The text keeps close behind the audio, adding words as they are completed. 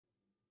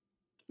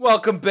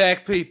Welcome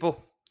back,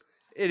 people.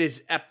 It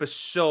is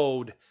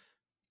episode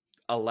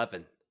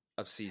 11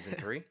 of season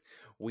 3.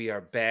 We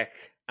are back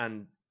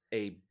on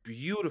a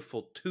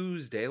beautiful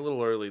Tuesday, a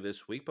little early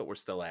this week, but we're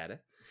still at it.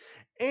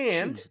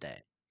 And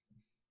Tuesday.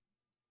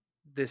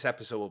 this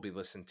episode will be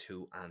listened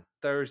to on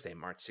Thursday,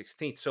 March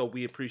 16th. So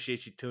we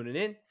appreciate you tuning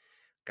in.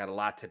 Got a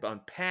lot to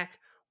unpack.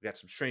 We got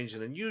some strange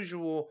and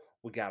unusual.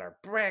 We got our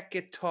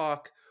bracket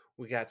talk.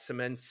 We got some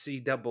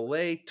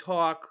NCAA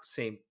talk.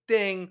 Same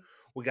thing.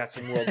 We got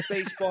some World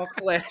Baseball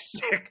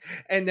Classic.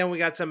 And then we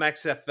got some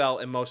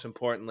XFL. And most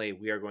importantly,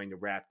 we are going to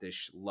wrap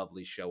this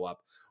lovely show up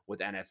with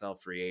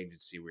NFL free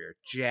agency. We are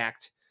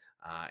jacked.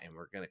 And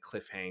we're going to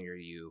cliffhanger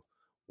you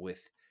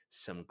with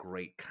some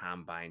great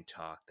combine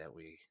talk that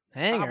we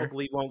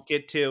probably won't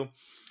get to.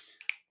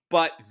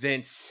 But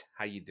Vince,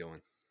 how you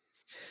doing?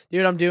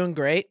 Dude, I'm doing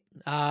great.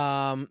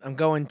 I'm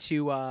going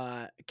to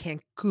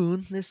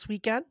Cancun this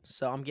weekend,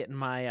 so I'm getting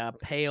my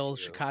pale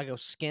Chicago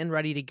skin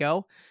ready to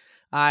go.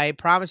 I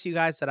promise you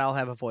guys that I'll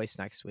have a voice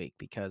next week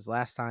because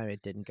last time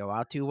it didn't go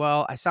out too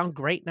well. I sound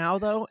great now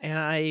though, and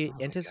I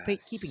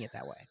anticipate keeping it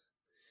that way.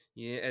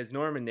 Yeah, as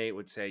Norman Nate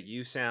would say,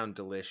 you sound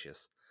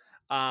delicious.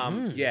 Yeah,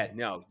 Mm.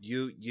 no,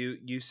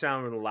 you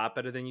sounded a lot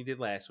better than you did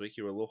last week.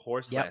 You were a little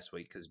hoarse Yep, last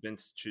week because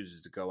Vince chooses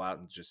to go out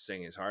and just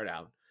sing his heart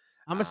out.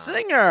 I'm a But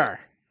singer.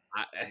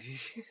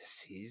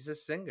 he's a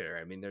singer.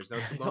 I mean, there's no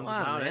two Come bones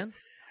on, about it. man.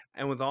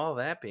 And with all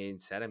that being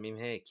said, I mean,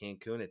 hey,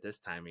 Cancun at this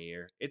time of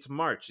year, it's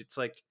March. It's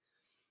like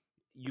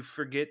you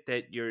forget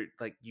that you're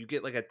like you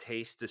get like a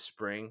taste of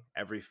spring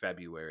every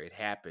February. It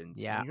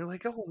happens, Yeah, and you're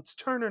like, oh, it's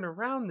turning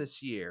around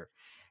this year,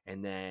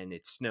 and then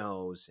it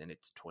snows and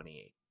it's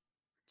 28.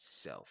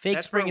 So fake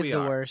that's where spring is we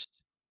the are. worst.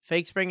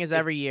 Fake spring is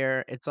every It's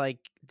year. It's like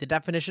the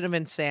definition of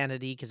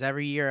insanity because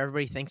every year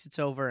everybody thinks it's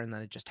over and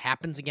then it just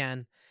happens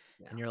again.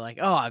 yeah, And you're like,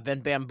 "Oh, I've been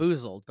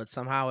bamboozled," but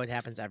somehow it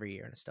happens every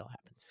year and it still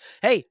happens.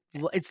 Hey,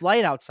 it's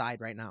light outside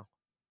right now.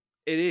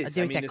 it I is. did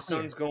I make mean, that the clear.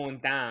 sun's going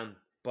down,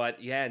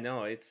 but yeah,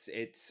 no, it's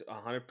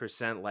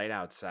 100% light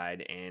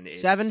outside, and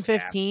it's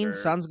 7:15, after.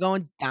 sun's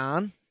going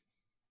down.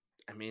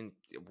 I mean,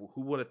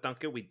 who would have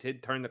thunk it? We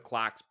did turn the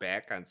clocks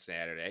back on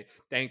Saturday.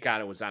 Thank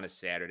God it was on a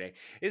Saturday.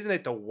 Isn't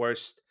it the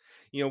worst?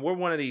 You know, we're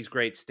one of these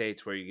great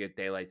states where you get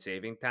daylight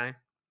saving time,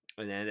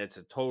 and then it's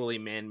a totally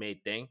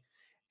man-made thing.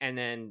 And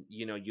then,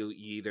 you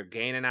either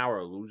gain an hour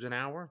or lose an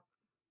hour,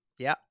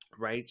 Yep.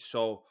 right?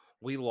 So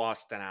we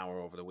lost an hour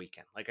over the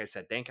weekend. Like I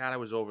said, thank God it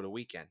was over the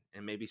weekend.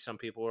 And maybe some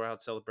people were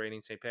out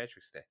celebrating St.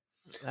 Patrick's Day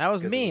That was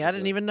because it me. was a I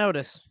didn't good even weekend.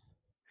 notice.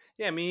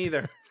 Yeah, me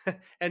either.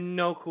 And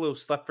no clue.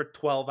 Slept for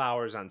 12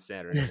 hours on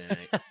Saturday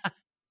night. That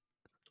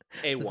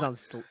A1.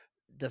 sounds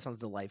that sounds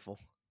delightful.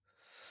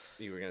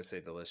 You were gonna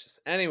say delicious.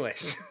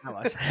 Anyways, I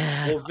was.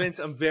 well, Vince,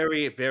 I'm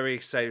very, very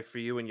excited for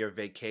you and your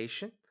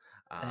vacation.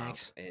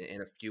 Thanks.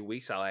 In a few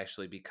weeks, I'll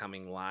actually be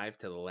coming live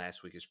to the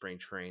last week of spring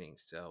training,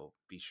 so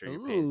be sure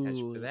you're paying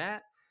attention for Ooh,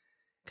 that.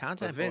 But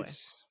content boy.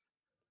 Vince,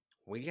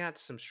 we got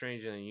some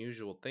strange and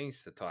unusual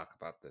things to talk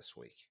about this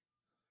week.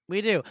 We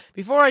do.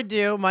 Before I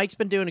do, Mike's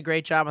been doing a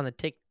great job on the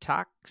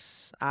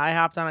TikToks. I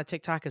hopped on a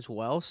TikTok as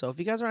well. So if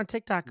you guys are on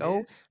TikTok, go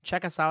Yes,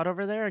 check us out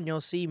over there and you'll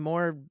see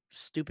more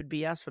stupid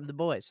BS from the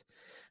boys.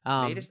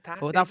 made his But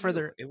top without debut.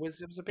 further, It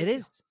was a it big deal.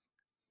 is.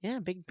 Yeah,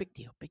 big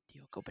deal. Big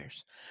deal. Go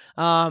Bears.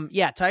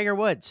 Yeah, Tiger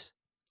Woods.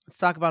 Let's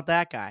talk about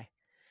that guy.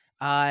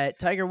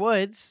 Tiger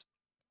Woods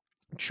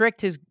tricked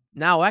his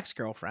now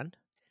ex-girlfriend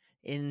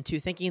into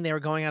thinking they were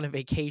going on a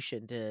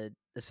vacation to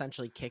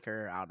essentially kick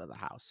her out of the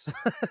house.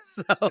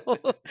 So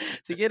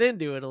to get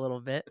into it a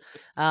little bit,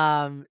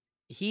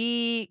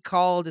 he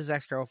called his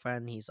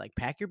ex-girlfriend. He's like,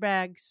 pack your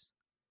bags.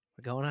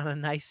 We're going on a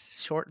nice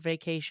short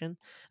vacation.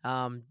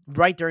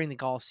 Right during the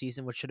golf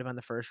season, which should have been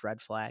the first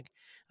red flag.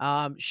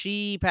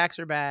 She packs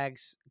her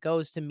bags,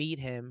 goes to meet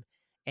him,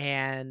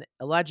 and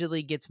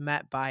allegedly gets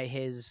met by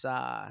his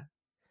I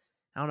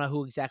don't know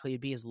who exactly would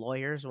be his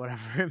lawyers,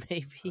 whatever it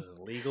may be.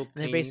 The legal And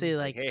they're team, basically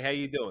like, like, hey, how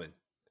you doing?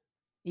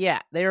 yeah,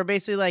 they were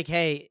basically like,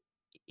 "Hey,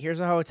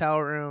 here's a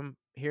hotel room.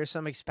 Here's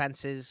some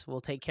expenses.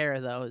 We'll take care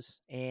of those."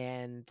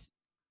 And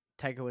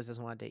Tiger Woods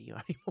doesn't want to date you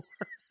anymore.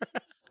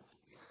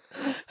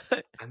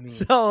 I mean,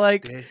 So,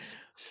 like, this.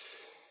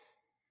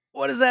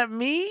 what does that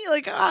mean?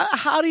 Like,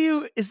 how do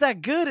you? Is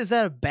that good? Is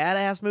that a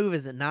badass move?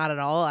 Is it not at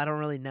all? I don't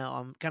really know.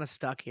 I'm kind of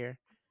stuck here.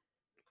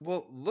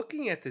 Well,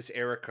 looking at this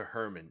Erica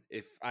Herman,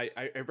 if I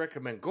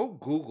recommend go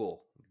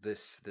Google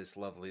this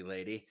lovely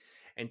lady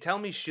and tell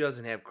me she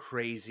doesn't have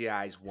crazy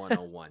eyes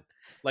 101.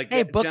 Like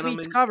Hey, that, book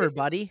meets gentlemen, cover,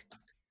 buddy.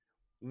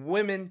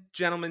 women,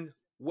 gentlemen,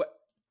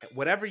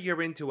 whatever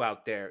you're into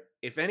out there,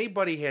 if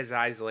anybody has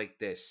eyes like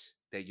this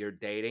that you're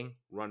dating,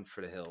 run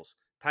for the hills.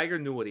 Tiger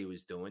knew what he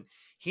was doing.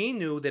 He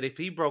knew that if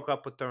he broke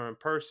up with her in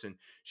person,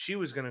 she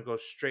was going to go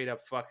straight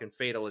up fucking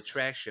fatal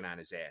attraction on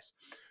his ass.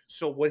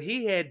 So what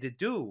he had to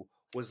do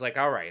was like,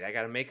 all right, I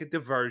got to make a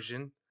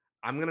diversion.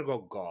 I'm going to go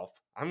golf.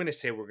 I'm going to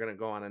say we're going to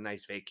go on a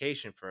nice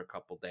vacation for a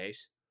couple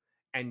days.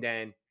 And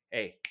then,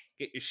 hey,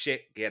 get your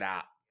shit, get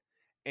out.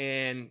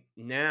 And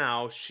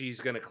now she's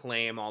going to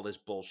claim all this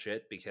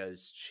bullshit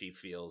because she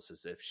feels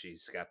as if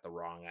she's got the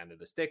wrong end of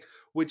the stick,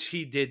 which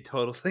he did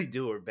totally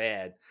do her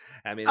bad.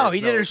 I mean, Oh, that's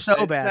he did her no, so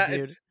it's bad, not,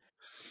 dude. it's,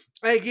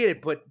 I get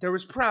it, but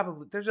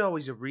there's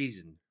always a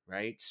reason,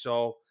 right?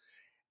 So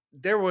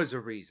there was a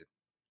reason.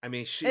 I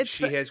mean, It's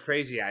she has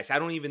crazy eyes. I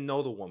don't even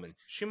know the woman.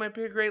 She might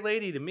be a great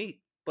lady to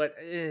meet, but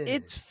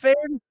It's fair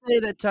to say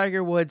that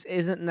Tiger Woods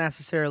isn't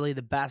necessarily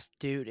the best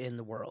dude in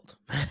the world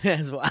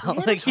as he well.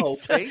 had Like his whole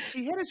face.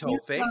 He had his he's whole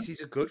face.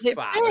 He's a good his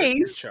father to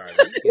face.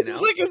 Charlie. You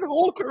It's know, like his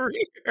whole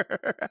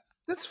career.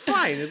 that's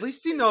fine. At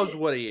least he knows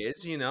what he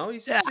is. You know,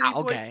 he's a Yeah, city boy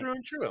okay. true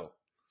and true.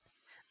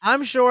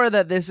 I'm sure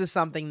that this is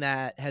something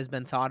that has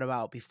been thought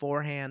about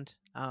beforehand.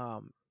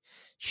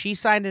 She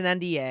signed an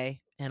NDA,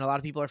 and a lot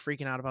of people are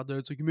freaking out about that.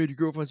 It's like, you made your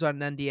girlfriend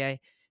sign an NDA.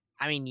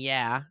 I mean,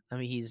 yeah. I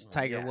mean, he's Well,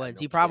 Tiger yeah, Woods. no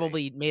He kidding.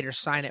 probably made her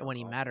sign That's it when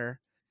he uncle. met her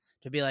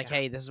to be like, Yeah,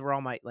 hey, this is where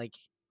all my, like,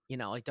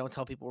 like, don't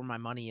tell people where my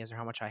money is or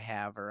how much I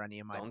have or any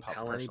of my don't tell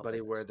personal anybody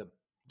where business. the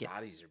Yeah.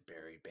 bodies are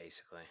buried.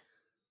 Basically,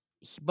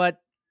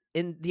 But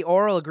in the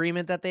oral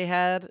agreement that they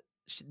had,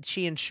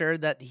 she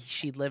ensured that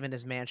she'd live in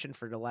his mansion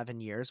for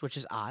 11 years, which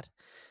is odd.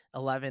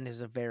 11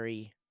 is a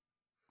very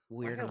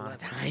why weird amount of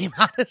 11? time,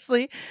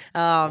 honestly.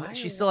 Why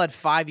She still 11? had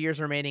 5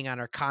 years remaining on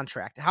her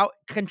contract. How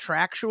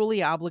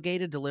contractually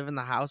obligated to live in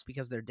the house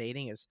because they're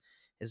dating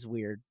is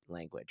weird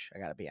language, I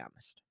gotta be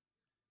honest.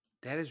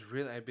 That is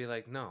really. I'd be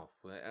like, no,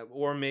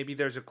 or maybe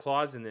there's a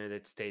clause in there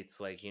that states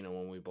like,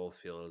 when we both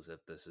feel as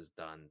if this is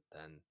done,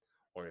 then,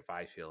 or if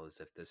I feel as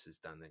if this is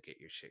done, then get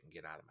your shit and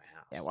get out of my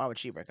Yeah, house. why would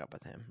she break up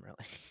with him, really?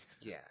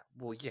 Yeah,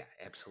 well, yeah,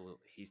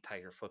 absolutely. He's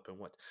Tiger flipping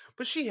Woods,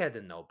 but she had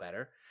to know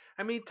better.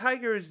 I mean,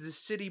 Tiger is the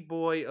city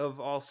boy of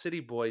all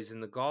city boys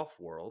in the golf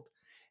world,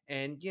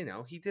 and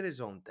he did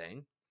his own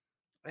thing,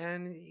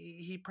 and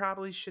he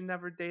probably should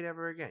never date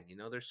ever again.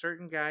 There's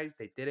certain guys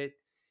they did it.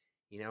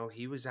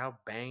 He was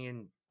out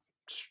banging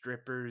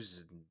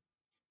strippers and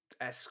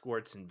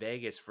escorts in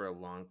Vegas for a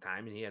long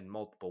time, and he had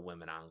multiple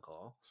women on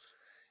call.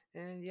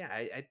 And yeah,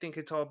 I think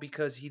it's all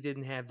because he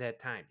didn't have that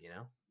time.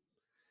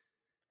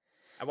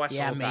 I watched the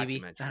Yeah, whole maybe.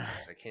 documentary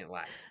once. I can't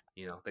lie.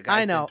 The I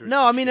guy's been know. through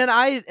No, some I mean,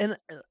 shit. and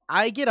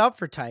I get up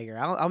for Tiger.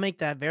 I'll make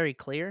that very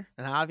clear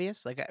and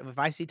obvious. Like if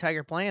I see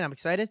Tiger playing, I'm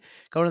excited.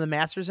 Going to the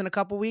Masters in a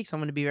couple weeks, I'm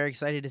going to be very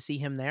excited to see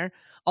him there.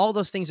 All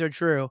those things are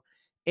true.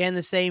 In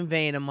the same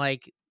vein, I'm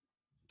like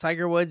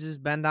Tiger Woods has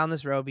been down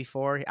this road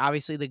before.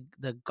 Obviously,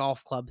 the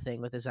golf club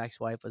thing with his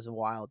ex-wife was a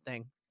wild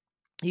thing.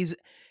 He's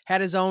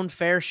had his own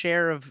fair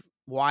share of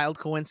wild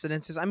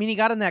coincidences. I mean, he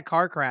got in that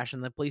car crash,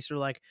 and the police were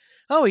like,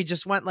 "Oh, he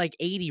just went like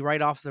 80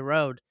 right off the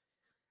road."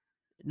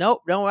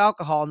 Nope, no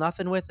alcohol,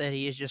 nothing with it.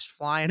 He is just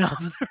flying off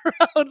the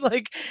road.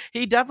 Like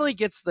he definitely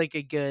gets like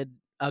a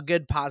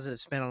good positive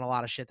spin on a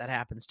lot of shit that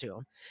happens to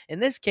him. In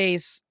this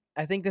case,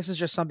 I think this is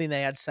just something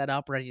they had set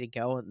up ready to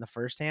go in the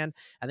first hand.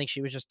 I think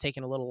she was just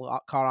taken a little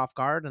caught off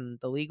guard, and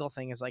the legal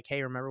thing is like,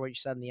 hey, remember what you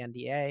said in the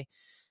NDA?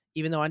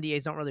 Even though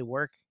NDAs don't really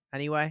work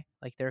anyway,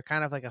 like they're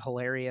kind of like a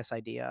hilarious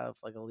idea of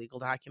like a legal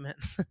document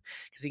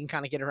because you can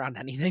kind of get around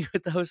anything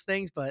with those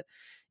things. But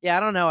yeah,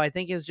 I don't know. I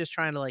think it's just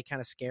trying to like kind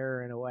of scare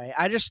her in a way.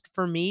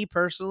 For me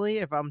personally,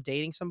 if I'm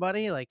dating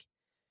somebody, like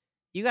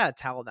you got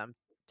to tell them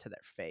to their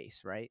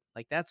face, right?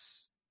 Like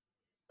there's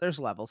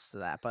levels to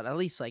that, but at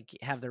least like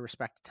have the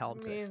respect to tell I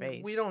them to their mean,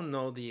 we face. don't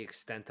know the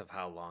extent of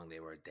how long they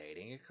were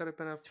dating. It could have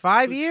been a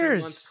 5 2 3 month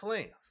years,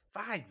 fling.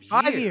 5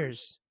 years. 5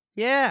 years.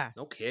 Yeah.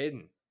 No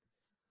kidding.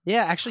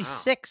 Yeah. Actually, Wow.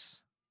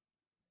 6.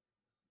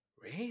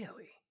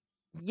 Really?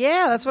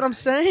 Yeah, All that's what I'm right.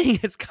 saying.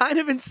 It's kind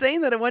of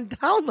insane that it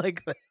went down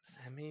like I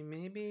this. mean,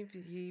 maybe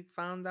he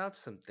found out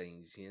some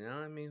things.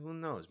 I mean, who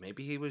knows?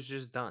 Maybe he was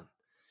just done.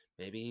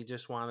 Maybe he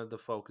just wanted to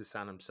focus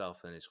on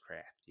himself and his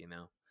craft.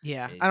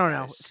 Yeah, And I he's don't got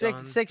know. his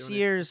Six son six doing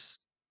his thing. years,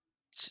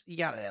 you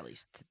gotta at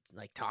least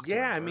like talk to her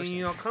Yeah, in I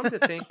mean, person. come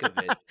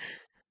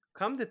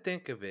to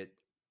think of it,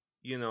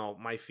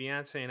 my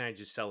fiance and I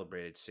just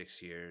celebrated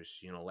 6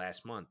 years,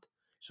 last month.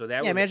 So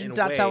that Yeah, would, in imagine a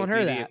not way, telling her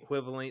be the that.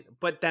 equivalent.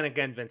 But then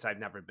again, Vince, I've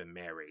never been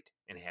married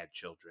and had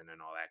children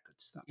and all that good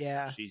stuff.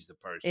 Yeah, She's the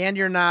person and that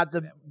you're I'm not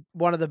into the that with.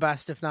 one of the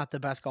best, if not the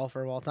best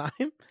golfer of all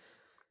time.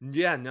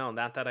 Yeah, no,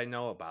 not that I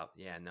know about.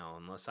 Yeah, no,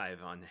 unless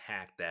I've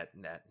unhacked that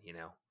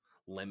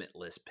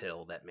limitless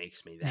pill that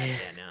makes me that.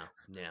 Yeah, no,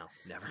 no,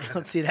 never I don't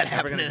gonna, see that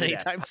never happening gonna do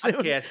that. anytime soon.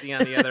 Podcasting,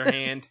 on the other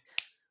hand,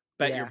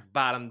 bet your Yeah,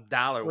 bottom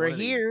dollar we're one of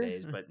these here.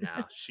 days. But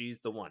no, she's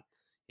the one.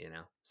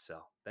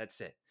 So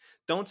that's it.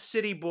 Don't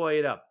city boy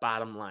it up.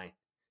 Bottom line,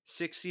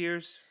 6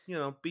 years.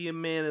 Be a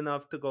man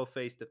enough to go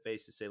face to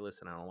face to say,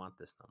 listen, I don't want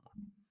this no more.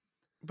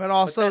 But But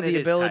also then the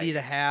it is ability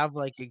to Tiger. have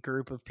like a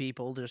group of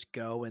people just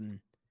go and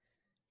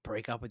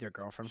break up with your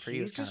girlfriend for you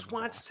He is kind of just a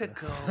wants boss to move.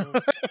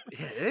 go.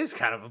 Yeah, it is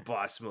kind of a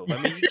boss move. I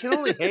mean, you can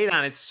only hate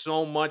on it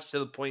so much to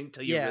the point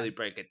until you Yeah. really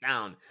break it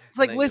down, It's and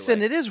like, then you're listen,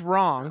 like, it is it's not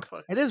wrong.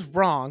 It fucking is me.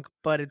 wrong,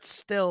 but it's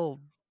still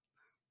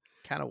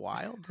kind of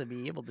wild to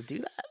be able to do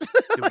that.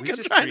 Did Like we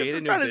just create a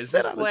I'm new trying to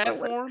sit business on it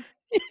somewhere. platform?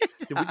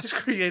 Did we Yeah. just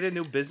create a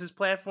new business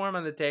platform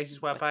on the Taxi It's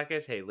Swap like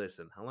podcast? Hey,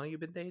 listen, how long you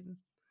been dating?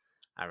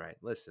 All right,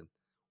 listen.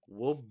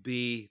 we'll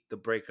be the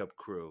breakup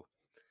crew,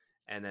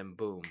 and then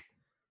boom,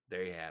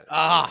 there you have it. We're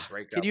gonna Ah,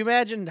 break can up. you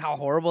imagine how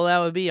horrible that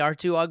would be? Our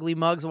two ugly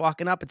mugs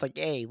walking up. It's like,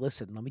 hey,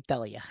 listen, let me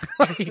tell you,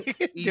 like,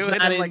 He's do it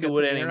not in like a into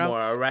it funeral. anymore.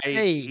 All right,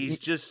 Hey, he's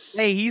just.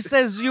 hey, he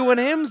says you and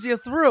him's you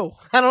through.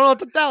 I don't know what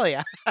to tell you.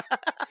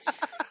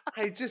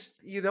 I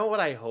just, you know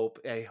what I hope?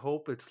 I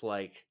hope it's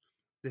like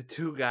the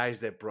two guys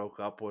that broke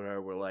up with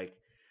her were like,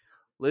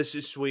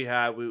 "Listen,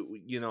 sweetheart,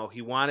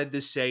 he wanted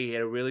to say he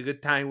had a really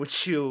good time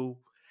with you,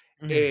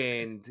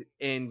 and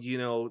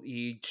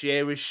he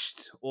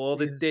cherished all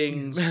the These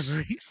things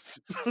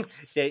memories.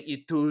 that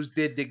you twos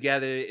did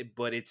together,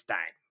 but it's time.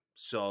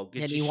 So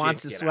get And your he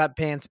wants shit, his get out.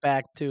 sweatpants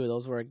back too.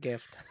 Those were a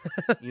gift.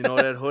 You know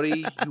that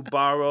hoodie you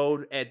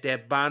borrowed at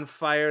that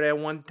bonfire that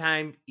one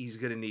time? He's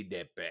gonna need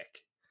that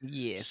back."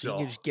 Yeah, so you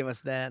can So just give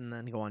us that and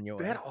then go on your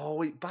that way.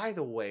 always, by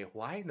the way,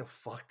 why in the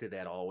fuck did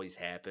that always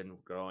happen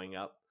growing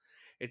up?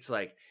 It's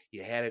like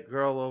you had a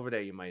girl over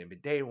there you might have been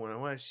dating when it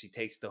was. She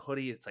takes the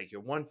hoodie. It's like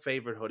your one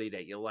favorite hoodie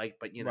that you like,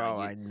 but Bro,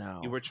 you I you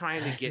know. were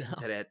trying to I get know.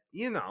 into that.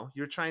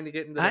 You're trying to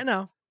get into I the.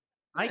 know.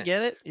 I Eh.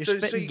 get it. You're So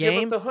spitting you give up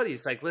game. the hoodie.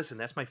 It's like, listen,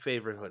 that's my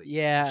favorite hoodie, and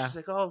Yeah. she's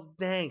like, oh,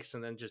 thanks,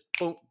 and then just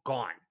boom,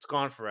 gone. It's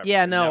gone forever.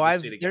 Yeah, You'll no,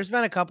 never see it again. there's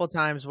been a couple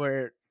times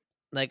where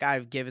like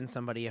I've given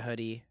somebody a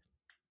hoodie.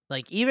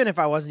 Like even if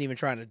I wasn't even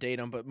trying to date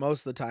them, but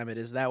most of the time it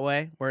is that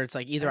way where it's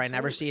like either I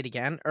never see Absolutely, it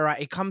again or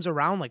it comes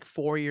around like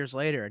 4 years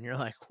later and you're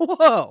like,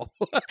 "Whoa,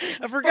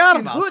 I forgot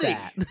fucking about hoodie.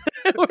 that.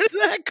 Where did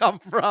that come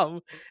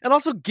from?" And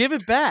also give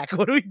it back.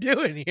 What are we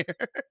doing here?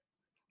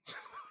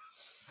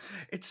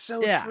 It's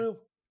so Yeah. true.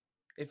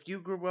 If you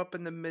grew up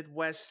in the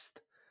Midwest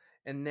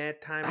in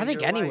that time I of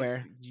think your life,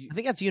 anywhere. I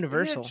think that's yeah,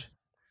 universal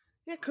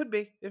yeah, it could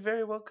be. It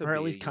very well could or at be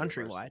a least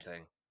universal countrywide.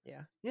 thing.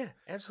 Yeah. Yeah,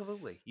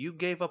 absolutely. You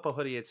gave up a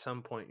hoodie at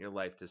some point in your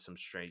life to some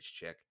strange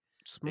chick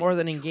It's that more you were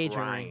than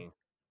engagement ring.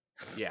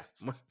 trying. Yeah.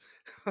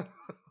 You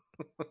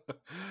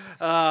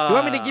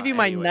want me to give you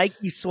my Anyways,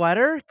 Nike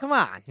sweater? Come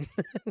on.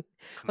 come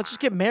Let's just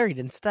on. get married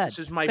This instead.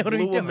 is my What are we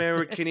blue doing?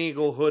 American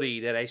Eagle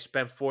hoodie that I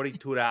spent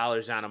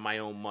 $42 on of my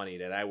own money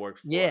that I worked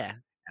for, Yeah.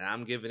 and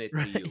I'm giving it to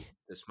Right. you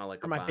to smell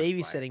like For a my bonfire.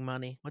 babysitting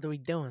money. What are we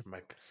doing? For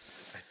my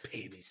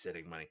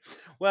babysitting money.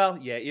 Well,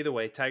 yeah, either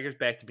way, Tiger's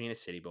back to being a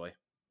city boy.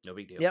 No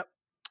big deal. Yep.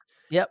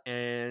 Yep.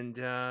 And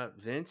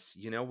Vince,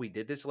 we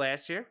did this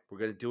last year. We're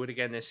going to do it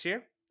again this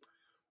year.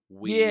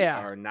 We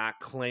Yeah. are not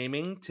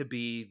claiming to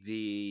be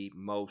the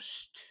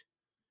most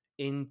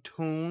in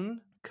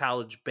tune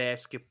college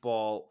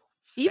basketball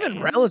Even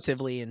fans.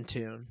 relatively in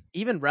tune.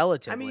 Even I mean,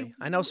 relatively.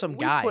 I know some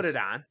we put it guys.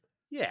 on.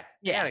 Yeah, I got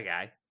Yeah. a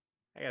guy.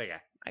 I got a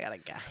guy. I got a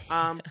guy.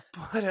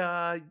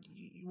 But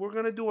we're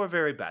gonna do our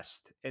very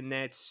best, and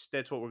that's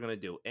what we're gonna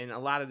do. And a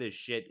lot of this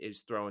shit is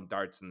throwing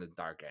darts in the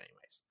dark, anyways.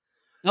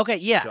 Okay,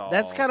 yeah,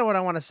 that's So kind of what I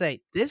want to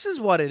say. This is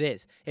what it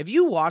is. If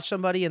you watch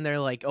somebody and they're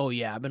like, "Oh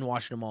yeah, I've been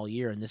watching them all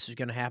year and this is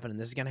going to happen and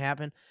this is going to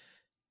happen."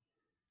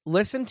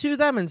 Listen to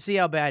them and see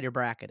how bad your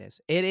bracket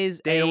is. It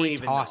is they don't a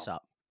even toss know.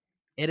 up.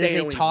 It is They a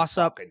don't even toss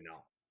up fucking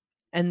know.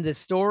 and the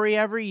story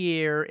every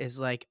year is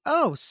like,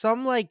 "Oh,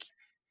 some like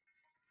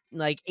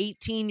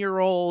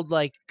 18-year-old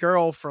like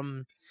girl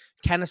from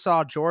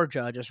Kennesaw,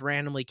 Georgia just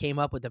randomly came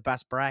up with the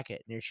best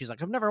bracket." And she's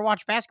like, "I've never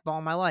watched basketball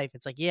in my life."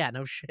 It's like, yeah,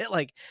 no shit.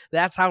 Like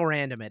that's how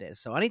random it is.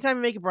 So anytime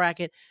you make a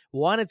bracket,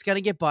 one, it's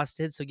gonna get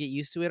busted, so get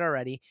used to it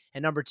already.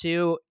 And number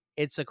two,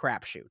 it's a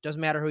crapshoot.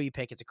 Doesn't matter who you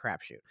pick, it's a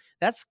crapshoot.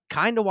 That's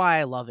kind of why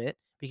I love it.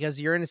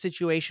 Because you're in a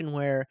situation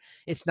where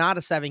it's not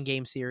a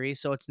 7-game series,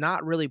 so it's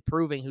not really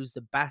proving who's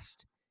the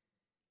best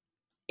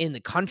in the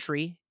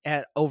country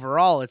at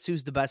overall. It's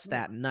who's the best Yeah.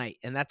 that night,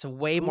 and that's a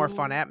way more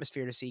fun Who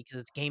atmosphere to see because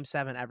it's game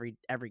 7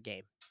 every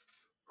game.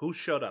 who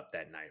showed up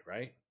that night,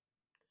 right?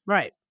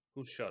 Right.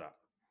 Who showed up?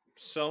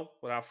 So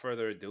without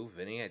further ado,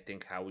 Vinny, I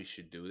think how we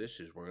should do this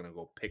is we're gonna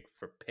go pick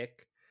for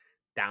pick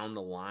down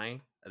the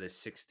line of the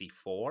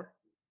 64,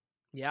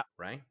 Yeah.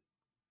 right?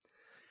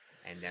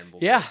 And then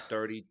we'll Yeah. go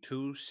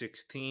 32,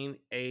 16,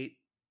 8,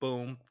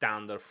 boom,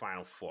 down to the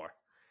final four.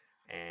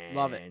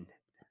 Love it. And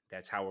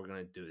that's how we're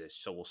going to do this.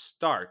 So we'll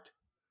start.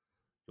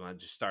 You want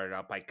to just start it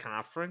out by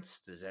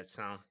conference? Does that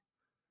sound?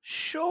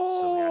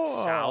 So we got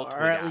Sure. South, Or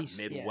we at got least,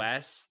 yeah.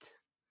 Midwest,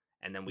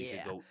 and then we could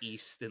Yeah. go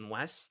East and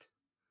West.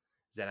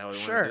 Is that how we want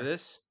to do Sure.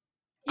 this?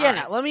 All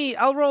Yeah, right.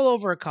 I'll roll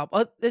over a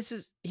couple. This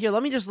is here,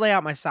 let me just lay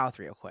out my South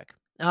real quick.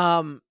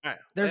 All right. Lay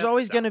There's out the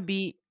always going to South.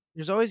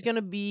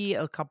 be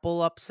a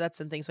couple upsets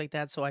and things like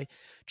that, so I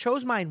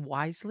chose mine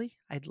wisely.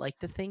 I'd like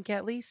to think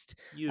at least.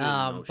 You didn't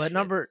know But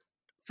shit.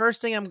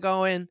 first thing I'm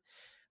going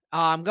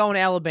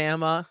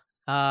Alabama.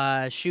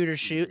 Shoot or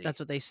shoot. Easy. That's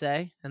what they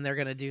say, and they're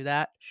gonna do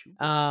that. Shoot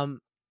it.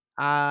 Um,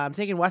 I'm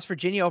taking West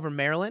Virginia over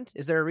Maryland.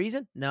 Is there a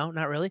reason? No,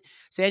 not really.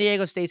 San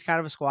Diego State's kind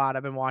of a squad.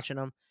 I've been watching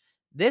them.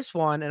 This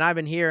one, and I've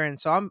been hearing,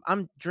 so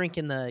I'm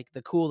drinking the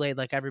Kool-Aid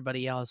like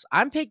everybody else.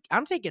 I'm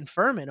taking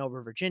Furman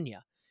over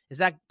Virginia. Is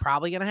that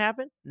probably gonna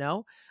happen?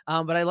 No.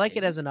 But I like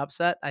it as Maybe. an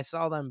upset. I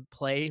saw them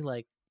play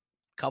like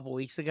a couple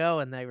weeks ago,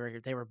 and they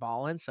were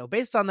balling. So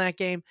based on that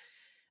game,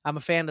 I'm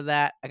a fan of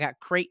that. I got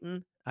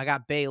Creighton. I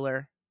got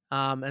Baylor.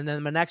 And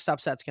then my next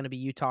upset's going to be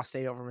Utah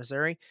State over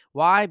Missouri.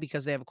 Why?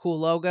 Because they have a cool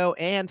logo.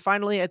 And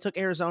finally, I took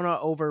Arizona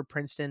over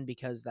Princeton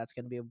because that's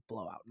going to be a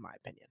blowout, in my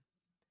opinion.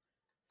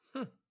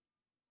 Hmm.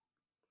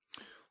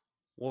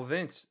 Well,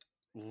 Vince,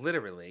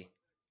 literally,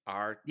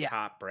 our Yeah.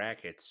 top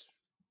brackets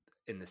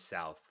in the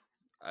South.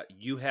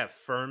 You have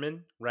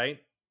Furman, right?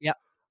 Yep.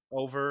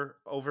 Over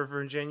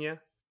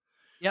Virginia.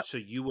 Yep. So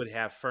you would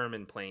have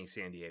Furman playing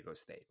San Diego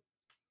State.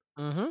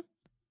 Mm-hmm.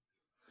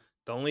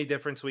 The only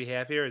difference we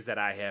have here is that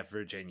I have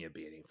Virginia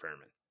beating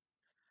Furman.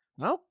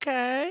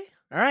 Okay.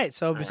 All right.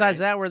 So All besides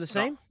right. that, we're the So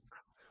same.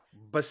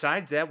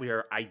 besides that, we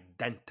are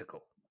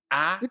identical.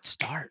 Good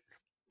start.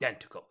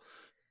 Identical.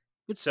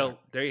 Good start. So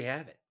there you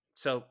have it.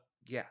 So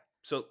yeah.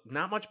 So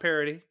not much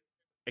parity,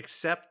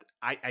 except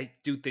I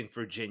do think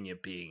Virginia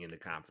being in the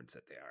conference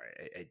that they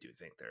are, I do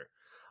think they're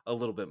a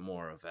little bit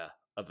more of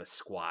a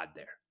squad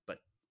there. But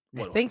I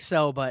what do I think know?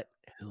 so, but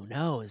who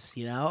knows?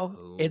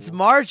 It's Who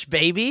March,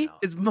 baby. knows?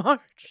 It's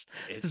March.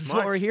 It's This is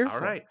what we're March. here All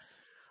for. right.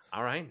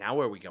 All right. Now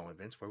where are we going,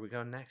 Vince? Where are we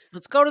going next?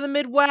 Let's go to the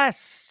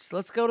Midwest.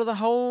 Let's go to the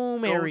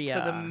home Go to the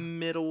area.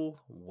 Middle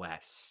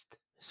West.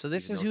 So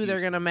this Even is though who they're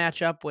going to Houston's in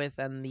match it. up with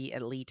in the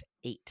Elite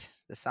Eight.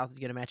 The South is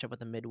going to match up with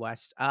the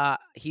Midwest.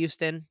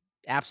 Houston,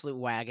 absolute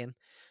wagon.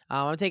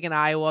 I'm taking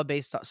Iowa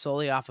based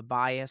solely off of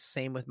bias.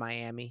 Same with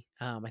Miami.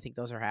 I think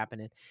those are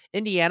happening.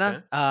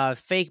 Indiana, Okay.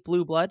 fake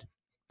blue blood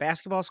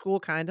basketball school,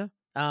 kind of.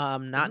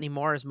 Not Mhm.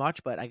 anymore as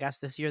much, but I guess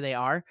this year they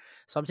are.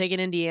 So I'm taking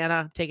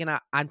Indiana.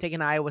 I'm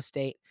taking Iowa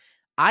State.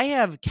 I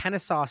have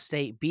Kennesaw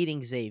State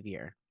beating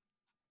Xavier.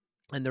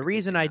 And the I think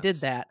reason you're I did nuts.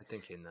 that I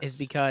think you're is nuts.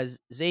 because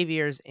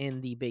Xavier's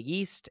in the Big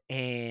East,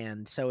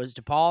 and so is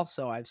DePaul.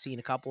 So I've seen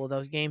a couple of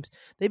those games.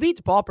 They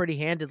beat DePaul pretty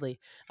handedly.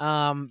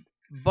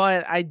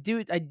 But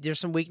there's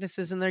some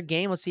weaknesses in their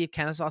game. Let's see if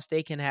Kennesaw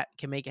State can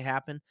make it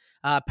happen.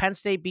 Penn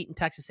State beating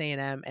Texas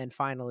A&M, and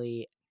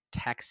finally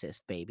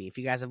Texas, baby. If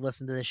you guys have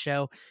listened to the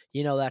show,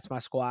 you know that's my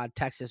squad.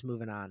 Texas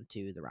moving on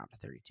to the round of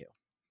 32.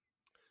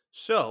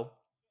 So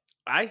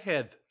I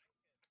have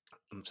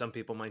some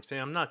people might say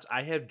I'm nuts.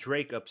 I have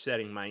Drake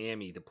upsetting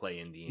Miami to play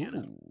Indiana,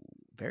 Ooh,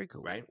 very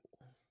cool. right?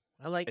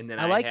 I like And then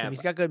I like him.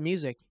 He's got good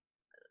music.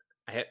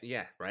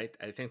 yeah, right.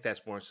 I think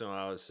that's more so.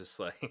 I was just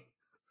like,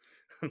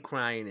 I'm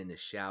crying in the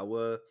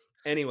shower.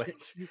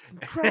 Anyways, You can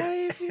cry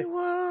if you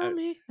I, want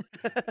me.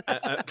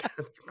 I'm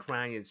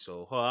crying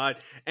so hard.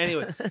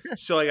 Anyway,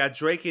 so I got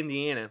Drake,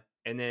 Indiana,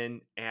 and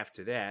then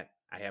after that,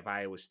 I have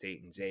Iowa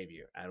State and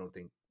Xavier. I don't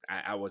think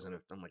I wasn't.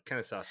 I'm like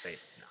Kennesaw State.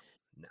 No,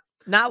 no.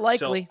 Not So,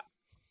 likely.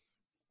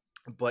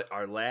 but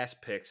our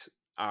last picks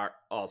are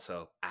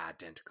also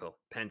identical.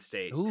 Penn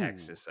State, Ooh,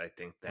 Texas. I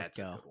think let's that's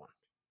a go. good one.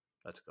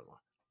 That's a good one.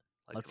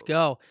 Like it Let's a lot.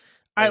 go. All Like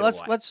right, it a let's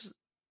lot.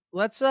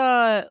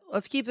 let's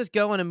let's keep this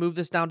going and move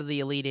this down to the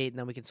Elite Eight, and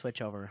then we can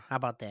switch over. How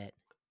about that?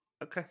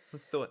 Okay,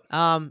 let's do it.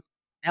 Um,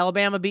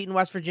 Alabama beating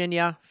West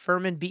Virginia,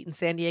 Furman beating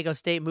San Diego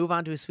State. Move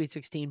on to a Sweet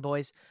 16,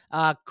 boys.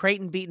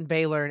 Creighton beating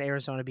Baylor, and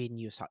Arizona beating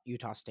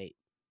Utah State.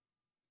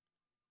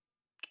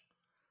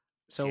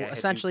 See, So I have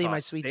essentially, Utah my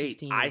Sweet State.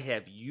 16 I is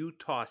have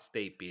Utah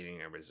State beating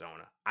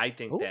Arizona. I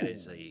think that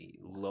is a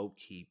ooh, low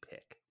key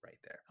pick right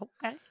there.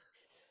 okay.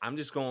 I'm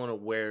just going to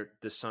where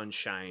the sun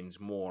shines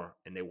more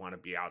and they want to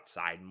be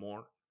outside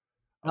more.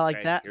 I like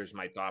Okay, that. here's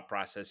my thought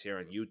process here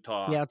in The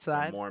Utah. The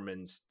outside.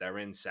 Mormons, they're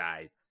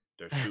inside.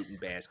 They're shooting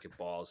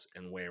basketballs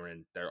and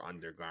wearing their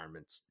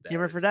undergarments that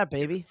Humor are for that,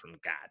 given baby. from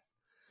God.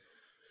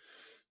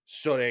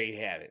 So there you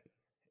have it.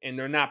 And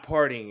they're not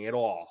partying at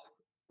all,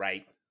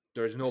 right?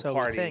 There's no So we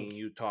partying in think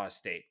Utah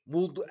State.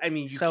 Well, I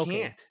mean, you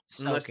soaking, can't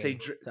unless soaking,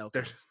 they're soaking.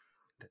 they're Th-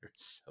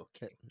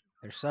 soaking.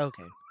 They're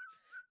soaking.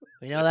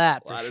 We know There's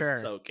that a for lot of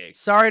sure. soaking.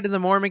 Sorry to the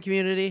Mormon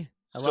community.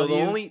 I So love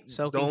you. the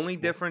Soaking only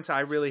school. difference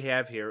I really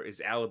have here is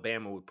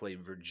Alabama would play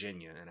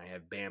Virginia, and I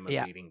have Bama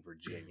Yeah. beating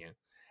Virginia,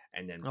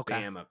 and then Okay.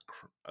 Bama.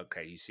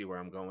 Okay, you see where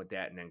I'm going with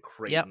that, and then Yep.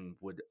 Creighton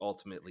would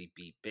ultimately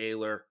beat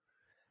Baylor.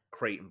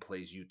 Creighton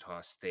plays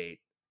Utah State,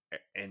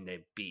 and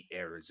they beat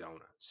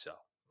Arizona. So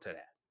to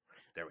that,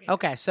 there we have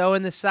Okay. it. So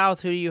in the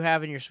South, who do you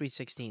have in your Sweet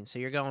 16? So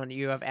you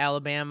have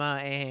Alabama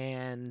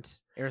and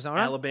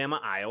Arizona? Alabama,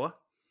 Iowa.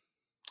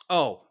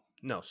 Oh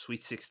no,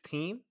 Sweet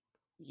 16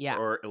 Yeah.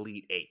 or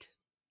Elite 8.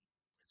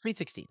 Sweet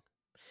 16.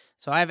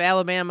 So I have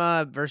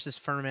Alabama versus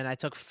Furman. I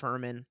took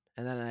Furman,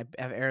 and then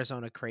I have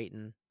Arizona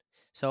Creighton.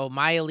 So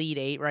my Elite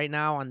Eight right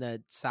now on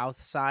the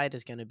South side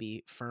is going to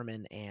be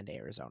Furman and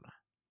Arizona.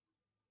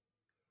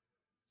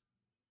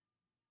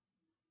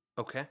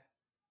 Okay,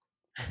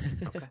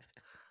 okay.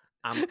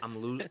 I'm a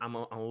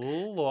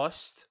little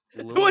lost.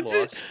 A little What's it?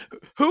 lost.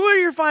 Who are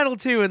your final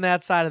two in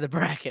that side of the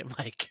bracket,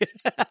 Mike?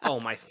 Oh,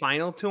 my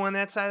final two on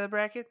that side of the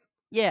bracket?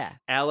 Yeah.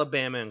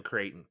 Alabama and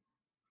Creighton.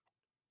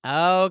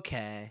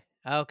 Okay.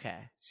 Okay.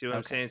 See what I'm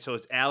Okay. saying? So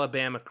it's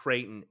Alabama,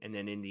 Creighton, and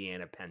then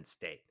Indiana, Penn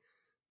State.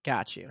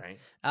 Got you. Right?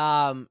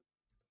 All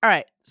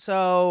right.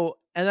 So,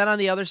 and then on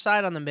the other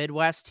side, on the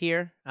Midwest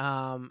here,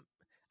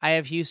 I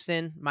have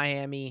Houston,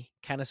 Miami,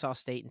 Kennesaw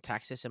State, and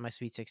Texas in my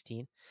Sweet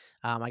 16.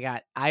 I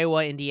got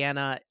Iowa,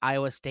 Indiana,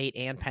 Iowa State,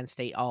 and Penn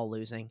State all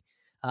losing.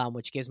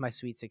 which gives my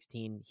Sweet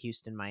 16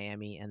 Houston,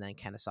 Miami, and then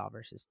Kennesaw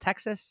versus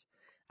Texas.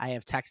 I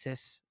have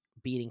Texas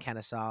beating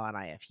Kennesaw, and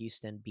I have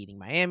Houston beating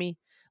Miami,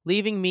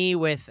 leaving me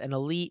with an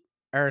elite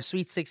or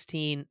Sweet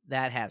 16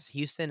 that has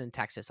Houston and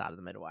Texas out of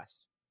the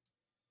Midwest.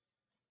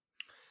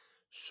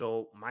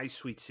 So my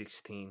Sweet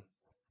 16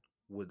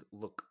 would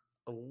look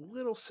a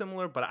little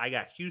similar, but I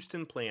got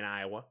Houston playing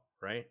Iowa,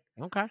 right?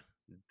 Okay.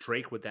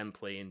 Drake would then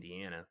play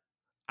Indiana.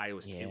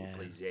 Iowa State would Yeah.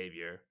 play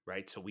Xavier,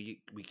 right? So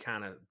we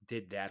kind of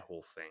did that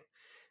whole thing.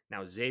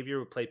 Now Xavier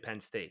would play Penn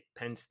State.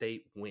 Penn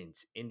State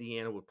wins.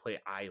 Indiana would play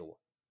Iowa.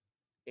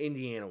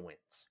 Indiana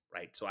wins,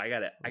 right? So I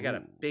got a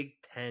Ooh. Big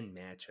Ten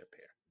matchup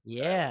here that I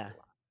like Yeah. a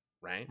lot,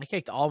 right? I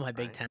kicked all my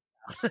Big Right? Ten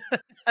out.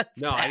 That's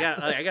No, I got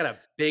bad. I got a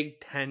Big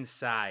Ten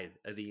side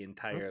of the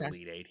entire Okay.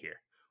 Elite Eight here,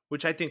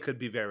 which I think could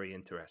be very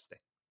interesting.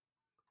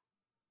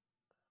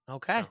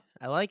 Okay. So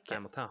I like it.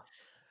 time will tell.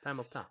 Time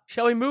will tell.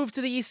 Shall we move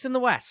to the East and the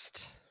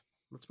West?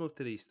 Let's move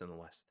to the East and the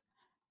West.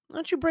 Why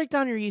don't you break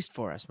down your East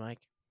for us, Mike?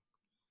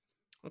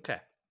 Okay.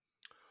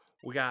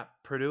 We got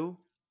Purdue,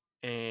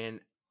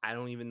 and I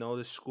don't even know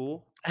this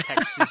school.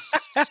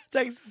 Texas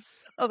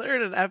Texas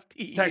Southern and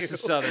FTU.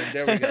 Texas Southern.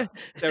 There we go.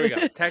 There we go.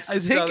 I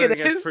Texas think Southern it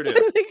against is. Purdue.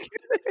 I think it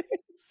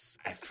is.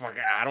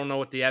 I don't know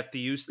what the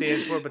FDU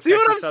stands for, but See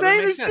what Texas I'm Southern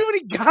saying? makes There's too sense.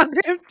 many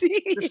goddamn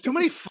There's too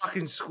many teams.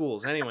 fucking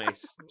schools.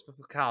 Anyways,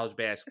 college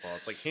basketball.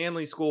 It's like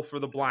Hanley School for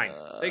the Blind.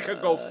 They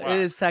could go It far.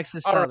 is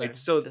Texas All right. Southern.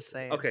 So Just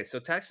saying. okay. So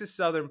Texas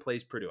Southern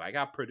plays Purdue. I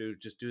got Purdue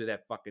just due to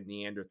that fucking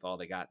Neanderthal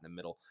they got in the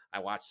middle. I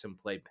watched him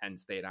play Penn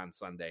State on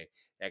Sunday.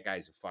 That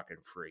guy's a fucking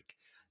freak.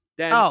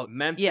 Then Oh, yeah,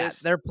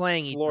 Memphis, they're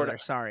playing each Florida. other.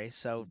 Sorry.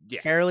 So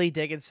Yeah. Fairleigh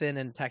Dickinson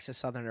and Texas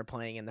Southern are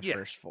playing in the Yeah.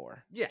 first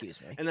four. Yeah. Excuse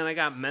me. And then I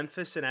got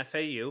Memphis and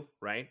FAU,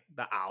 right?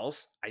 The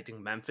Owls. I think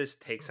Memphis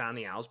takes on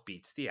the Owls,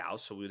 beats the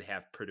Owls. So we would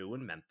have Purdue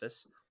and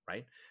Memphis,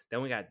 right?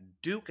 Then we got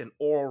Duke and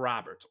Oral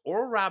Roberts.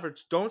 Oral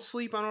Roberts, don't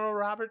sleep on Oral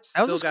Roberts.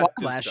 That was a Still squad got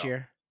Duke, last though.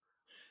 year.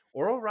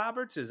 Oral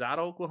Roberts is out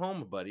of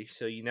Oklahoma, buddy.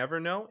 So you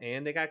never know.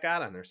 And they got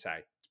God on their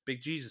side. It's a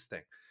big Jesus thing.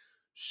 Big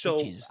So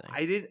Jesus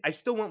thing. I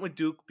still went with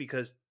Duke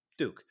because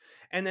Duke.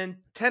 And then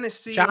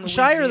Tennessee John and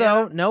Shire,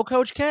 though, Louisiana. no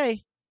Coach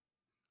K.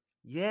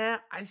 Yeah,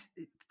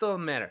 it still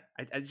doesn't matter.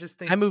 I just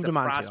think I moved the him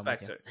on too. I'm with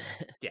prospects you.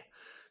 are yeah.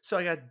 So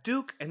I got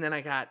Duke, and then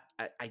I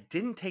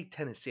didn't take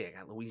Tennessee. I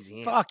got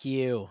Louisiana. Fuck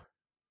you.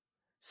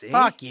 See,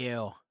 Fuck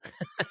you.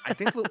 I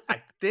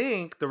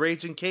think the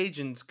Raging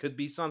Cajuns could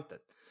be something.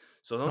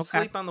 So don't Okay.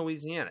 sleep on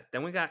Louisiana.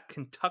 Then we got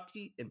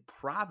Kentucky and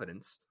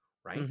Providence,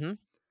 right? Mm-hmm.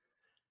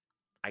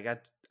 I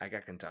got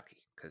Kentucky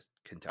because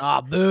Kentucky.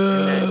 Oh,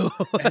 boo.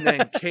 And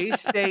then K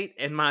State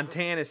and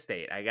Montana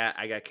State. I got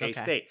K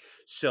State. Okay.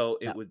 So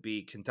it Yep. would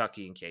be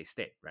Kentucky and K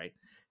State, right?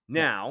 Yep.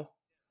 Now,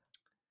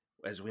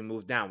 as we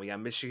move down, we got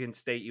Michigan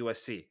State,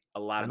 USC. A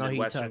lot I of know who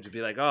you Midwesterns took. would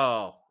be like,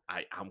 "Oh,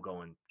 I'm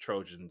going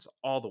Trojans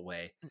all the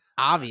way."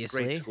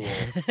 Obviously. Great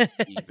school,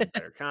 even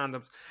better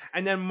condoms.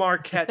 And then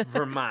Marquette,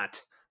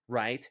 Vermont,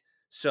 right?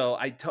 So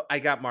I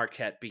got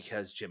Marquette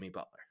because Jimmy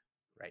Butler,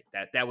 right?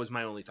 That was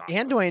my only thought.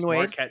 And process. Dwayne Wade.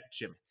 Marquette,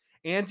 Jimmy,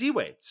 and D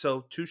Wade.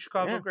 So two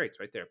Chicago Yeah. greats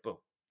right there. Boom.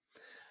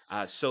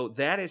 So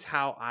that is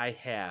how I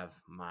have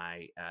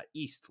my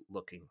East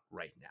looking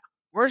right now.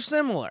 We're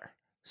similar.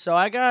 So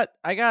I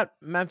got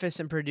Memphis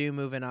and Purdue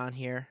moving on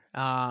here.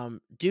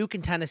 Duke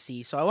and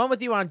Tennessee. So I went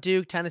with you on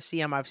Duke.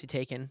 Tennessee, I'm obviously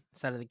taking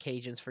instead of the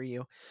Cajuns for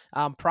you.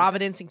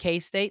 Providence and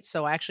K-State.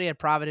 So I actually had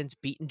Providence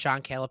beating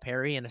John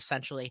Calipari and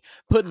essentially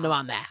putting him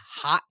on that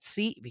hot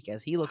seat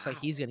because he looks like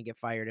he's going to get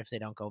fired if they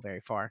don't go very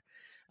far.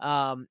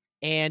 And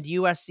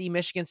USC,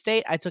 Michigan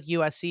State. I took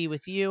USC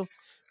with you.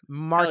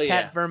 Marquette,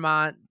 yeah.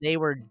 Vermont, they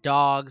were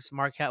dogs.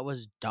 Marquette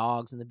was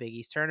dogs in the Big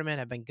East tournament.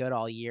 Have been good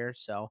all year,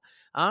 so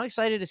I'm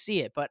excited to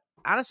see it. But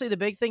honestly, the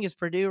big thing is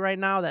Purdue right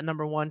now, that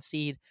number 1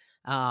 seed.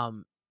 They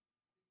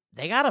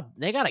got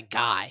a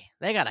guy.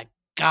 They got a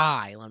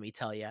guy, let me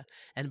tell you.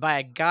 And by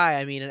a guy,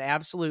 I mean an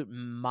absolute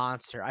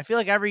monster. I feel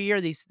like every year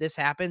this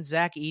happens.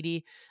 Zach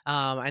Edey,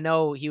 I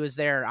know he was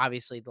there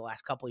obviously the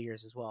last couple of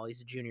years as well.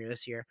 He's a junior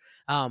this year.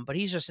 But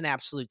he's just an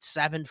absolute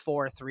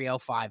 7'4",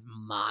 305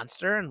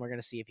 monster, and we're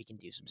gonna see if he can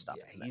do some stuff.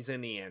 Yeah, he's a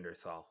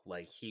Neanderthal.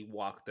 Like he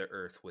walked the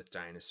earth with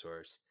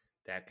dinosaurs.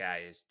 That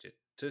guy is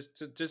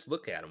just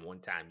look at him one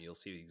time. You'll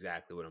see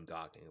exactly what I'm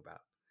talking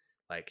about.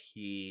 Like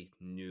he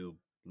knew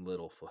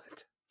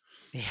Littlefoot.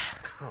 Yeah.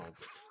 Oh.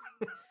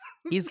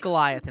 He's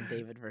Goliath and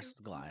David versus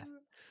Goliath.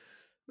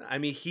 I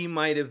mean, he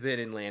might have been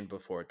in Land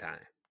Before Time.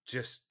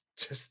 Just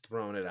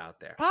throwing it out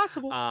there.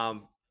 Possible.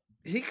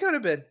 He could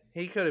have been.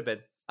 He could have been.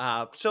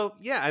 So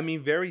yeah, I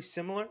mean, very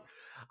similar.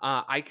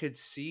 I could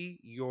see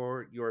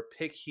your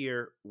pick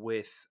here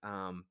with.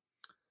 I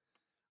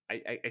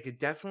could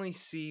definitely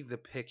see the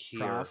pick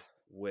here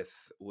with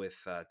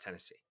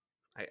Tennessee.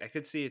 I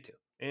could see it too.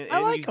 And I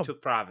like you him.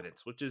 took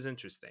Providence, which is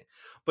interesting.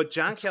 But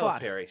John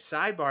Calipari,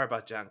 sidebar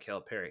about John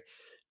Calipari.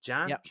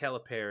 John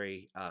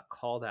Calipari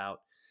called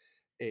out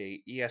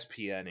a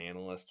ESPN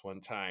analyst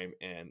one time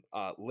and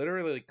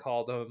literally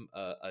called him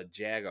a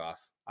jagoff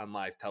on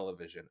live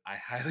television. I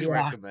highly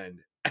recommend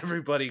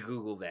everybody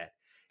Google that.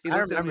 I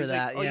remember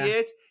that. Like, oh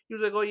yeah, he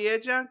was like, "Oh yeah,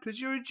 John,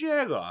 because you're a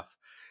jagoff."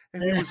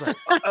 and he was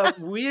like,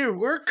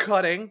 we're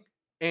cutting,"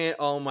 and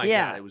oh my god,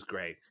 Yeah. it was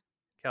great.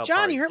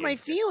 John, you Calipari's a hurt my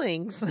gangster.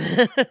 feelings.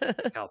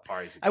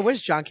 Calipari's a I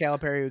wish John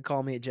gangster. Calipari would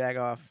call me a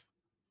jagoff.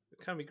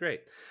 It's gonna be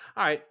great.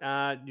 All right,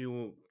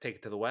 you take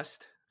it to the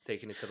west.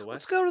 Taking it to the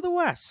Let's west. go to the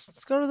West.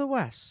 Let's go to the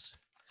West.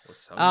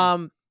 What's some?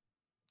 Um,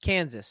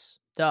 Kansas.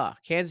 Duh.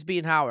 Kansas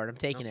beating Howard. I'm No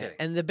taking it. kidding.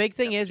 And the big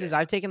thing Got the is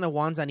I've Jayhawks. taken the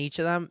ones on each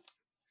of them.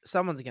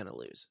 Someone's gonna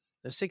lose.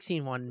 The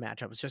 16-1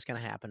 matchup is just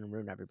gonna happen and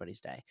ruin everybody's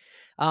day.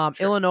 Sure.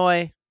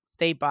 Illinois,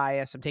 state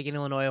bias. I'm taking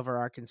Illinois over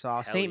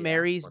Arkansas. Hell St. yeah.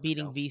 Mary's Let's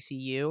beating go.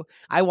 VCU.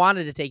 I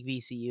wanted to take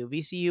VCU.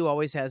 VCU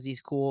always has these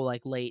cool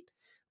like late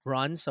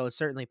runs, so it's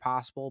certainly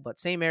possible. But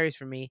St. Mary's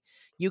for me.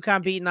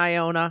 UConn beating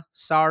Iona.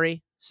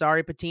 Sorry,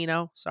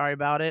 Patino. Sorry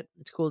about it.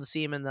 It's cool to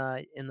see him in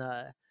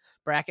the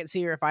brackets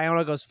here. If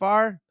Iona goes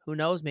far, who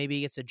knows? Maybe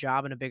he gets a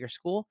job in a bigger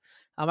school.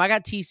 I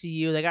got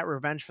TCU. They got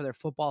revenge for their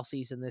football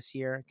season this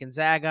year.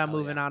 Gonzaga Hell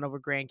moving yeah. on over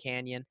Grand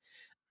Canyon.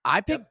 I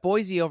Yep. picked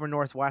Boise over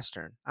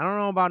Northwestern. I don't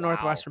know about Wow.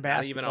 Northwestern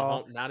Not even a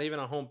basketball. home. Not even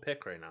a home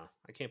pick right now.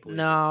 I can't believe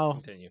you. No,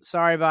 Continue.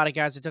 sorry about it,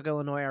 guys. I took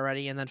Illinois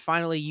already, and then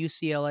finally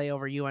UCLA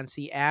over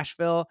UNC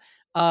Asheville.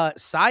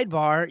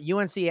 Sidebar: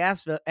 UNC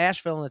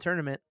Asheville in the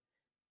tournament.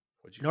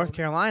 What'd you call North them?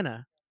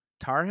 Carolina,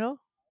 Tar Heel,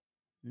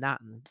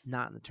 not in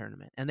the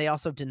tournament, and they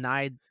also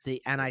denied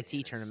the NIT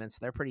Bananas. tournament, so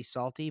they're pretty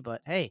salty.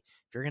 But hey,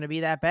 if you're gonna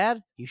be that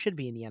bad, you should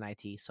be in the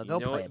NIT. So You go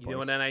know play what? it, You know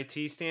what boys.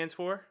 NIT stands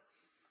for?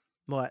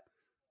 What?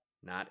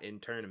 Not in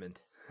tournament.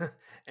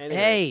 Anyways,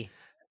 Hey,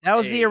 that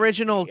was the hey,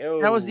 original.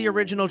 That was the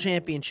original oh,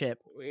 championship.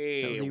 That was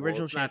hey. the Well,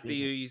 original it's not championship.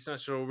 the. It's not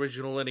so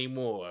original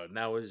anymore.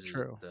 Now is it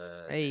True.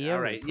 the? Hey All yo,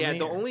 right. Yeah. The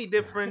premiere. only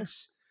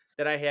difference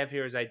that I have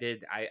here is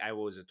I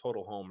was a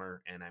total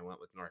homer and I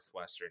went with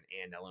Northwestern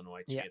and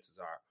Illinois. Yeah. Chances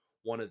are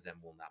one of them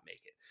will not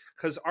make it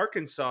because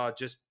Arkansas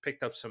just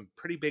picked up some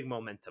pretty big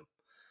momentum.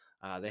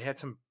 They had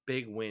some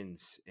big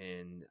wins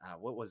in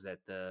what was that,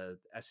 the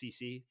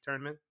SEC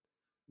tournament,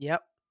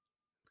 Yep.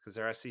 because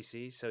they're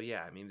SEC. So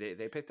yeah, I mean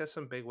they picked up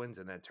some big wins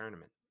in that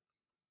tournament.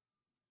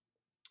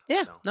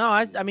 Yeah. So No,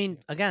 I mean,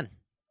 again,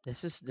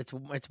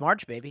 it's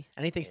March, baby.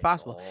 Anything's it's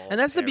possible. And all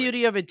that's the parity.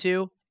 beauty of it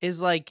too, is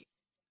like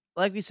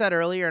we said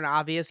earlier and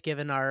obvious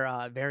given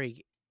our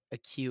very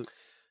acute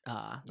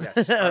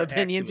Yes, our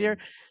opinions here.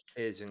 acumen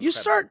is You incredible.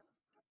 start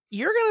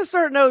you're gonna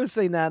start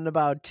noticing that in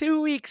about 2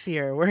 weeks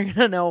here. We're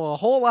gonna know a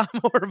whole lot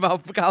more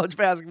about college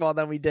basketball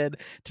than we did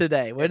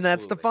today. When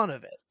that's the Absolutely. fun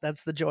of it.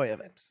 That's the joy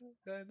of it.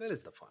 That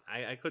is the fun.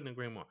 I couldn't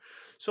agree more.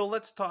 So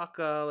let's talk.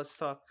 Let's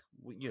talk.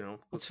 Let's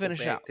Let's go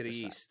finish out back to the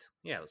this side. East.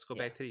 Yeah, let's go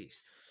Yeah. back to the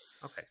East.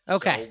 Okay,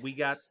 Okay. so we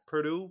got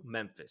Purdue,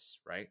 Memphis,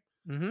 right?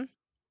 Mm-hmm.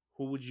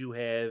 Who would you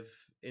have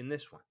in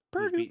this one?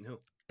 Who's Purdue. beating who?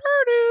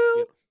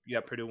 Purdue. You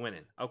got Purdue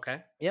winning.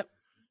 Okay. Yep.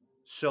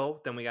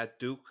 So then we got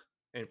Duke,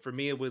 and for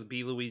me it would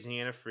be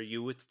Louisiana. For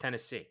you, it's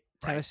Tennessee,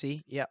 right?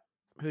 Tennessee. Yep.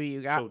 Who do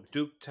you got? So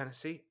Duke,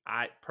 Tennessee.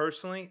 I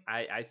personally,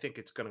 I think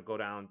it's going to go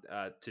down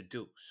to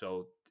Duke.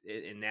 So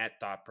in that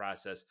thought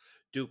process,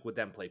 Duke would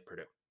then play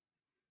Purdue.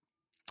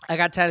 I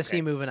got Tennessee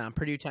Okay. moving on.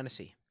 Purdue,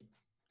 Tennessee.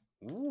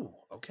 Ooh.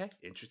 Okay.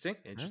 Interesting.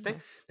 Interesting.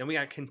 Okay. Then we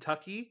got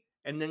Kentucky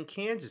and then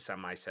Kansas on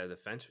my side of the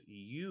fence.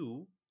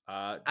 You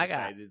I got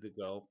decided to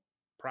go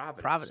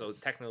Providence. So Providence.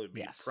 technically, it would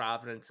be Yes.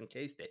 Providence and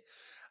K State.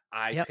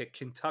 I Yep. picked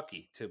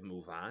Kentucky to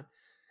move on.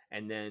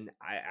 And then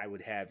I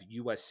would have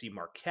USC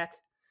Marquette.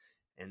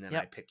 And then I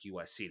Yep. pick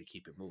USC to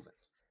keep it moving.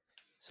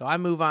 So I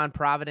move on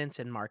Providence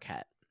and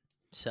Marquette.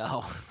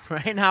 So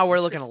right now we're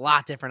looking a Interesting.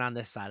 lot different on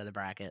this side of the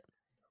bracket.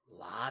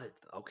 Lot of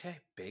okay,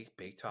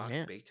 big talk,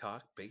 Yeah. big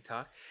talk, big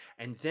talk.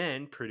 And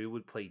then Purdue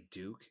would play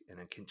Duke, and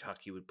then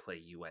Kentucky would play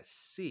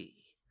USC.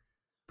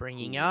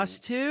 Bringing us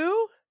Who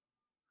to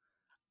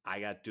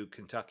I got Duke,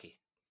 Kentucky.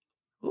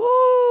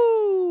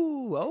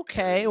 ooh,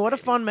 okay. Parity, What a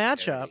baby. fun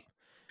matchup. Parity.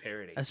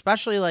 Parity.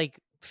 Especially like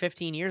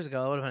 15 years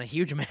ago. It would have been a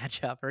huge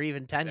matchup, or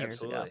even 10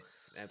 years ago.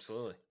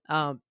 Absolutely.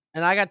 Absolutely.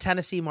 And I got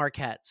Tennessee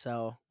Marquette.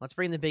 So let's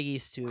bring the Big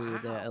East to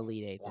the Wow.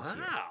 Elite Eight this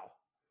year. Wow.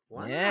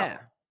 Wow. Yeah.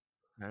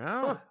 I Huh.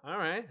 know. All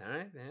right. All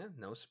right. Yeah.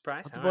 No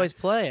surprise. Let the All right. boys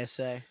play, I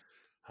say.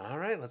 All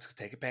right. Let's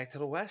take it back to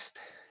the West.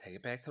 Take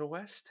it back to the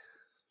West.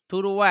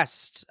 To the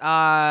West.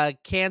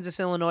 Kansas,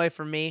 Illinois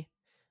for me.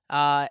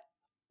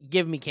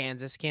 Give me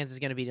Kansas. Kansas is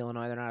going to beat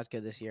Illinois. They're not as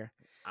good this year.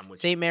 I'm with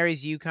you. St.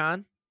 Mary's,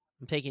 UConn.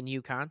 I'm taking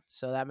UConn.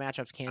 So that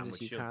matchup's I'm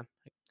Kansas, with you. UConn.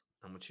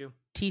 I'm with you.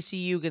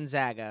 TCU,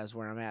 Gonzaga is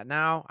where I'm at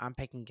now. I'm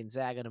picking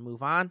Gonzaga to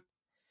move on.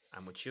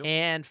 I'm with you.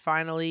 And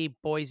finally,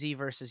 Boise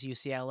versus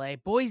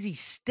UCLA. Boise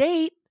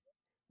State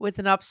with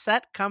an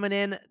upset coming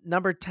in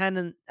number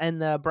 10 in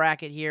the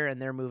bracket here,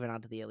 and they're moving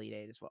on to the Elite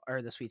Eight as well,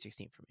 or the Sweet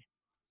 16 for me.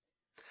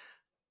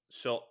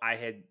 So I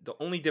had the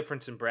only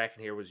difference in bracket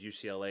here was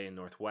UCLA and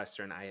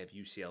Northwestern. I have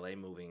UCLA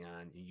moving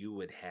on. You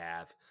would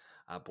have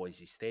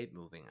Boise State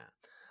moving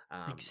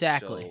on.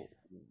 Exactly.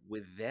 So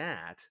with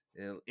that,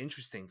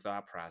 interesting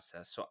thought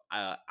process. So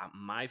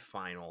my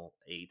final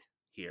 8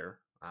 here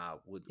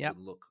would Yep.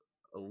 look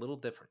a little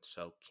different.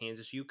 So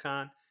Kansas,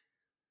 UConn,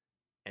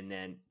 and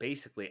then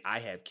basically I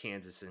have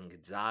Kansas and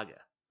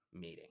Gonzaga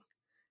meeting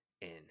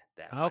in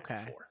that Final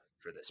Okay. Four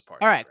for this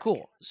part. All of the right, bracket.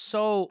 cool.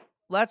 So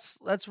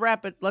let's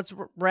wrap it.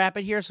 Wrap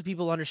it here so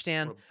people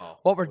understand what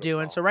we're What a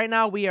doing. So ball. right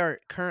now we are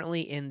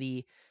currently in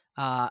the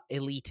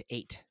Elite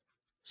Eight.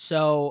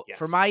 So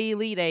for my Yes.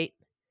 Elite Eight,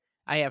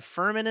 I have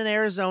Furman in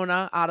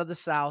Arizona out of the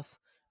South.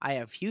 I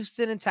have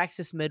Houston and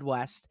Texas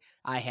Midwest.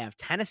 I have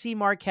Tennessee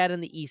Marquette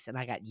in the East, and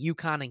I got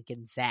UConn and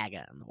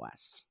Gonzaga in the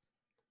West.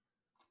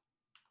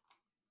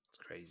 It's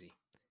crazy.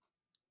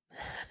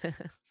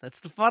 That's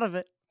the fun of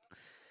it.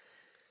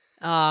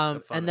 It's the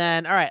fun And of it.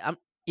 then all right,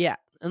 yeah,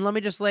 and let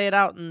me just lay it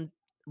out, and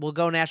we'll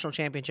go national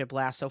championship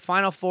last. So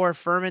Final Four: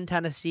 Furman,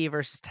 Tennessee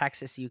versus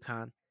Texas,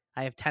 UConn.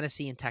 I have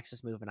Tennessee and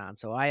Texas moving on,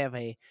 so I have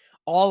a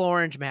all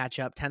orange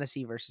matchup: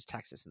 Tennessee versus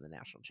Texas in the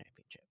national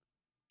championship.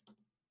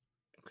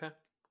 Okay.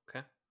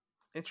 Okay.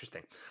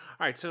 Interesting.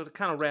 All right. So to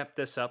kind of wrap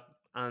this up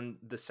on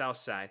the south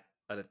side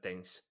of the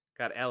things,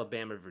 got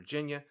Alabama,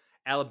 Virginia,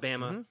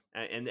 Alabama,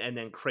 Mm-hmm. and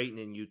then Creighton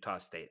and Utah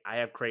State. I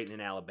have Creighton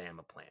and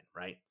Alabama playing,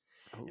 right?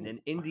 And Oh,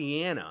 then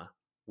Indiana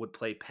would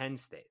play Penn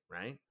State,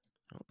 right?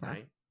 okay.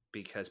 Right?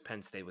 Because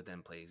Penn State would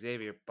then play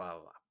Xavier, blah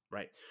blah blah.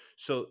 Right.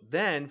 So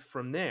then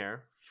from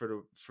there,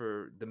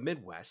 for the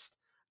Midwest,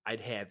 I'd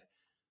have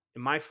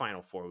in my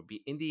final four would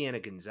be Indiana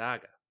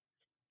Gonzaga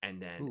and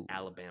then Ooh,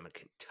 Alabama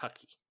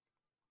Kentucky,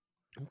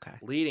 okay.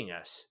 leading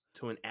us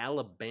to an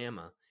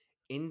Alabama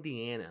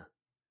Indiana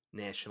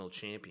national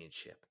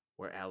championship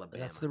where That's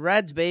Alabama the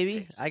Reds, baby.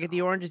 takes I it get the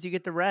home. oranges, you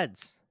get the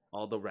Reds.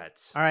 All the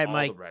Reds, All right, all the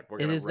Mike. red. We're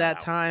It gonna is red that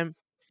out. time.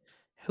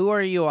 Who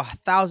are you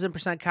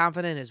 1,000%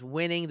 confident is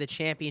winning the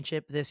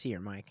championship this year,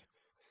 Mike?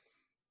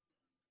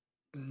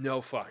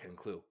 No fucking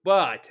clue.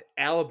 But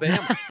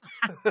Alabama.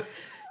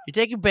 You're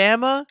taking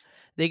Bama.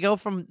 They go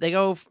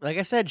like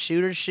I said,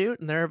 shooters shoot,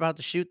 and they're about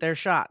to shoot their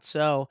shot.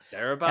 So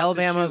They're about to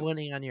Alabama shoot.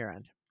 winning on your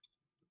end.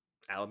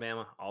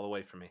 Alabama all the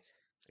way for me.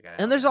 I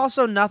got And there's Alabama.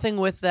 also nothing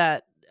with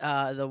that.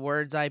 The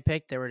words I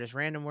picked, they were just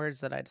random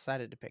words that I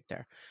decided to pick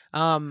there.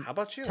 How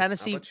about you? How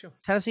Tennessee, about you?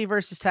 Tennessee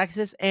versus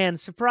Texas, and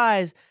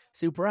surprise,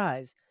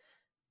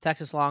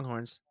 Texas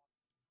Longhorns,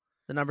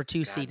 the number 2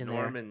 God, seed in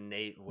their Norman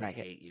Nate would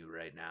bracket. hate you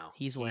right now.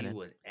 He's He winning.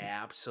 would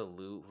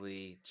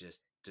absolutely just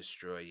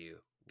destroy you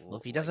Well,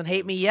 if he like doesn't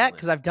hate me lymph. yet,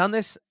 because I've done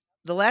this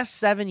the last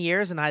 7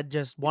 years, and I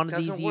just It one of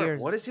these doesn't work.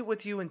 years. What is it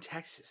with you in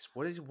Texas?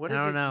 What I is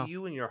don't it know.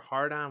 you and your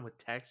hard on with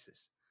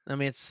Texas? I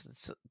mean,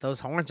 it's those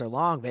horns are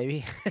long,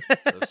 baby.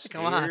 Those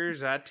Come on.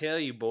 Steers, I tell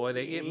you, boy,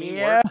 they get me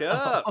Yeah. worked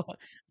up.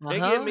 They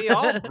get me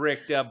all Uh-huh.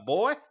 bricked up,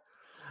 boy.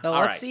 So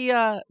All right.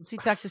 let's see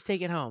Texas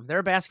take it home. They're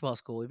a basketball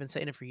school. We've been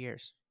saying it for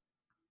years.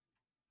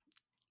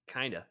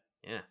 Kinda.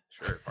 Yeah,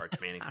 sure. If Arch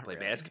Manning can Not play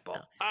really. No.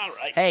 basketball. All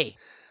right. Hey,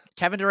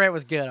 Kevin Durant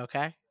was good,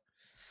 okay?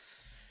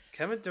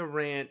 Kevin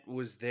Durant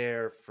was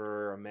there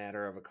for a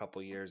matter of a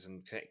couple years,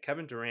 and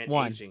Kevin Durant,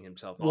 One. aging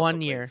himself, also 1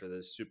 played year. for the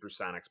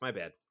Supersonics. My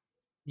bad.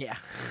 Yeah.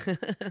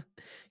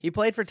 He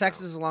played for So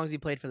Texas as long as he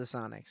played for the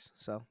Sonics.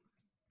 So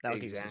that'll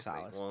give you some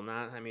exactly. solace. Well,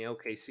 not. I mean,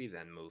 OKC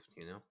then moved.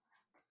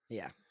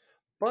 Yeah.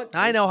 But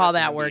I know we how got some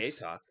that NBA works.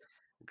 talk.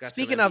 We got some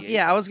Speaking of, NBA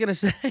yeah, I was talk. gonna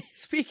say,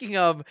 speaking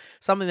of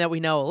something that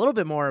we know a little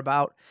bit more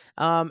about,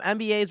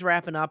 NBA is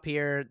wrapping up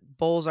here.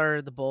 Bulls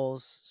are the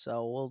Bulls,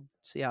 so we'll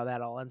see how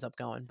that all ends up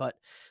going. But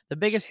the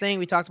biggest thing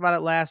we Shit. talked about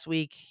it last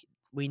week,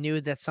 we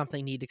knew that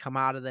something needed to come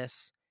out of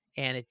this,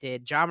 and it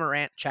did. John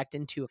Morant checked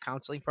into a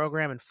counseling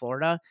program in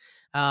Florida.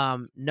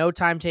 No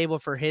timetable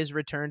for his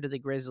return to the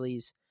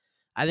Grizzlies.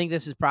 I think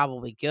this is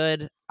probably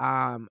good.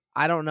 I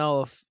don't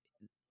know if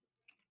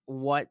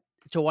what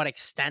to what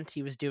extent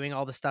he was doing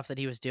all the stuff that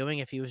he was doing,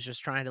 if he was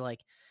just trying to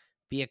like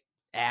be a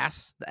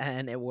ass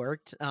and it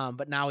worked.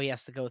 But now he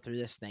has to go through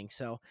this thing.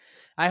 So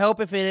I hope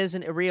if it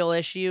isn't a real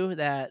issue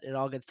that it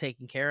all gets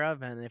taken care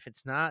of. And if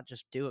it's not,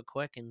 just do it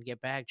quick and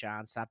get back,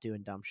 John. Stop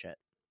doing dumb shit.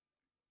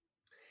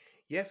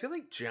 Yeah, I feel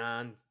like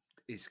John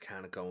is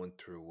kind of going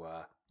through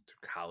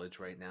college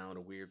right now in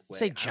a weird You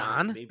say way. I don't know.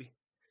 John? Maybe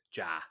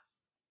Ja.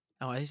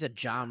 Oh, he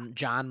said Ja.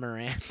 John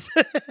Morant.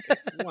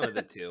 One of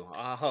the two.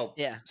 I'll help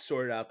Yeah.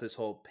 sort out this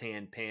whole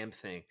Pan Pam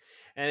thing.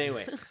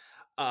 Anyways,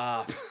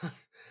 uh,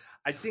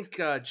 I think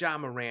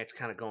John Morant's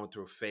kind of going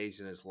through a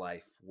phase in his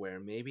life where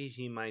maybe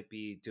he might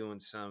be doing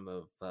some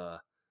of the,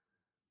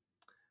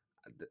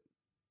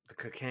 the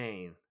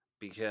cocaine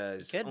He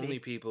because could only be.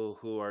 people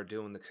who are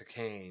doing the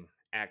cocaine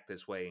act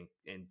this way.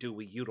 And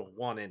Dewey, you don't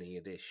want any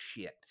of this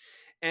shit.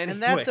 And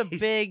Anyways,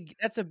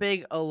 that's a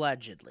big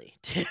allegedly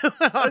too.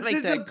 I want to make it's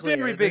a that very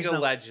clear. big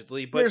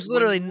allegedly, but There's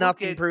literally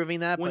nothing proving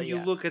that, when but you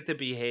yeah. look at the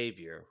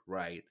behavior,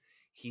 right?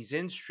 He's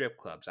in strip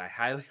clubs. I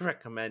highly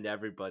recommend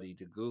everybody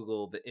to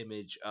Google the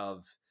image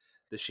of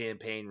the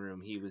champagne room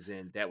he was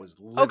in that was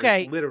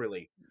Okay,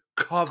 literally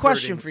covered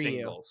question in for you.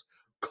 singles.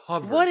 What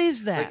Covered. is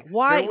Like that? there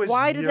Why was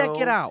why did that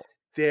get no out?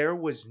 there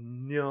was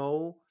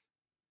no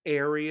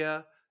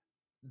area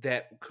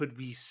that could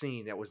be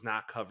seen that was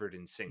not covered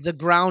in The singles.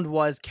 ground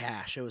was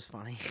cash. It was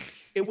funny.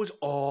 It was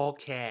all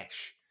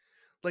cash.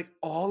 Like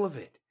all of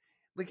it.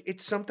 Like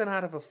it's something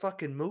out of a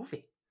fucking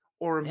movie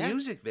or a Yeah.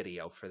 music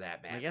video for that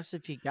I matter. guess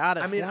if you got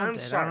it, I mean, flaunt I'm it. I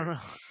don't sorry. know.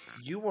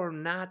 You are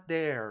not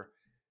there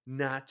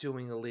not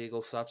doing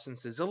illegal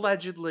substances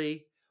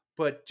allegedly,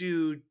 but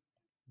dude,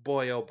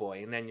 Boy, oh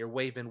boy. And then you're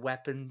waving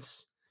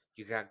weapons.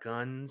 You got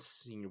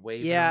guns and you're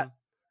waving Yeah, them.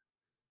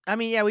 I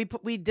mean, yeah,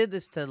 we did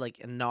this to like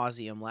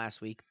nauseum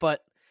last week,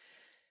 but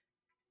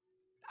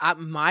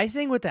my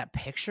thing with that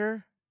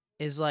picture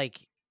is like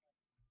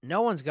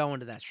no one's going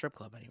to that strip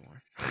club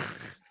anymore.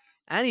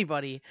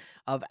 Anybody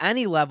of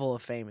any level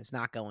of fame is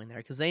not going there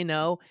because they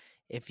know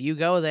if you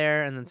go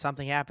there and then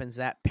something happens,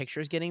 that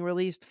picture's getting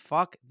released.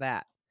 Fuck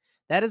that.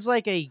 That is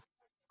like a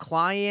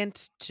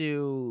client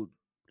to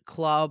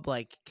club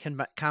like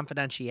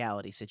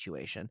confidentiality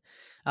situation.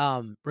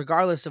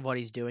 Regardless of what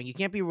he's doing, you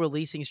can't be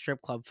releasing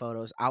strip club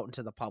photos out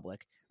into the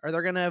public or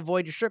they're going to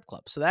avoid your strip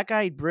club. So that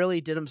guy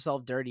really did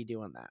himself dirty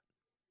doing that.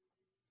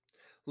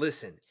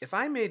 Listen, if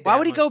I made Why that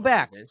would he go much money,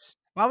 back? Vince,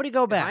 Why would he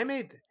go if I back?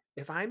 made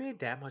if I made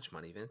that much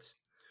money, Vince,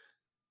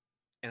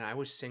 and I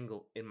was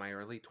single in my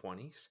early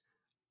 20s,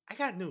 I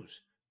got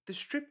news. The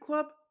strip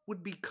club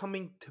would be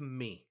coming to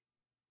me.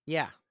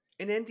 Yeah.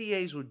 And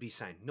NDAs would be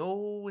signed.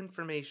 No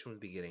information would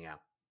be getting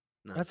out.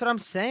 None. That's what I'm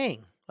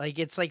saying. Like,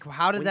 it's like,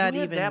 how did When you that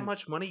have that even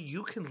much money,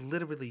 you can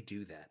literally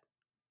do that.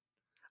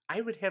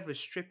 I would have a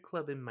strip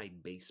club in my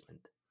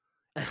basement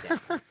at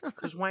that point.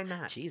 Because why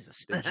not?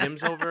 Jesus. The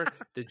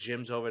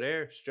gym's over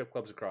there, strip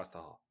club's across the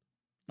hall.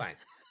 Fine.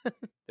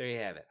 There you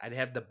have it. I'd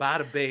have the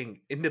bada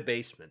bing in the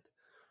basement.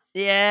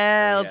 There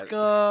Yeah, you let's have it.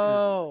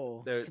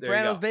 go. There you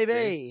Sopranos, go. See?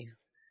 baby.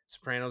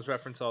 Sopranos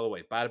reference all the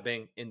way. Bada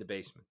bing in the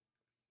basement.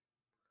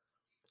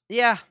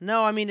 Yeah,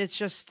 no, I mean, it's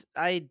just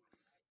I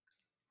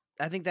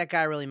think that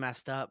guy really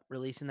messed up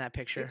releasing that I think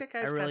picture. that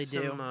I guy's got really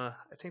some do. I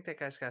think that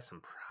guy's got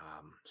some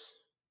problems.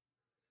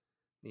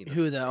 Needless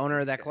Who, to the say, owner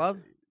of he's that got club?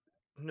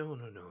 no.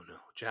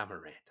 Ja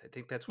Morant. I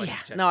think that's why Yeah, he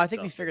checked no, I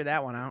think we himself figured in.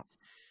 that one out.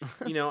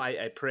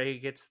 I pray he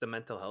gets the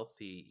mental health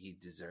he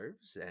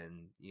deserves,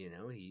 and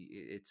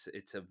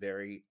it's a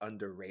very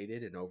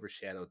underrated and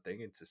overshadowed thing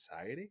in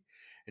society.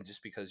 And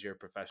just because you're a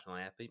professional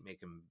athlete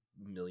making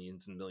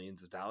millions and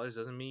millions of dollars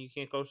doesn't mean you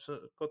can't go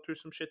through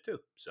some shit too.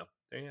 So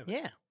there you have it.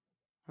 Yeah,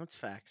 that's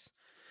facts.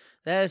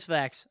 That is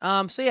facts.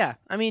 So yeah,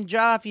 I mean,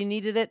 Ja, if you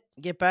needed it,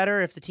 get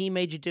better. If the team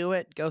made you do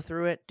it, go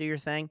through it, do your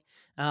thing.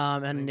 Bring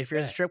And it if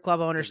you're the back strip club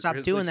owner, because the stop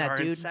doing Grizzlies that,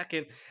 are in dude.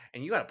 second,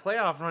 and you got a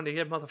playoff run to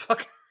get,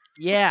 motherfucker.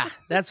 Yeah,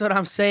 that's what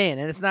I'm saying,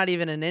 and it's not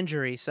even an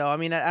injury. So I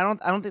mean, I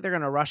don't think they're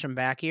gonna rush him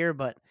back here,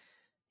 but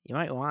you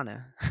might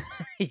wanna.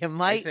 You I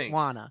might think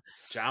wanna.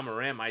 John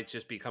Morant might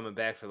just be coming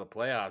back for the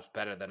playoffs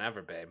better than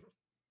ever, babe.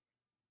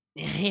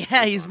 Don't Yeah,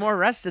 sleep he's on it. more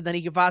rested than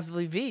he could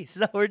possibly be.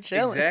 So we're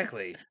chilling.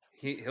 Exactly.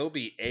 He'll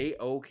be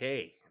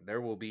a-okay.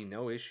 There will be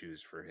no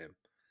issues for him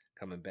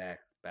coming back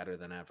better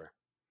than ever.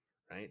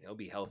 Right? He'll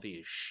be healthy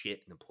as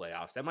shit in the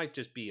playoffs. That might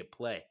just be a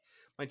play.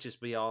 Might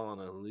just be all an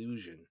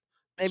illusion,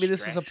 Maybe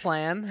this was a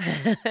distraction.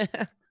 plan.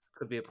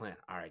 Could be a plan.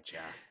 All right, Ja.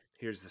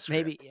 Here's the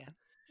Maybe, script. yeah.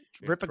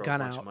 You're gonna Rip a throw a gun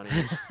bunch of out. money in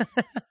his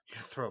you're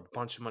gonna throw a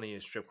bunch of money in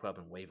a strip club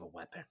and wave a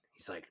weapon.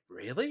 He's like,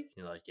 really?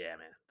 You're like, yeah,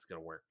 man, it's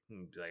gonna work.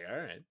 And be like, all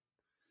right.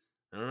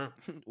 I don't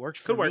know. Works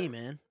for Could me, work.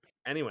 man.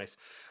 Anyways,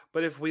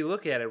 but if we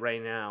look at it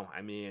right now,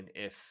 I mean,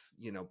 if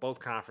both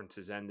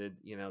conferences ended,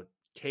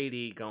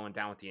 KD going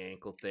down with the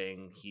ankle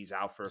thing, he's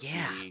out for a few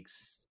Yeah.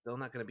 weeks. Still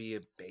not going to be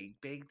a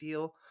big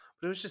deal,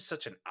 but it was just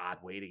such an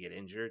odd way to get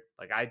injured.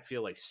 Like I'd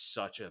feel like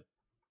such a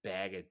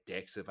bag of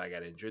dicks if I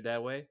got injured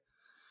that way.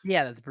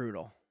 Yeah, that's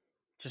brutal.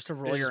 Just to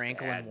roll It's your just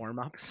ankle in bad.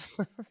 warm-ups.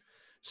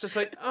 It's just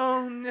like,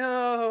 oh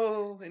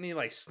no, and he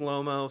like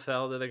slow mo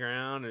fell to the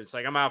ground, and it's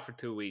like I'm out for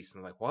 2 weeks, and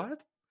I'm like,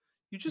 what?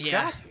 You just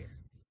Yeah. got here.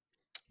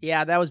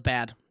 Yeah, that was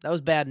bad. That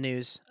was bad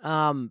news.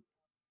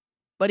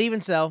 But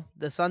even so,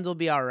 the Suns will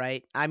be all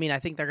right. I mean, I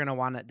think they're gonna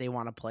want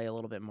to play a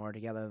little bit more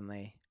together than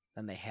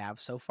they have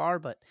so far.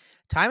 But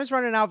time is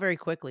running out very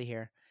quickly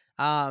here.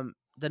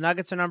 The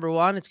Nuggets are number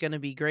one. It's going to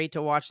be great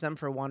to watch them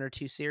for one or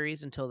two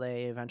series until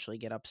they eventually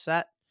get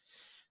upset.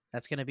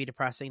 That's going to be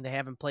depressing. They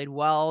haven't played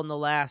well in the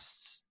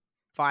last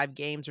 5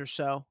 games or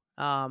so.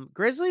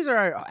 Grizzlies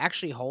are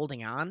actually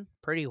holding on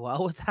pretty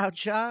well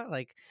without Ja.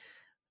 Like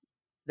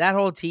that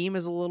whole team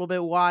is a little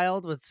bit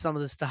wild with some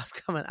of the stuff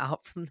coming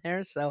out from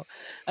there. So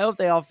I hope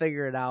they all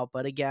figure it out.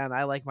 But again,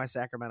 I like my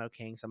Sacramento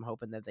Kings. I'm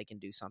hoping that they can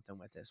do something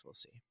with this. We'll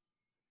see.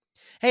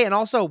 Hey, and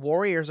also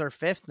Warriors are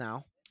fifth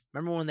now.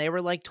 Remember when they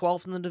were like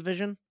 12th in the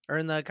division or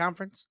in the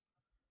conference?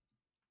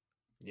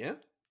 Yeah,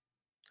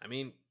 I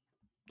mean,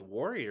 the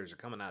Warriors are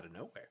coming out of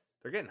nowhere.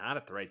 They're getting hot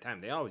at the right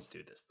time. They always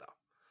do this though.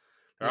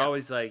 They're Yep.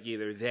 always like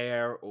either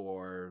there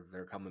or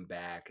they're coming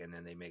back, and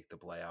then they make the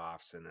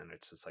playoffs, and then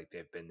it's just like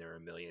they've been there a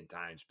million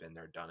times, been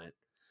there, done it.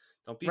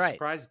 Don't be Right.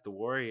 surprised if the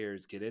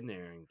Warriors get in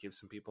there and give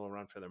some people a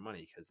run for their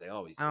money because they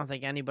always I do. don't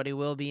think anybody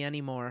will be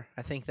anymore.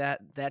 I think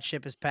that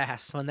ship is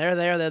passed. When they're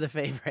there, they're the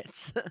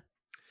favorites.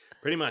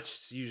 Pretty much,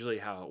 it's usually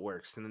how it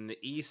works. And then the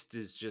East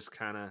is just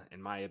kind of,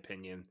 in my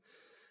opinion,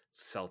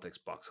 Celtics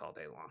Bucks all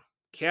day long.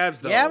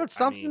 Cavs Yeah, though, but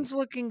something's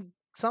looking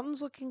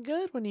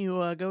good when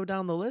you go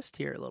down the list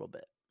here a little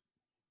bit.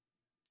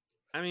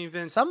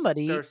 Vince,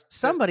 Somebody there's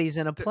somebody's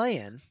in a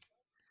play-in.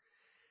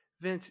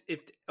 Vince. If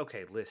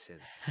okay, listen,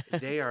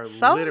 they are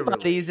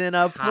Somebody's literally in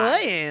a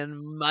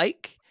play-in,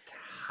 Mike.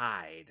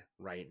 tied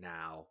right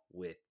now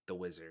with the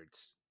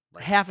Wizards.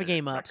 Like half a their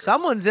game up. record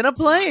Someone's in a my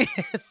play.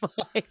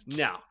 Like,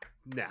 no,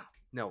 no,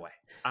 no way.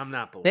 I'm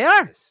not they believing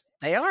are. this.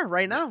 They are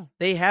right No. now.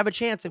 They have a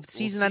chance. If the We'll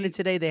season ended see.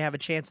 today, they have a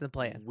chance in the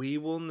play-in. We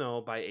will know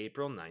by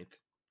April 9th,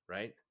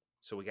 right?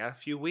 So we got a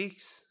few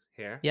weeks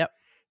here. Yep.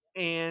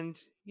 And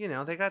they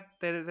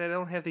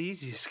don't have the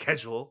easiest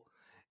schedule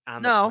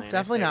on the No, planet.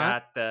 definitely They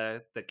not.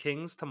 got the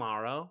Kings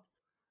tomorrow.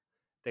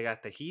 They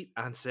got the Heat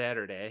on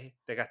Saturday.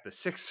 They got the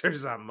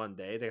Sixers on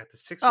Monday. They got the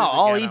Oh, Sixers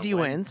all again on easy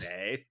wins.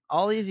 Wednesday.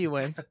 All easy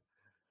wins.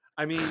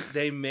 I mean,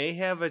 they may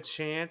have a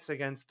chance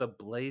against the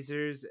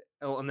Blazers.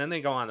 Oh, and then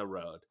they go on the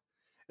road.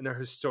 And they're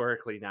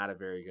historically not a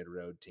very good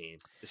road team,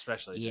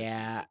 especially this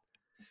Yeah, season.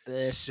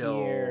 this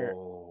year,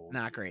 So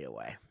not great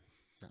away.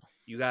 No.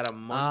 you got a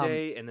Um,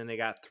 Monday, and then they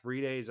got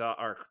 3 days off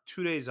or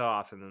 2 days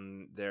off, and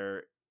then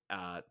they're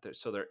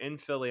in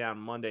Philly on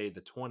Monday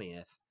the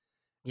 20th,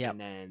 yep. and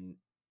then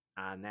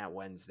on that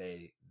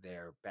Wednesday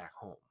they're back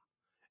home,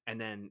 and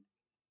then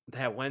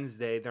that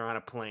Wednesday they're on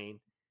a plane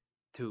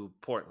to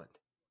Portland.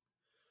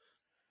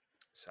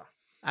 So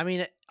I mean,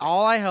 there you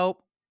all go. I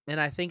hope, and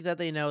I think that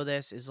they know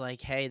this, is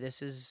like, hey,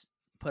 this is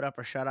put up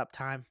or shut up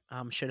time.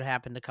 Should have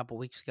happened a couple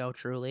weeks ago.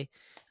 Truly,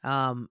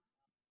 um,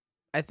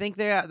 I think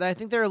they're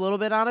a little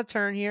bit on a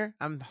turn here.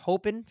 I'm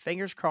hoping,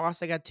 fingers crossed.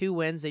 They got 2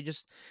 wins. They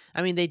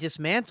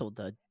dismantled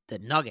the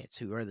Nuggets,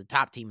 who are the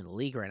top team in the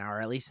league right now, or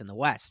at least in the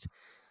West.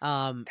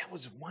 Um, That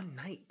was one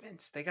night,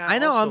 Vince. I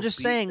know. I'm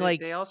just saying, They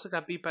like, also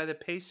got beat by the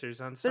Pacers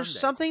on there's Sunday.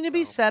 something to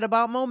be So said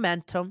about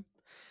momentum.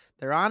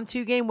 They're on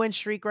 2 game win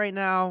streak right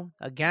now.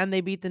 Again,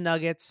 they beat the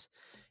Nuggets.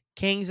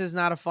 Kings is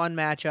not a fun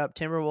matchup.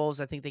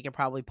 Timberwolves, I think they can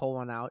probably pull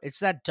one out. It's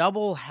that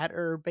double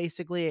header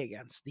basically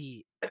against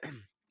the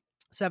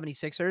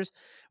 76ers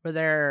where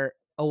they're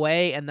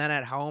away and then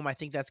at home. I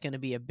think that's going to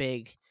be a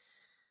big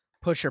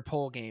push or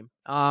pull game.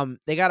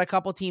 They got a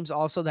couple teams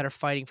also that are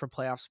fighting for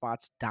playoff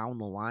spots down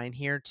the line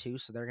here too,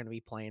 so they're going to be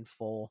playing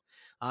full.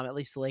 At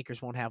least the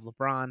Lakers won't have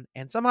LeBron,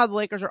 and somehow the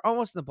Lakers are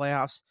almost in the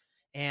playoffs.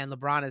 And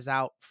LeBron is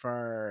out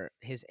for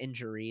his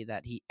injury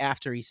that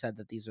after he said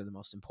that these are the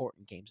most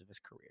important games of his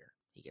career,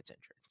 he gets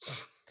injured.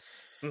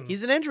 So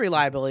he's an injury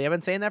liability. I've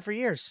been saying that for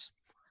years.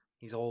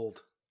 he's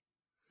old.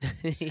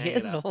 Just He hang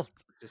it is up. old.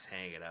 Just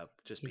hang it up.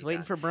 Just He's be waiting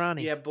done. for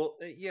Bronny. Yeah,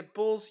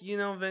 Bulls.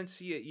 Vince.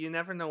 You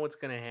never know what's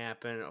going to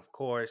happen, of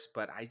course,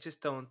 but I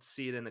just don't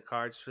see it in the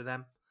cards for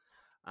them.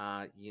 And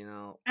At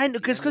the end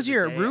of because the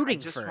you're day,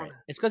 rooting for it.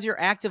 It's because you're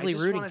actively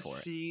rooting for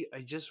it. I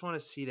just want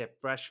to see that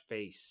fresh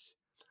face.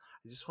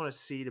 I just want to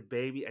see the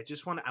baby.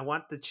 I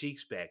want the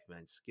cheeks back,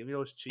 Vince. Give me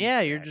those cheeks Yeah,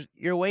 back.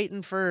 you're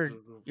waiting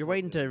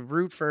to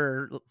root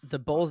for the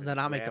Just Bulls to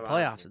fucking not make the grab on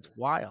playoffs. It's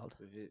wild.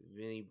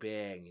 Vinny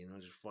Bag.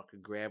 Just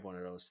fucking grab one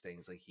of those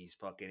things like he's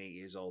fucking 8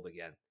 years old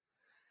again.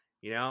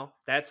 Yeah,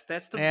 That's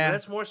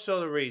more so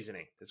the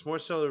reasoning. That's more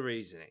so the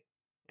reasoning.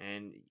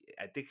 And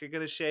I think you're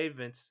gonna shave,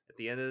 Vince. At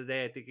the end of the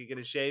day, I think you're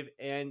gonna shave.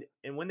 And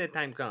when that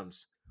time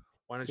comes,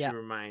 why don't yeah, you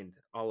remind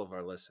all of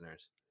our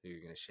listeners who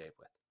you're gonna shave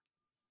with?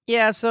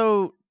 yeah.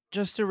 So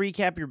just to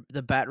recap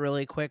the bet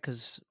really quick,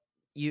 because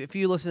if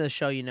you listen to the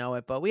show, you know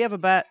it. But we have a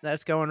bet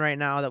that's going right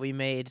now that we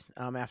made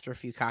after a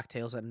few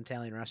cocktails at an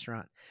Italian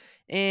restaurant,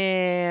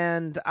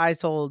 and I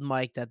told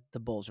Mike that the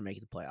Bulls are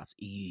making the playoffs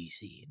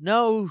easy,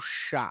 no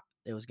shot.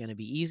 It was going to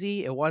be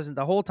easy. It wasn't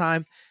the whole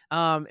time.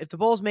 If the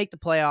Bulls make the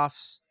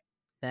playoffs,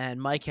 then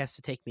Mike has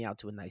to take me out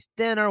to a nice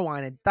dinner,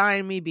 wine and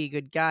dine me, be a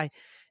good guy.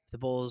 If the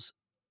Bulls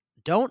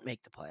don't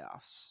make the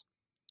playoffs,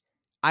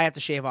 I have to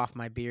shave off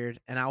my beard,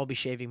 and I will be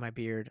shaving my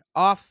beard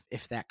off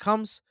if that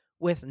comes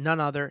with none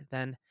other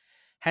than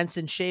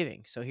Henson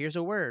Shaving. So here's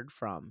a word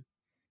from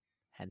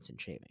Henson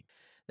Shaving.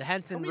 The Tell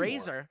Henson me more.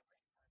 razor,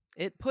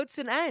 it puts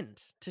an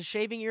end to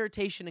shaving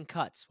irritation and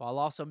cuts while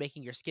also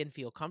making your skin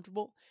feel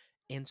comfortable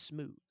and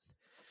smooth.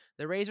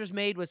 The razor's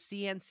made with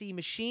CNC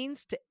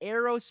machines to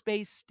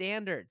aerospace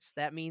standards.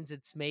 That means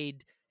it's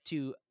made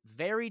to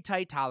very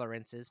tight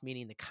tolerances,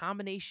 meaning the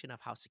combination of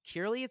how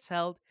securely it's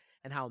held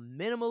and how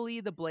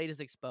minimally the blade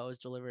is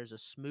exposed delivers a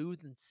smooth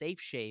and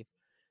safe shave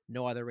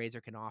no other razor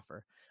can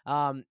offer.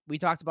 We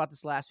talked about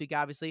this last week.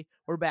 Obviously,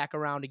 we're back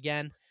around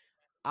again.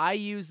 I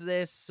use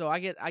this so I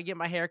get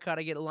my hair cut,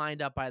 I get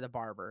lined up by the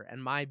barber.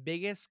 And my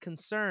biggest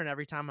concern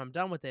every time I'm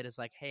done with it is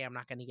like, hey, I'm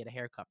not going to get a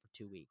haircut for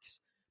 2 weeks.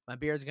 My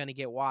beard's going to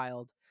get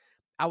wild.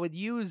 I would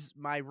use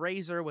my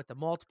razor with the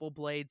multiple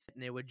blades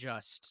and it would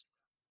just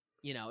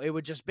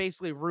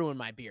basically ruin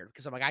my beard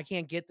because I'm like, I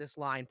can't get this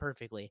line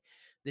perfectly.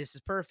 This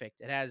is perfect.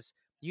 It has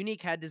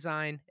unique head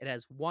design. It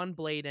has one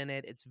blade in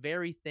it. It's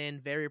very thin,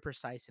 very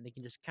precise, and it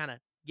can just kind of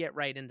get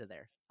right into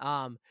there.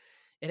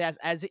 It has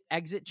as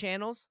exit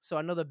channels. So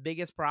I know the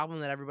biggest problem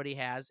that everybody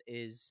has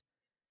is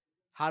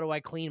how do I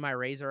clean my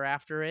razor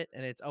after it?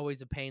 And it's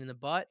always a pain in the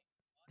butt.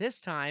 This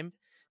time,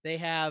 they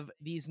have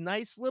these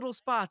nice little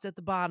spots at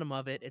the bottom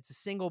of it. It's a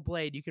single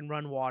blade. You can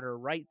run water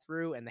right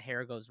through, and the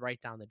hair goes right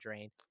down the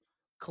drain.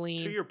 To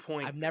Clean. your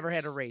point, I've never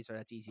had a Vince. razor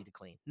that's easy to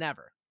clean.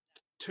 Never.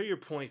 To your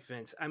point,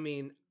 Vince. I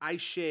mean, I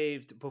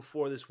shaved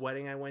before this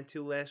wedding I went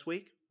to last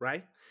week,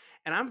 right?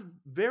 And I'm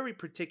very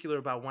particular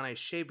about when I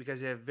shave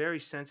because I have very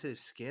sensitive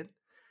skin.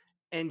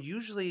 And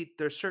usually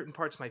there's certain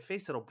parts of my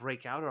face that'll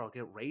break out or I'll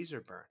get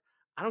razor burn.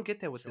 I don't get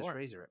that with this Sure.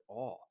 razor at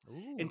all.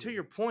 And to Ooh.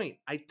 your point,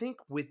 I think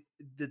with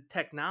the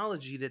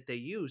technology that they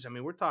use, I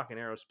mean, we're talking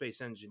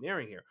aerospace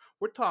engineering here.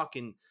 We're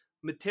talking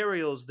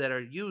materials that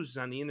are used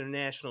on the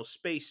International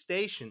Space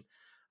Station.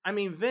 I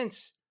mean,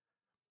 Vince,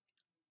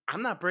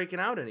 I'm not breaking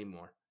out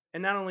anymore.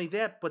 And not only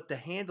that, but the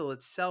handle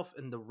itself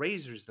and the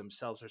razors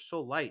themselves are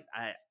so light.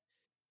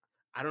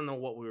 I don't know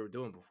what we were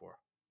doing before.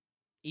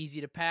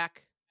 Easy to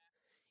pack,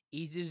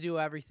 easy to do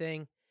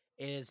everything.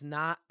 It is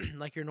not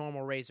like your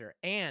normal razor.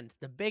 And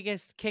the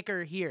biggest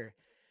kicker here,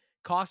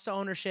 cost of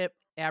ownership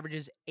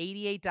averages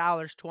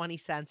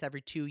 $88.20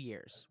 every 2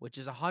 years, which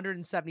is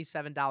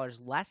 $177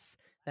 less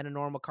than a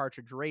normal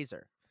cartridge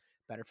razor.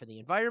 Better for the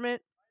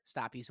environment.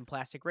 Stop using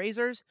plastic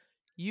razors.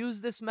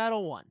 Use this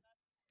metal one.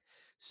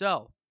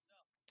 So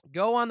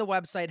go on the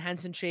website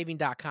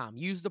hensonshaving.com.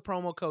 Use the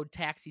promo code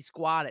Taxi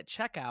Squad at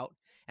checkout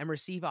and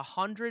receive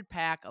 100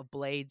 pack of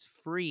blades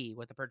free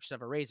with the purchase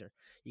of a razor.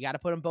 You got to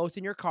put them both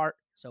in your cart.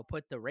 So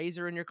put the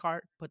razor in your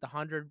cart, put the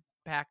 100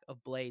 pack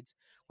of blades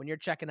when you're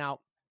checking out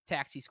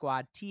Taxi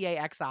Squad,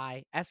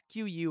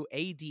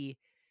 TAXISQUAD.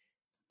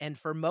 And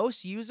for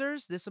most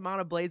users, this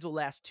amount of blades will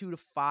last 2 to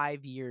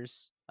 5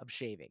 years of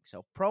shaving.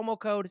 So promo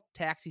code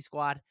Taxi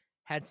Squad,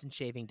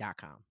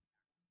 hensonshaving.com.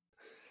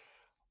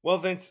 Well,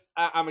 Vince,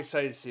 I'm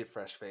excited to see a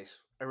fresh face.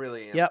 I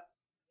really am. Yep,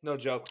 No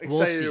joke.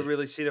 we'll Excited to see.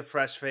 really see the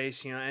fresh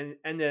face, and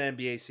the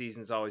NBA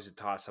season is always a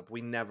toss up.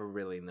 We never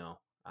really know.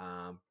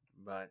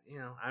 But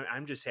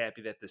I'm just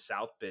happy that the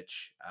South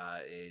bitch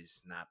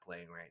is not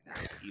playing right now,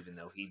 even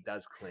though he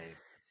does claim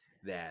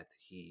that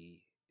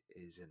he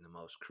is in the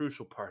most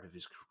crucial part of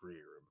his career.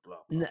 And blah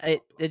blah blah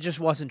It blah just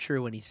blah. wasn't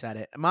true when he said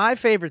it. My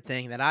favorite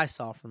thing that I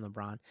saw from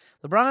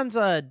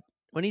LeBron's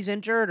when he's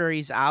injured or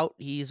he's out,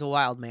 he's a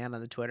wild man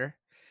on the Twitter.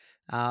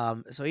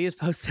 So he was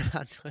posted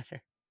on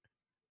Twitter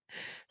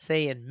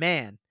saying,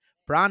 "Man,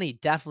 Bronny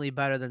definitely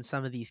better than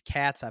some of these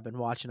cats I've been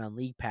watching on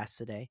League Pass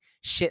today.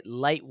 Shit,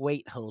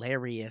 lightweight,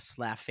 hilarious,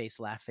 laugh face,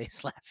 laugh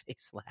face, laugh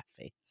face, laugh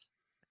face."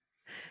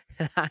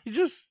 And I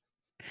just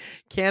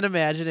can't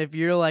imagine if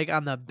you're like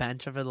on the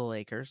bench of the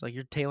Lakers, like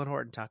you're Taylor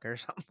Horton Tucker or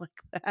something like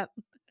that.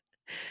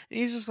 And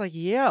he's just like,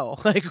 yo,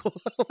 like,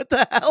 what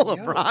the hell, Yo, what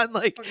LeBron? the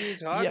Like, fuck are you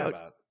talking yo,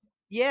 about?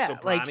 yeah, So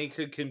like, Bronny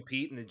could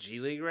compete in the G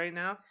League right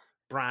now.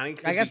 Bronny I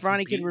could be guess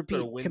Bronny could competing for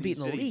the repeat Windy compete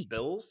in the City league.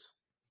 Bills.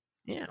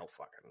 Yeah, No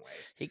fucking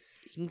way.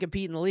 he can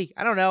compete in the league.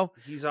 I don't know,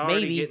 He's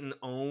already maybe. getting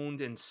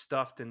owned and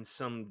stuffed in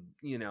some,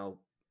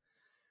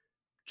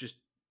 just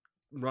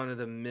run of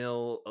the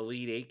mill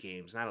Elite Eight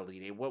games. Not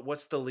Elite Eight.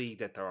 What's the league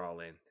that they're all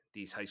in?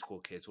 These high school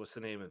kids. What's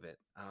the name of it?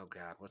 Oh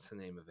God, what's the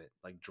name of it?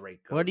 Like Drake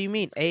What do goes you to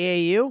mean, these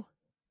games.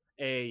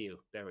 AAU? AAU.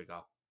 There we go.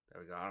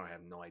 There we go. I don't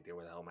have no idea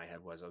where the hell my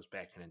head was. I was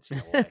back in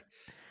NCAA.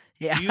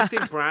 Yeah, Do you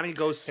think Bronny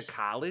goes to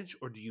college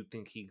or do you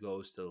think he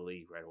goes to the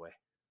league right away?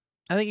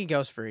 I think he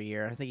goes for a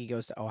year. I think he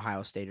goes to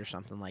Ohio State or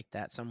something like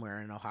that,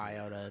 somewhere in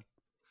Ohio Yeah. to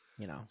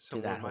do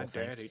Somewhere that my whole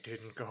thing. daddy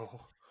didn't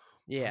go.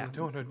 Yeah, I'm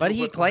going to but do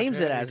he what my claims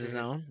it daddy as his did.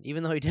 own,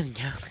 even though he didn't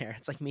go there.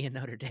 It's like me and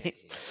Notre Yeah, Dame.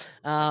 yeah. It's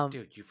like, Um,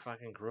 dude, you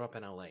fucking grew up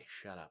in LA.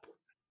 Shut up.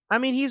 I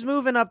mean, he's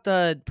moving up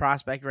the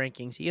prospect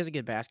rankings. He is a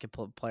good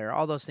basketball player.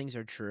 All those things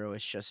are true.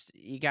 It's just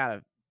you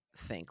gotta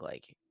think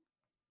like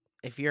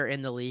if you're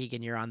in the league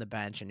and you're on the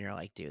bench and you're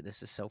like, dude,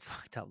 this is so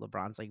fucked up.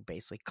 LeBron's like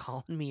basically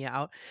calling me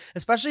out,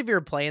 especially if you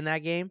were playing that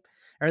game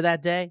or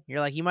that day. You're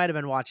like, he might have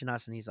been watching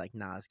us, and he's like,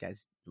 nah, this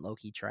guy's low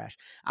key trash.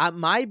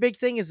 My big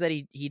thing is that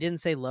he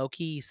didn't say low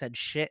key. He said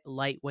shit,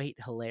 lightweight,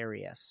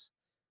 hilarious,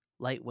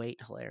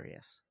 lightweight,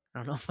 hilarious. I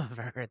don't know if I've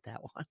ever heard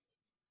that one.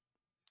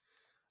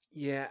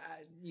 Yeah,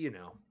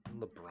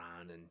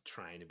 LeBron and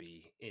trying to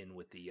be in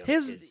with the young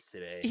His kids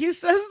today. he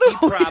says He the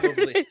probably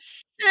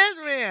weirdest shit,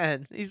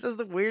 man. He says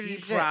the he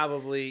weirdest shit.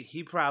 probably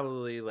he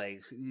probably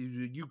like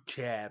you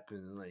cap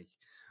and like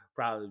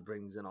probably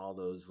brings in all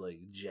those like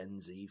Gen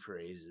Z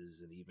phrases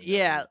and even though he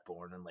Yeah. was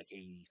born in like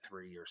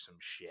 83 or some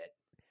shit.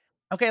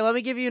 Okay, let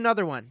me give you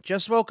another one.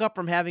 Just woke up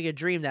from having a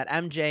dream that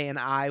MJ and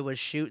I was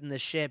shooting the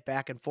shit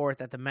back and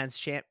forth at the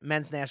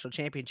men's national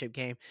championship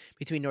game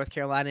between North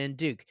Carolina and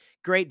Duke.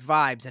 Great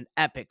vibes, an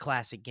epic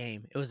classic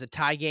game. It was a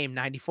tie game,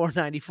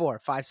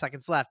 94-94, 5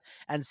 seconds left,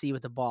 NC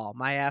with the ball.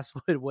 My ass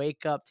would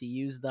wake up to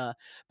use the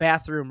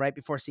bathroom right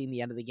before seeing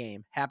the end of the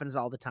game. Happens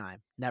all the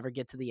time. Never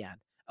get to the end.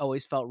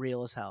 Always felt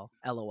real as hell.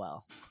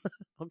 LOL.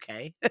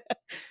 Okay.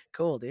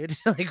 Cool, dude.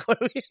 Like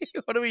what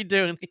are we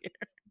doing here?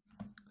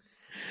 And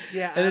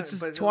Yeah, it's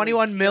just but like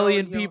 21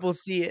 million people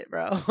see it,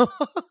 bro.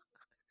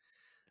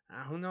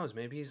 who knows?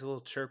 Maybe he's a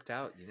little chirped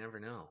out. You never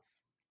know.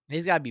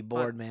 He's got to be But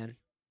bored, man.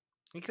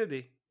 he could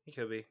be. He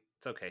could be.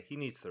 It's okay. He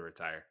needs to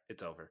retire.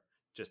 It's over.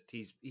 Just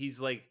he's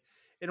like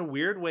in a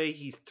weird way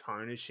he's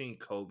tarnishing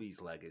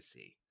Kobe's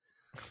legacy.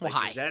 Like, is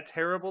Why? that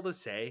terrible to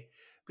say?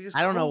 Because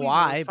I don't know Kobe won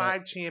why, but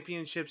 5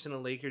 championships in a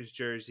Lakers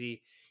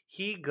jersey.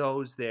 He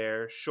goes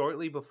there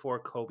shortly before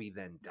Kobe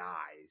then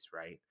dies,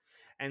 right?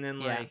 And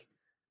then yeah. like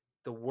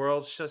the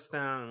world shuts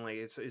down and like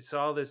it's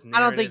all this I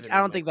don't narrative think and I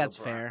then don't like think that's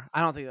LeBron. fair.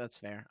 I don't think that's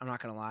fair. I'm not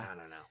going to lie. I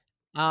don't know.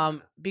 Uh,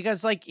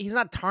 Because like he's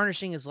not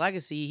tarnishing his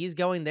legacy. He's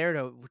going there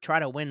to try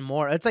to win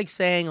more. It's like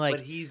saying but like,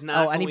 he's oh, not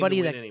going to anybody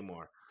win that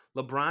anymore.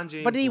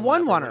 LeBron but James he will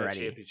won never one win a already.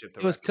 championship the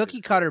It was rest of his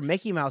cookie career. cutter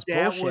Mickey Mouse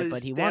bullshit,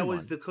 but he That won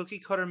was one. the cookie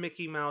cutter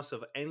Mickey Mouse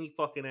of any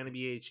fucking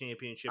NBA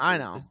championship. It I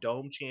was the know.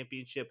 dome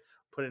championship.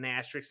 Put an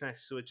asterisk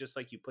next to it, just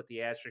like you put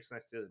the asterisk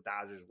next to the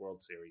Dodgers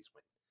World Series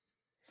win.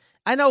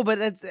 I know, but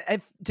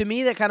to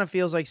me that kind of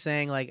feels like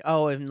saying like,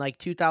 oh, in like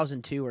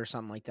 2002 or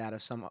something like that,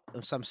 if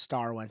some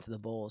star went to the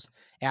Bulls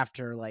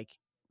after like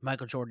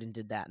Michael Jordan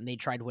did that and they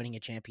tried winning a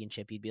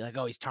championship, you'd be like,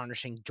 oh, he's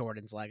tarnishing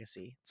Jordan's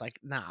legacy. It's like,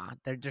 nah,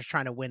 they're just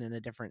trying to win in a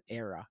different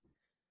era.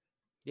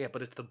 Yeah,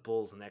 but it's the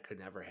Bulls, and that could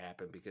never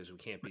happen because we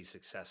can't be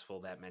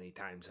successful that many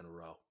times in a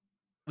row.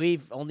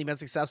 We've only been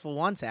successful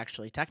once,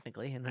 actually,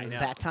 technically, and it I was know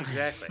that time.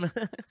 exactly.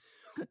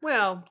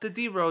 Well, the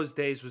D Rose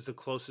days was the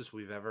closest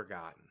we've ever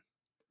gotten,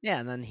 Yeah,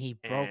 and then he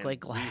broke and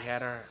like we had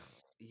glass. our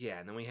yeah,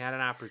 and then we had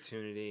an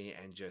opportunity,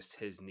 and just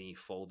his knee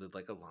folded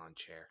like a lawn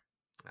chair.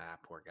 Ah,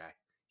 poor guy.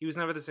 He was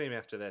never the same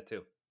after that,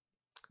 too.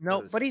 Never No,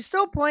 the but same. he's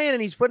still playing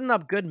and he's putting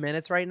up good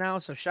minutes right now.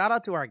 So shout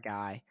out to our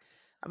guy.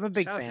 I'm a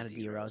big Shout out to fan of D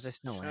D Rose. I Rose.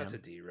 still Shout out to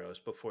am. D Rose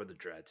before the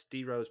Dreads.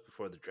 D Rose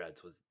before the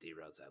Dreads was the D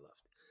Rose I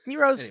loved. D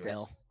Rose Anyways,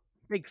 still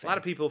big a lot fan.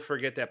 of people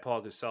forget that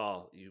Paul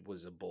Gasol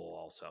was a Bull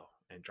also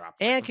and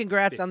dropped like And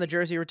congrats on the 50.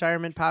 jersey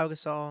retirement, Pau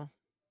Gasol,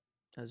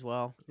 as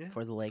well Yeah,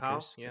 for the Paul.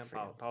 Lakers. Yeah, Good for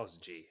you. Paul's a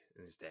G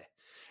in his day.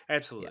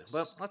 Absolutely.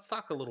 Well, Yes. let's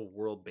talk a little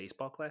World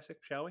Baseball Classic,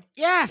 shall we? A little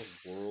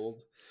Yes.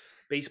 World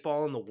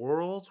Baseball in the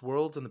worlds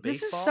in the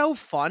This is baseball. so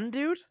fun,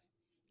 dude.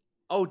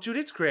 Oh, dude,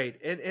 it's great.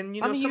 And I'm a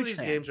some of huge these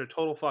fan. games are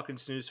total fucking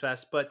snooze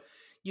fest, but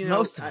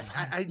Most of them,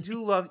 I honestly.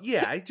 do love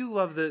yeah, I do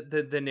love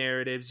the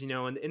narratives,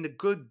 and the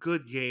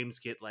good games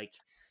get like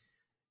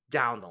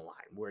down the line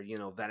where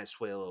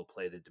Venezuela will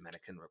play the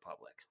Dominican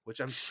Republic,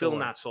 which I'm still Sure.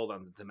 not sold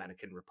on the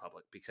Dominican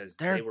Republic because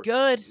they They're were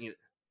good.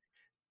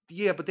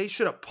 yeah, but they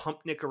should have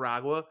pumped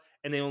Nicaragua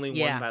and they only won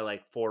Yeah. by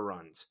like 4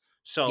 runs.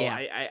 So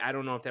Yeah. I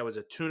don't know if that was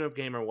a tune-up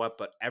game or what,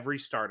 but every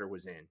starter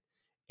was in,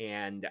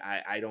 and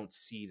I don't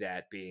see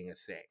that being a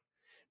thing.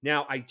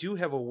 Now I do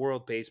have a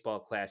World Baseball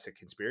Classic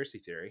conspiracy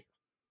theory.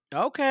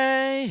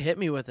 Okay. Hit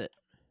me with it.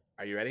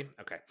 Are you ready?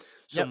 Okay.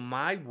 So Yep.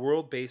 my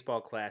World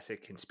Baseball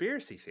Classic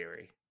conspiracy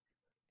theory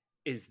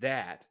is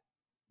that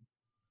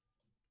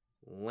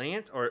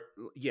Lance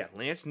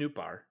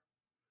Nootbaar,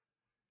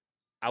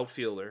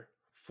 outfielder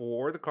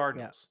for the Yeah.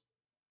 Cardinals,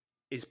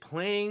 is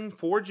playing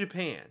for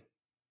Japan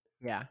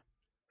Yeah.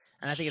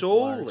 And I think it's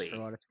Lars for what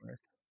solely it's worth.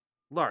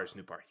 Lars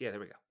Nootbaar. Yeah, there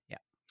we go. Yeah.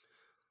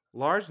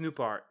 Lars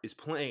Nootbaar is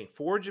playing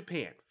for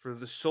Japan for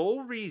the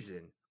sole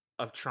reason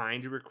of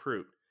trying to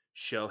recruit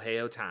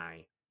Shohei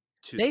Ohtani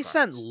to the They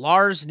sent Cardinals.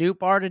 Lars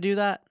Nootbaar to do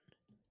that?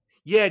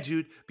 Yeah,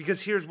 dude,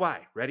 because here's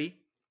why. Ready?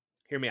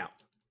 Hear me out.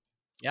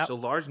 Yep. So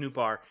Lars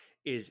Nootbaar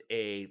is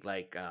a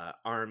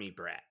army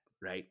brat,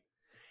 right?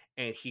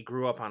 And he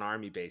grew up on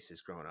army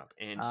bases growing up.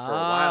 And for a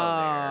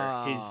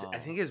while there, his I Oh.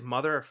 think his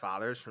mother or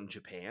father is from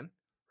Japan,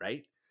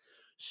 right?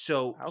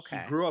 So he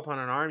Okay. grew up on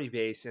an army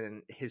base,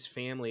 and his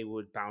family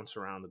would bounce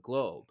around the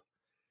globe.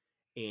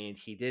 And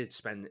he did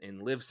spend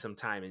and live some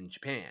time in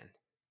Japan,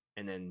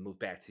 and then moved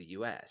back to the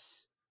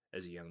U.S.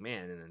 as a young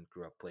man, and then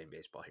grew up playing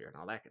baseball here and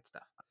all that good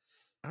stuff.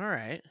 All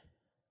right.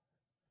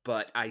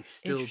 But I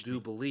still do Interesting.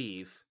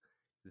 believe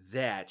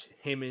that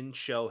him and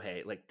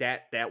Shohei, like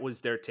that was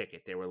their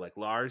ticket. They were like,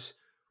 Lars,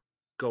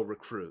 go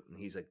recruit. And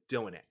he's like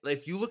doing it. Like,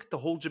 if you look at the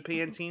whole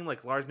Japan team,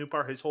 like Lars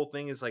Nootbaar, his whole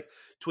thing is like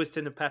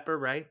twisting the pepper,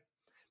 right?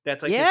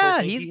 That's like his whole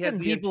Yeah, thing. he's He has getting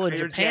the people in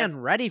entire Jap. Japan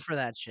ready for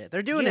that shit.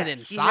 They're doing it Yeah, in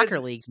he has. soccer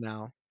leagues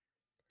now.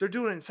 They're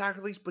doing it in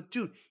soccer leagues, but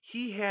dude,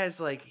 he has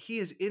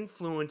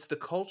influenced the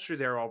culture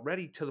there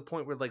already to the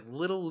point where like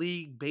little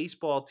league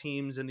baseball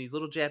teams and these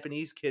little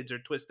Japanese kids are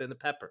twisting the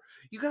pepper.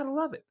 You gotta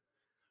love it.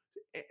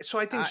 So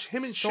I think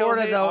him and Sort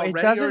of Shohei though.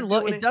 already are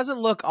doing It it. doesn't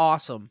look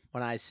awesome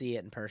when I see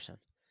it in person.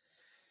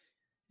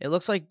 It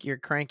looks like you're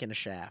cranking a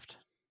shaft.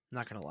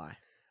 Not gonna lie.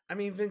 I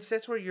mean, Vince,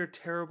 that's where your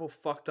terrible,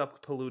 fucked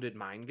up, polluted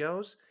mind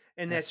goes.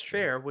 And That's that's true.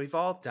 fair. We've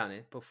all done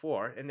it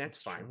before, and that's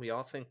That's fine. true. We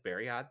all think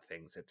very odd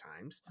things at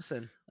times.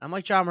 Listen, I'm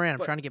like John Moran. I'm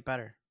But trying to get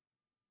better.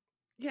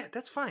 yeah,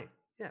 that's fine.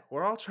 Yeah,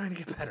 we're all trying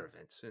to get better,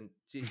 Vince. And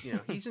he's in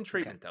Okay.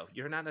 treatment though.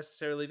 You're not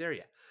necessarily there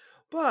yet.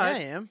 Yeah, I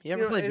But am. You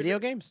ever played as video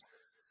games?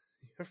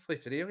 you ever play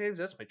video games?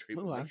 That's my Move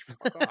treatment. Why on. don't you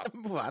fuck off?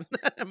 Move on.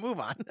 Move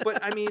on.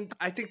 But I mean,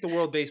 I think the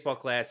World Baseball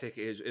Classic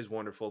is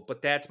wonderful.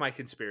 But that's my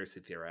conspiracy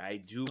theory. I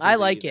do I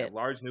like believe that it.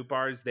 Lars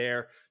Nootbaar is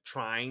there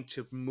trying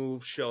to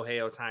move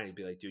Shohei Ohtani to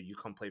be like, dude, you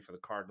come play for the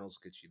Cardinals,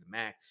 get you the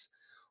max.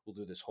 We'll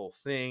do this whole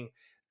thing.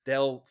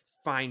 They'll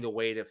find a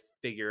way to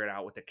figure it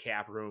out with the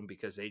cap room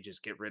because they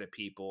just get rid of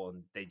people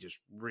and they just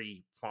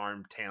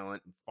re-farm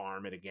talent and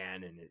farm it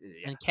again. And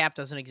yeah, And cap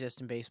doesn't exist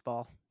in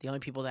baseball. The only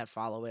people that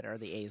follow it are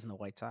the A's and the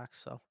White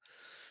Sox. So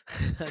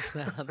that's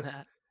that on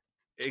that.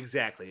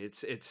 exactly.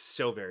 It's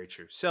so very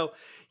true. So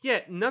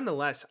yeah,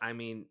 nonetheless, I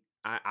mean,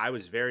 I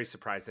was very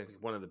surprised. I think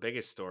one of the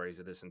biggest stories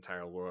of this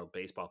entire World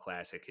Baseball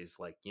Classic is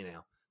like,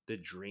 the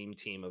dream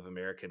team of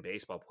American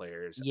baseball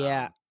players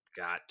Yeah.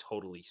 got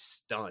totally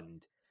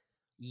stunned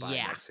by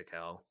Yeah.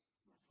 Mexico.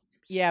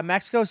 Yeah,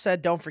 Mexico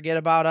said, "Don't forget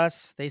about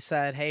us." They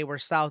said, "Hey, we're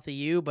south of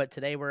you, but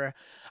today we're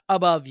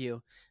above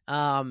you."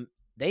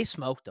 They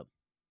smoked them,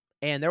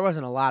 and there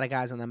wasn't a lot of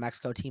guys on the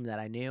Mexico team that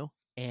I knew.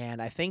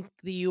 And I think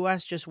the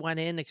U.S. just went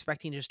in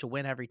expecting just to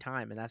win every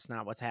time, and that's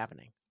not what's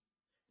happening.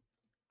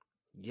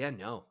 Yeah,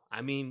 no.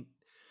 I mean,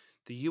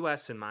 the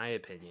US, in my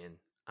opinion,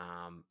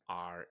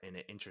 are in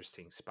an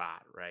interesting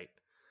spot, right?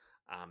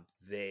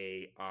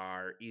 They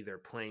are either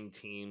playing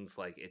teams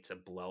like it's a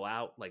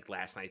blowout. Like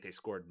last night, they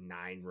scored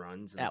 9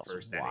 runs in the That was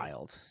first inning.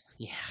 wild.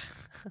 Yeah,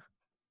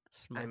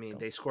 I smoked mean, them.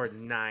 they scored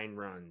 9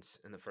 runs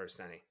in the first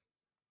inning.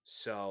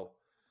 So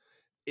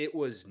it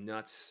was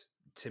nuts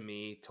to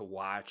me to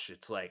watch.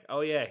 It's like,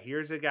 oh, yeah,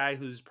 here's a guy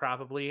who's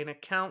probably an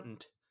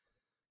accountant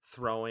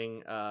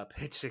throwing a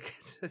pitch,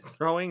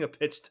 throwing a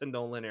pitch to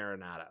Nolan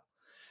Arenado.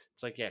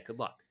 It's like, yeah, good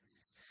luck.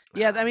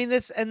 Yeah, I Um, mean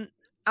this, and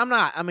I'm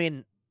not. I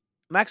mean,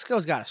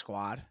 Mexico's got a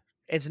squad.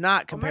 It's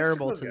not oh, comparable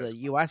Mexico's to got a the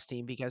squad. U.S.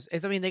 team because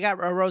it's. I mean, they got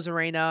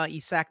Rosarena,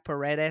 Isaac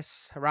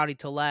Paredes, Rowdy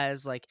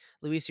Telez, like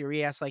Luis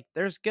Urias. Like,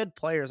 there's good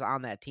players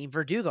on that team.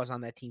 Verdugo's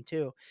on that team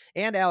too,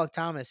 and Alec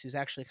Thomas, who's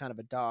actually kind of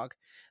a dog.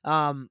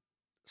 Um,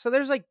 so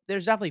there's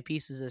definitely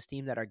pieces of this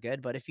team that are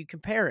good, but if you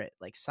compare it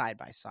like side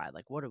by side,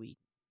 like what are we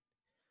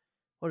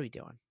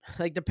doing?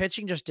 Like the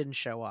pitching just didn't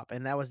show up,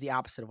 and that was the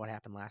opposite of what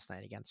happened last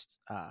night against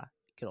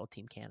good old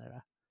Team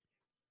Canada.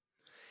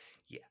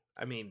 Yeah,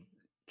 I mean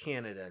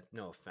Canada.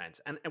 No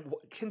offense.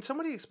 Can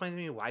somebody explain to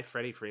me why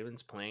Freddie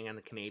Freeman's playing on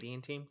the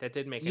Canadian team? That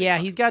didn't make any Yeah,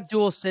 he's fucking got sense to me.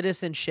 dual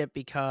citizenship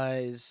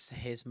because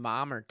his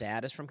mom or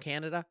dad is from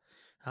Canada,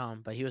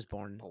 but he was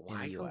born But in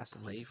the why go U.S.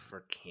 and play he's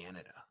for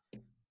Canada?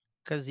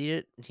 because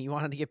he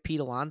wanted to give Pete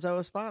Alonso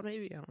a spot.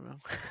 Maybe I don't know.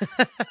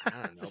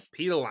 I don't know. Just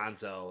Pete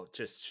Alonso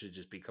just should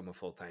just become a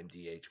full time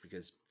DH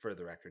because, for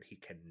the record, he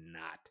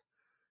cannot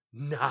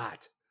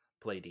not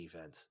play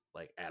defense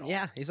like at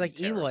yeah, all. he's He's like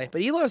Eloy, terrible.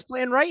 but Eloy was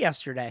playing right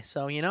yesterday,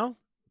 so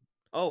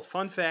Oh,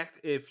 fun fact: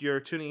 if you're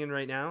tuning in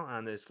right now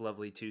on this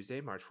lovely Tuesday,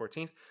 March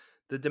 14th,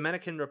 the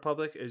Dominican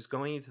Republic is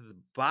going into the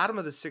bottom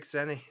of the sixth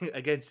inning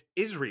against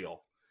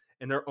Israel,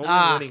 and they're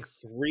only ah, winning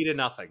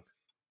 3-0.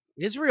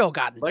 Israel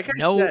got Like I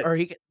no, said, or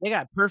they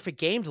got perfect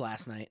games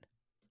last night.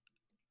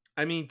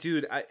 I mean,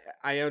 dude,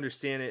 I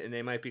understand it, and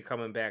they might be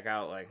coming back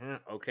out like, huh,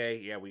 okay,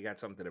 yeah, we got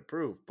something to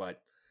prove,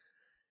 but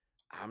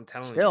I'm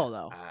telling you, Still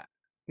though,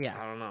 yeah,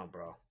 I don't know,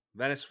 bro.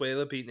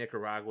 Venezuela beat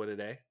Nicaragua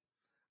today.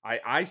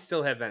 I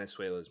still have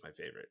Venezuela as my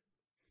favorite.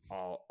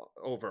 All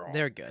overall,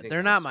 they're I good. think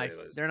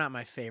Venezuela is. They're not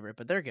my favorite,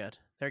 but they're good.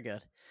 They're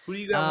good. Who do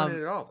you got winning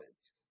Um, it all,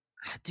 Vince?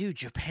 Dude,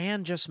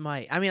 Japan just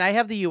might. I mean, I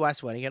have the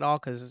U.S. winning it all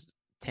because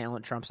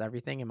talent trumps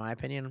everything, in my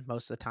opinion,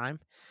 most of the time.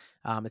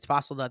 It's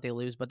possible that they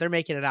lose, but they're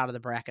making it out of the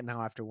bracket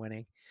now after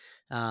winning.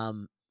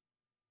 Um,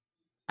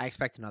 I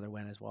expect another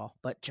win as well,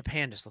 but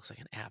Japan just looks like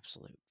an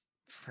absolute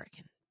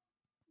freaking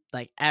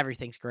like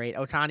everything's great.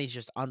 Otani's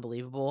just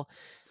unbelievable.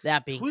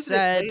 That being Who have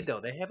they played said,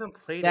 though? They haven't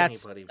played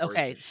that's anybody worth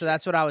okay. a So shit.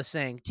 that's what I was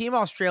saying. Team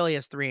Australia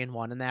is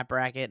 3-1 in that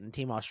bracket, and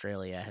Team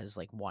Australia has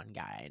like one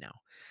guy I know.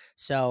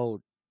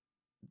 So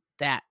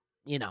that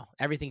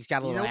everything's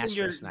got a You little know when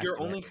asterisk next your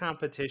to it. only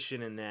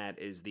competition in that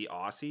is the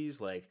Aussies,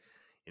 like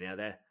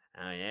that.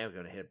 Oh yeah, we're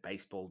gonna hit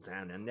baseball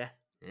down under.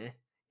 Yeah,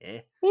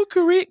 yeah. Well,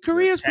 We're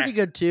gonna Korea's pretty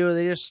good too.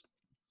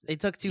 They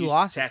took 2 used to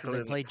losses because tackle they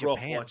it in the played crook.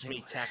 Japan Watch too.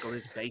 me tackle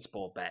this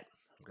baseball bat.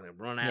 I'm gonna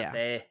run out Yeah,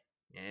 there.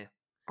 Yeah.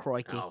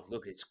 crikey. Oh,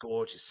 look, it's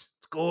gorgeous.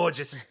 It's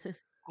gorgeous. Right?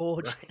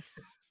 Gorgeous.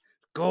 It's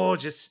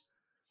gorgeous.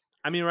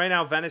 I mean, right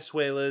now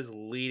Venezuela is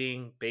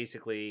leading.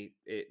 Basically,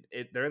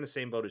 they're in the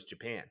same boat as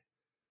Japan.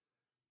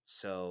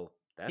 So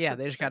Yeah,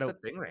 they just that's gotta a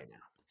thing right now.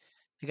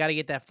 they gotta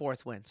get that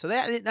 4th win. So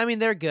I mean,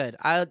 they're good.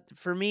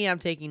 For me, I'm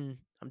taking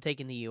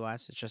the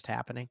US. It's just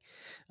happening.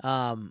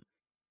 Um,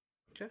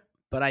 Okay,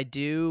 but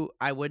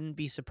I wouldn't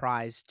be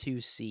surprised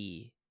to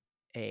see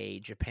a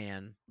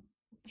Japan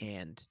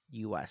and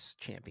US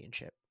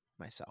championship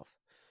myself.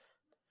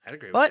 I'd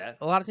agree with But that.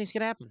 a lot of things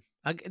can happen.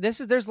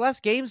 There's less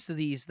games to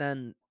these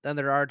than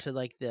there are to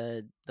like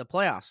the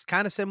playoffs.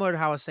 Kind of similar to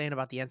how I was saying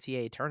about the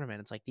NCAA tournament.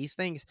 It's like these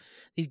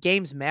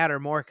games matter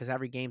more because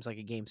every game's like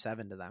a game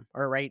 7 to them.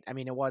 Or right? I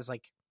mean, it was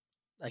like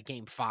a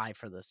game 5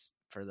 for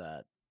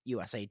the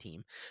USA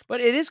team.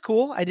 But it is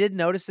cool. I did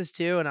notice this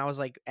too, and I was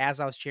like, as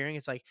I was cheering,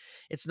 it's like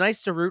it's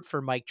nice to root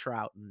for Mike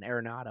Trout and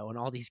Arenado and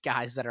all these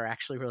guys that are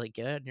actually really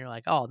good. And you're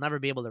like, oh, I'll never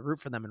be able to root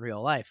for them in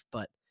real life,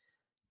 but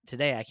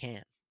today I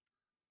can.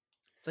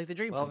 It's like the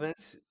dream Well, team.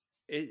 Vince,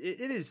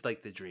 it is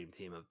like the dream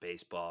team of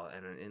baseball,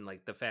 and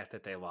like the fact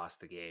that they lost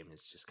the game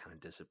is just kind of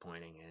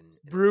disappointing in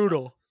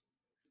itself. Brutal.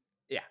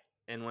 Yeah,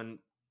 and when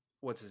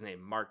what's his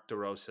name, Mark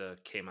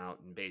DeRosa came out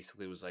and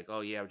basically was like,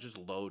 "Oh yeah, just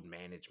load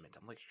management."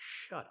 I'm like,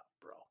 "Shut up,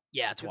 bro.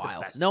 Yeah, it's You're the wild.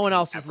 best No one team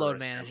else is ever load assembled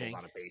managing.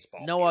 on a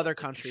baseball No field. other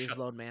Like, just country is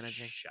load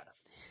managing. shut up,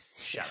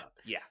 Yeah. shut up."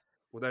 Yeah,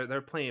 well,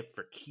 they're playing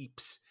for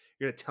keeps.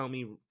 You're gonna tell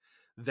me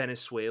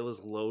Venezuela's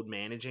load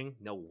managing?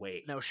 No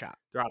way. No shot.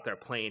 They're out there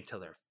playing till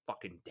they're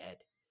fucking dead.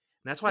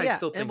 And that's why I Yeah,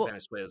 still and think well,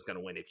 Venezuela's going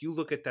to win. If you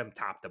look at them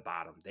top to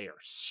bottom, they are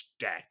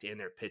stacked and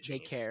their they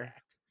pitching is care.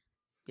 stacked.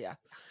 Yeah.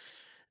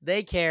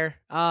 They care.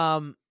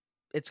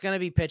 it's going to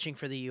be pitching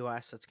for the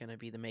U.S. That's going to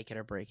be the make it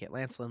or break it.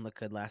 Lance Lynn looked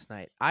good last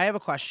night. I have a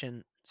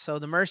question. So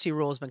the mercy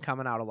rule has been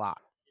coming out a lot.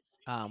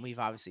 We've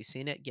obviously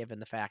seen it given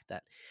the fact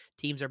that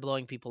teams are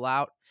blowing people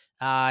out.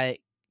 Uh,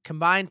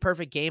 Combined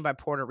perfect game by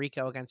Puerto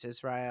Rico against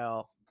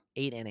Israel,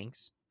 8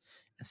 innings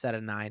instead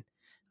of 9.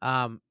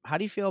 How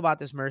do you feel about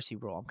this mercy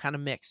rule? I'm kind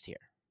of mixed here.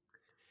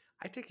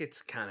 I think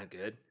it's kind of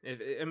good.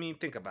 I mean,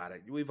 think about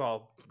it. We've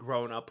all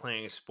grown up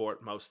playing a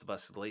sport, most of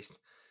us at least.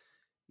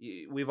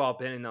 We've all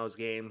been in those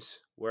games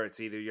where it's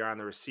either you're on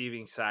the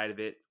receiving side of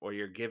it or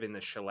you're given the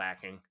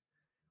shellacking,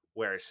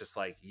 where it's just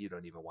like you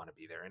don't even want to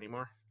be there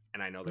anymore.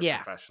 And I know they're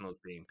Yeah. professionals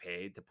being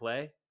paid to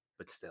play,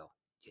 but still,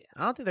 yeah,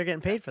 I don't think they're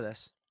getting yeah. paid for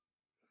this.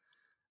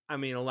 I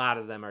mean, a lot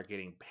of them are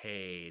getting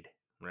paid,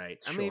 right?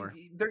 I Sure.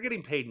 mean, they're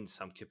getting paid in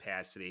some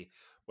capacity,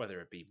 whether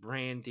it be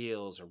brand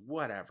deals or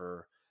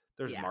whatever.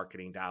 There's Yeah.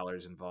 marketing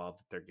dollars involved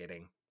that they're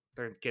getting.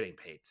 They're getting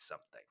paid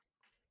something.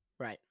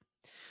 Right.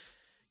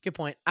 Good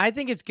point. I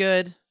think it's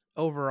good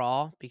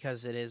overall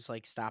because it is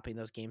like stopping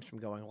those games from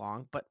going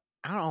long. But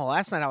I don't know.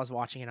 Last night I was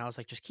watching and I was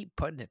like, just keep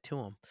putting it to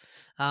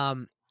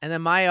them. And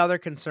then my other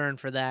concern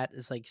for that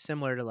is like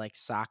similar to like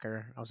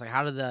soccer. I was like,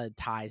 how do the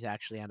ties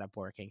actually end up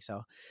working?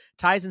 So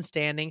ties and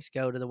standings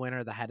go to the winner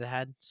of the head to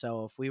head.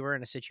 So if we were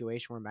in a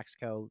situation where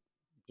Mexico,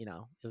 it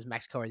was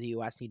Mexico or the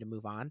US need to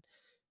move on,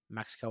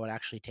 Mexico would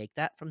actually take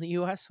that from the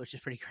US, which is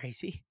pretty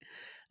crazy.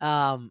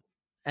 Um,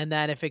 and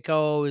then if it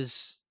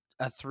goes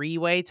a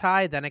 3-way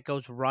tie, then it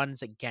goes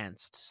runs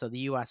against. So the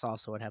US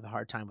also would have a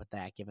hard time with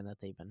that, given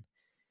that they've been,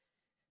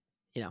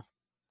 you know,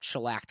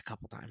 shellacked a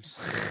couple times.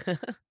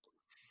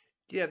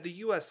 Yeah, the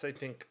U.S. I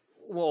think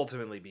will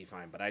ultimately be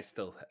fine, but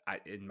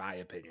in my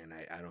opinion,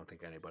 I don't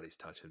think anybody's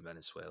touching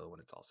Venezuela when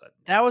it's all said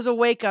and That was a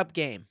wake up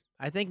game.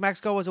 I think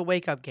Mexico was a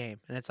wake up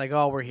game. And it's like,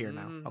 oh, we're here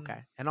now. done.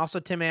 Okay. And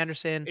also Tim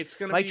Anderson, It's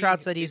gonna Mike Trout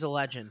be said he's a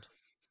legend.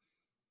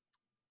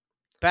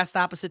 Best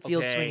opposite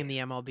field swing in okay.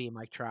 the MLB,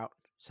 Mike Trout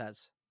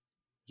says.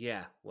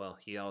 Yeah, well,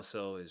 he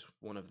also is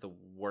one of the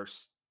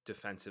worst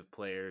defensive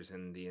players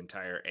in the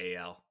entire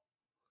AL.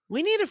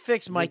 We need to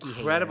fix The Mikey Hater.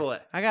 incredible.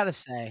 I gotta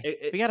say. It,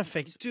 We dude, gotta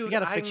fix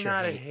I'm your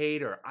not a hate.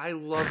 hater. I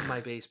love my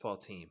baseball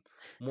team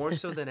more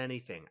so than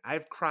anything.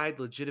 I've cried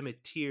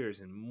legitimate tears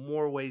in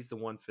more ways than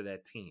one for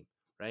that team,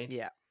 right?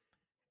 Yeah.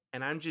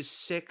 And I'm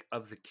just sick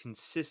of the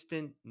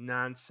consistent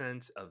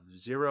nonsense of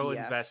zero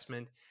BS.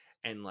 investment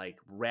and like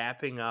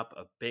wrapping up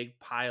a big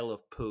pile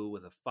of poo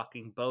with a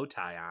fucking bow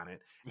tie on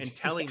it and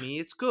telling Yeah. me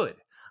it's good.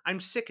 I'm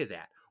sick of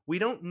that. We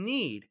don't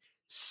need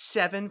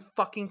 7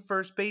 fucking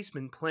first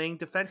basemen playing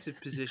defensive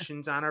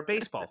positions on our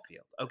baseball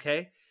field,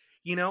 okay?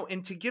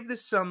 And to give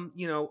this some,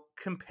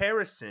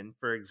 comparison,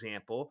 for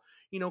example,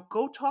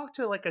 go talk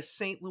to like a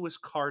St. Louis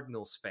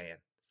Cardinals fan,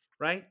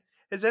 right?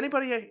 Has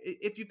anybody,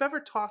 if you've ever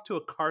talked to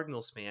a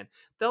Cardinals fan,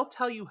 they'll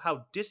tell you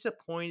how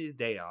disappointed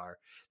they are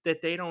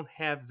that they don't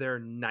have their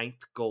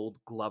ninth gold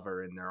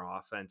glover in their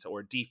offense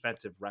or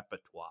defensive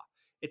repertoire.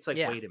 It's like,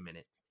 Yeah. wait a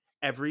minute.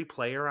 Every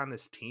player on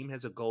this team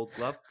has a gold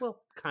glove?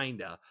 Well,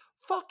 kinda.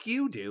 Fuck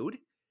you, dude.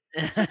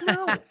 It's like,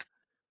 no.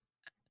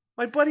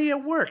 My buddy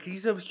at work,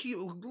 he's a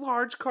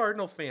large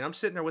Cardinal fan. I'm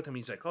sitting there with him.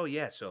 He's like, "Oh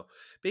yeah." So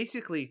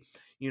basically,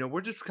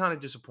 we're just kind of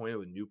disappointed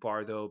with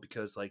Newbar though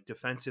because like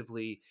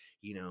defensively,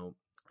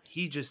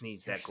 he just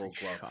needs that Like, Gold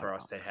Glove shut for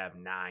us up. to have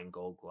 9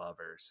 Gold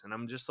Glovers, and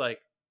I'm just like,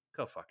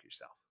 "Go fuck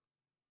yourself."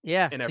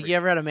 Yeah. In It's like every you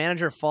ever game, had a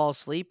manager fall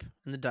asleep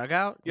in the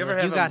dugout? you You're ever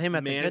like, you have a got him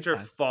at the good manager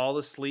time. fall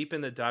asleep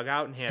in the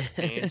dugout and have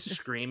fans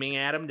screaming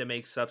at him to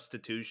make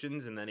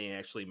substitutions, and then he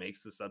actually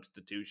makes the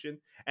substitution,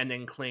 and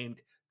then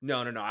claimed,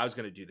 "No, no, no, I was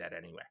going to do that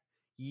anyway."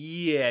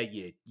 Yeah,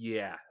 yeah,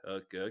 yeah.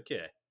 Okay,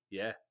 okay.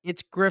 Yeah,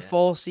 It's yeah.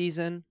 Griffol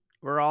season.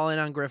 We're all in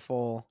on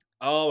Griffol.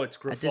 Oh, it's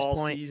At this Grifol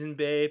point, season,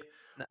 babe.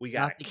 We got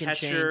a nothing can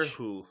catcher change.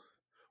 who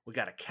we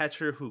got a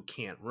catcher who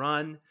can't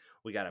run.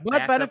 We got a What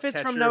backup benefits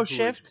from no catcher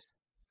who is shift?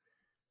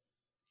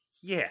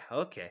 yeah,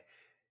 okay.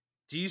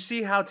 Do you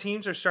see how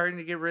teams are starting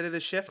to get rid of the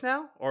shift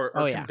now or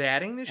Oh, yeah.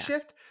 combating the Yeah.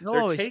 shift? They'll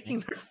They're always think. taking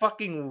their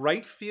fucking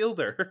right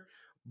fielder,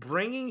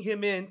 bringing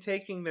him in,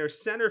 taking their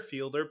center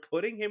fielder,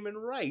 putting him in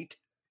right,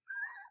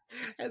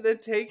 and then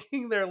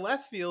taking their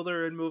left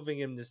fielder and moving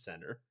him to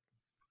center.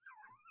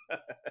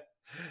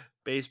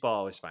 Baseball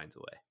always finds a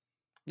way. That's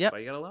Yep. why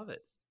you gotta love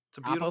it. It's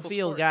a Oppo beautiful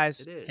Field, sport.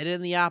 guys. It Hit is. it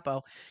in the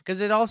Oppo. Because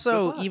it Good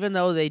also, luck. even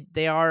though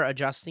they are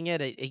adjusting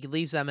it, it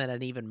leaves them in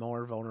an even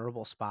more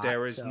vulnerable spot.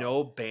 There is So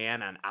no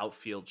ban on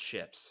outfield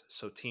shifts,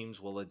 so teams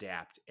will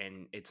adapt,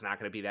 and it's not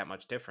going to be that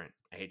much different.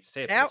 I hate to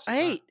say it, but it's just not.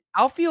 Hey,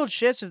 outfield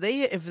shifts, if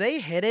they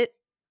hit it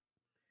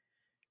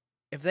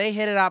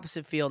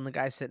opposite field and the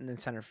guy's sitting in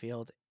center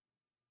field,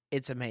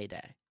 it's a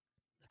mayday.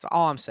 That's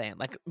all I'm saying.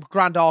 Like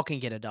Grandal can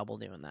get a double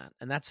doing that,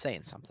 and that's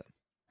saying something.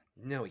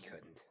 No, he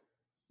couldn't.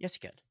 Yes, he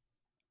could.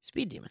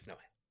 Speed demon. No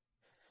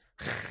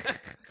way.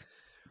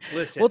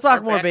 Listen, We'll our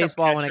talk more backup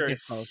baseball when it catcher is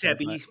gets closer. But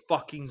Sebi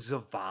fucking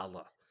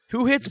Zavala.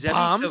 who hits Zebi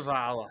bombs?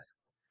 Zavala,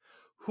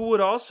 who would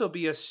also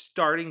be a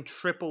starting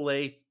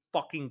AAA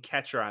fucking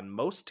catcher on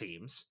most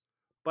teams,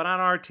 but on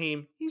our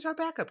team, he's our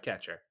backup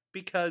catcher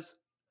because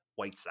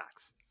White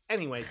Sox.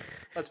 Anyways,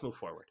 let's move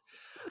forward.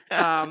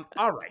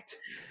 All right.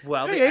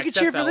 Well, the Okay, you can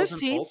cheer for XFL is this in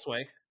team. full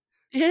swing.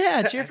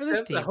 Yeah, cheer for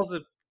this team. XFL's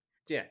a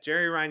yeah,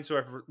 Jerry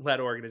Reinsdorf led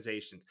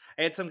organizations.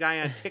 I had some guy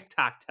on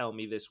TikTok tell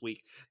me this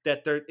week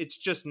that it's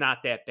just not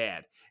that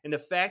bad. And the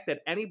fact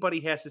that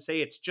anybody has to say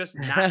it's just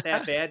not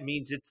that bad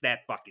means it's that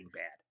fucking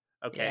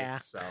bad. Okay? Yeah,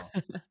 So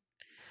that's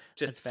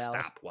just valid.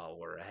 stop while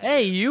we're ahead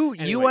Hey, here. you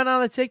went Anyways,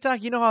 on the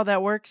TikTok. You know how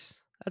that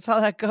works. That's how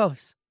that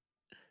goes.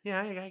 yeah,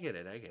 I get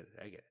it. I get it.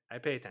 I get it. I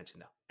pay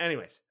attention though.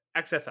 Anyways,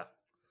 XFL.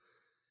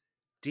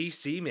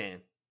 DC, man.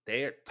 I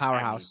mean,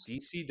 Powerhouse.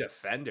 DC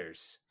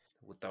defenders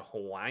with the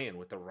Hawaiian,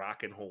 with the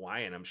rockin'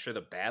 Hawaiian. I'm sure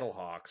the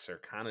Battlehawks are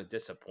kind of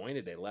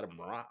disappointed they let them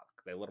rock.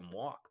 They let them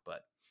walk,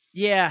 but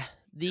Yeah,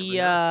 never the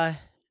know.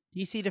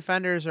 DC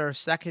Defenders are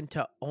second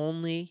to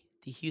only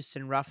the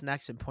Houston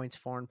Roughnecks in points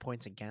for and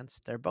points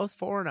against. They're both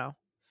 4-0.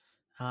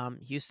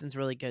 Houston's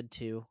really good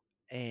too,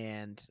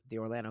 and the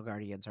Orlando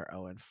Guardians are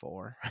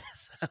 0-4.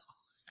 So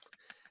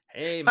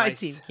Hey, my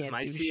team can't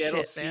my do Seattle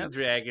shit, Sea man.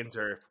 Dragons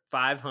are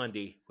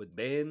 500 with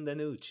Ben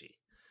DiNucci.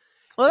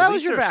 Well, At that was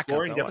least your their backup,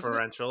 scoring though, wasn't it?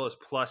 differential is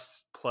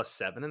plus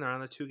 7, and they're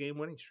on a 2-game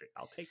winning streak.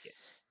 I'll take it.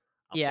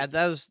 I'll Yeah, take it.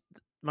 that was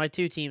my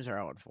two teams are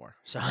 0-4,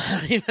 so I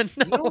don't even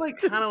You know know, what like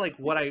to kind of say.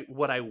 like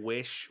what I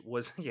wish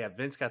was yeah.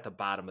 Vince got the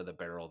bottom of the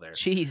barrel there.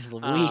 Jeez Um,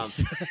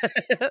 Louise.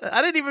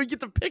 I didn't even get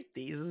to pick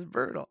these. This is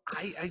brutal.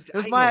 It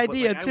was I my know, but like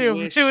idea I too. It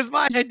wish was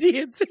my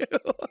idea too.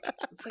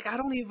 it's like I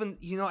don't even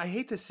I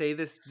hate to say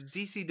this. The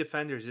DC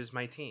Defenders is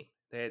my team.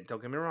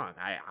 Don't get me wrong.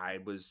 I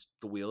was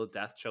the Wheel of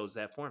Death chose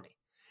that for me,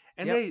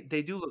 and Yep.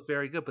 they do look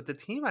very good. But the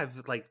team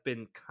I've like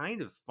been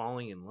kind of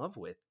falling in love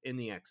with in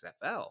the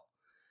XFL,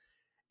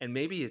 and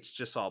maybe it's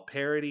just all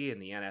parody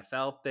and the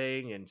NFL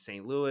thing and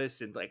St.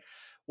 Louis and like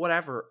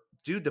whatever.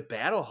 Dude, the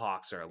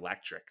Battlehawks are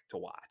electric to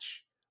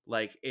watch.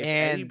 Like if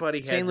And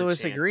anybody St. has a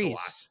Louis chance to agrees.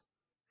 watch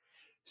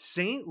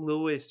St.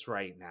 Louis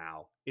right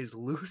now is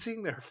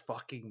losing their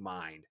fucking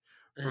mind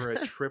for a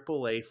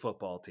AAA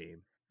football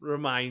team.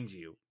 Remind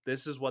you,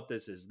 this is what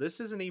this is. This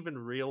isn't even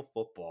real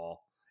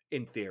football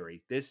in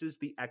theory. This is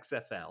the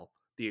XFL,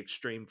 the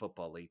Extreme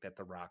Football League that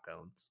The Rock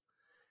owns.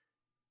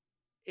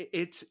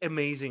 It's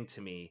amazing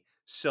to me.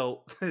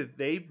 So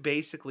they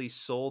basically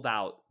sold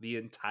out the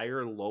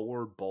entire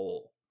lower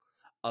bowl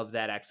of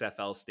that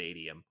XFL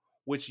stadium,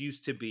 which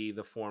used to be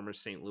the former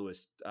St.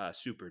 Louis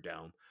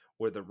Superdome,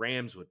 where the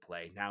Rams would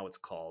play. Now it's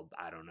called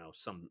I don't know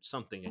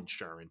something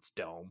insurance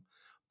dome,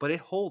 but it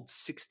holds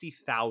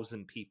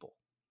 60,000 people.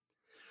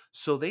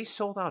 So they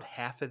sold out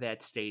half of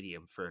that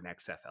stadium for an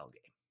XFL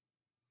game.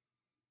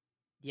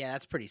 Yeah,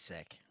 that's pretty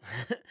sick.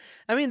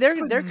 I mean, they're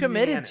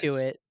committed to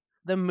Bananas! it.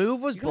 The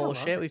move was You gotta love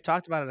bullshit. it. We've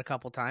talked about it a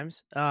couple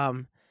times.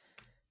 And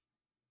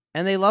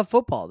they love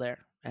football there.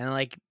 And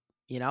like,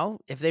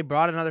 if they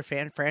brought another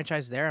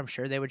franchise there, I'm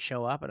sure they would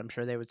show up and I'm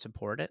sure they would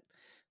support it.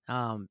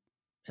 Um,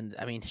 and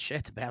I mean,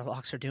 shit, the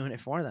Battlehawks are doing it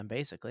for them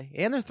basically,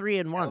 and they're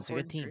 3-1. It's a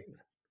good California team, dream.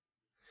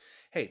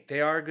 Hey,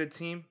 they are a good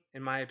team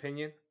in my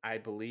opinion. I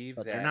believe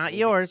but they're that not moving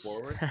yours.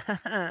 forward,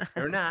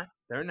 they're not.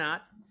 They're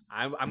not.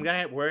 I'm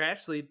gonna. We're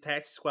actually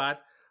Taxi Squad.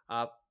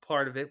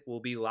 Part of it will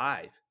be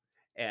live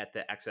at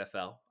the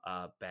XFL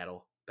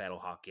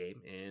Battlehawk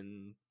game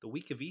in the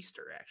week of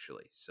Easter.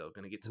 Actually, so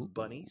gonna get some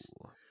bunnies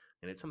Ooh.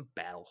 and it's some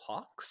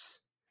Battlehawks,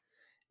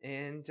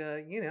 and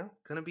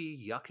gonna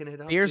be yucking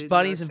it up Beers, in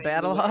bunnies, and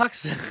St. Louis.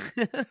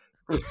 Battlehawks.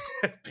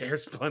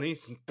 Bears,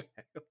 bunnies, and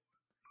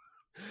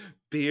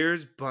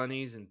beers,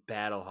 bunnies, and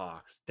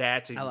Battlehawks.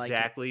 That's I like it.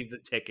 exactly the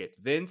ticket,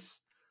 Vince.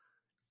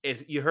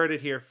 You heard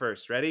it here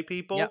first. Ready, Yep.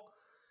 people?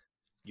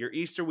 Your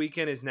Easter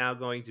weekend is now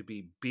going to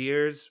be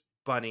beers,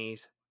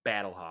 bunnies,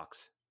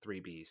 Battlehawks.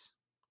 3 Bs.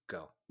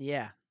 Go.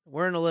 Yeah,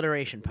 we're an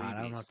alliteration Three pod.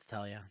 I don't know what Bs. to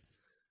tell you.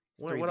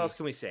 Three What else Bs.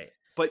 can we say?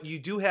 But you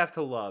do have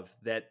to love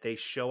that they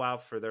show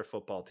out for their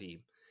football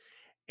team.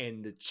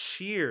 And the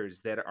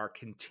cheers that are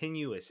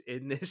continuous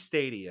in this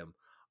stadium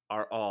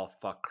are all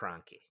fuck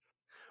Cronky,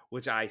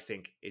 which I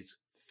think is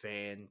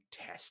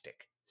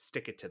fantastic.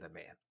 Stick it to the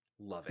man.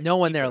 Love it. No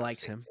one Keep there it up,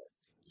 likes St. him.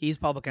 He's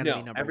public enemy No,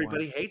 number one.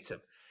 everybody hates him.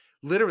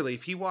 Literally,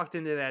 if he walked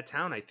into that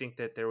town, I think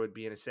that there would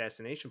be an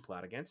assassination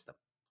plot against him.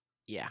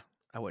 Yeah,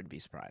 I wouldn't be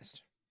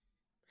surprised.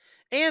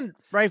 And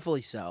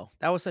rightfully so.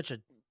 That was such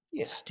a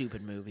Yeah.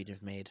 stupid movie to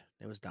have made.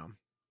 It was dumb.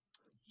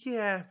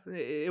 Yeah,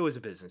 it was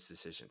a business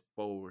decision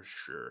for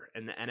sure.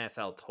 And the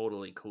NFL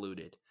totally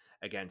colluded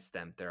against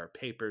them. There are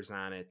papers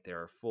on it.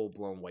 There are full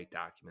blown white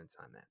documents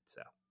on that.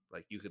 So,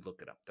 like, you could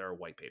look it up. There are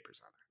white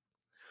papers on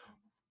it.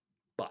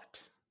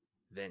 But,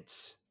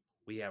 Vince,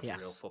 we have real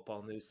Yes.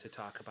 football news to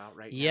talk about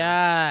right now.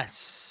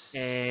 Yes.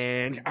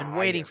 And We've been I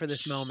waiting am for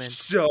this moment.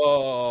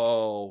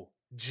 so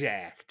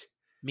jacked.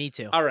 Me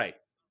too. All right.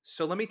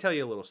 So let me tell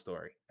you a little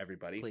story,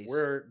 everybody. Please.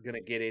 We're going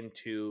to get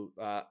into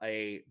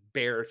a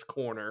Bears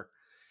corner.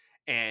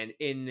 And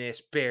in this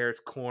Bears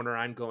corner,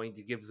 I'm going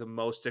to give the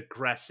most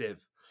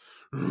aggressive.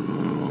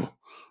 There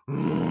we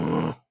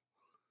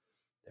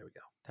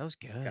go. That was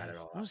good. Got it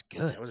all That out. was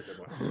good. That was a good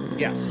one.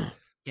 Yes.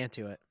 Can't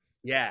do it.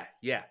 Yeah.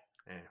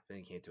 Then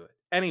you can't do it.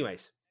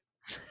 Anyways,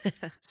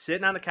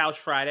 sitting on the couch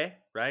Friday,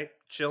 right?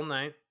 Chill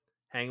night.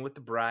 hanging with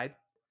the bride,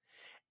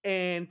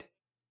 and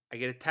I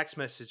get a text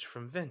message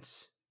from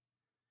Vince.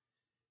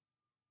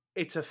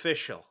 It's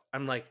official.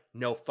 I'm like,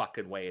 no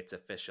fucking way it's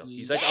official.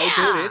 He's like, oh,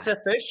 dude, it's Yeah.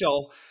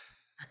 official.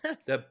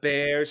 The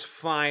Bears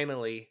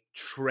finally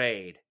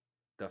trade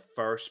the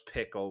first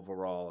pick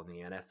overall in the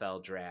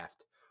NFL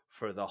draft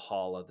for the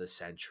Hall of the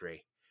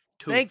Century.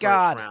 Two Thank first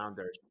God.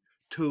 rounders,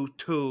 two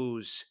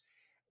twos,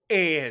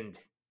 and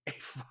a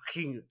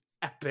fucking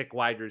epic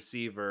wide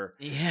receiver,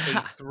 a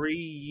Yeah. 3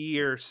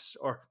 years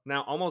or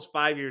now almost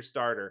 5 year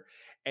starter,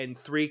 and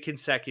three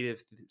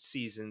consecutive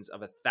seasons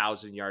of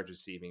 1,000 yards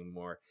receiving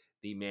more.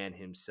 The man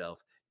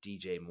himself,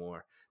 DJ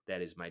Moore.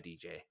 That is my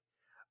DJ.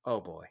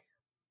 Oh boy.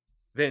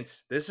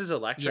 Vince, this is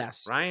electric.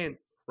 Yes.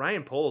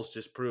 Ryan Poles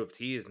just proved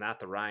he is not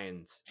the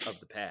Ryans of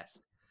the past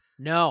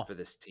No. for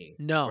this team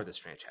or No. this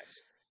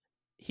franchise.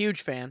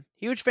 Huge fan.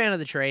 Huge fan of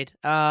the trade.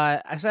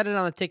 I said it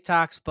on the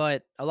TikToks,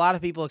 but a lot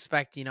of people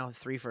expect,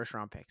 3 first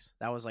round picks.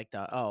 That was like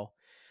the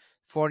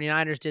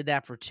 49ers did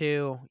that for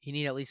 2. You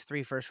need at least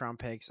 3 first round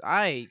picks.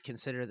 I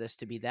consider this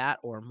to be that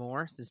or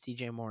more since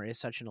DJ Moore is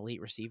such an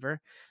elite receiver.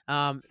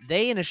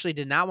 They initially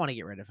did not want to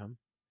get rid of him,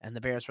 and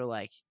the Bears were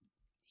like,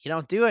 you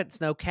don't do it,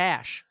 it's no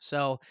cash.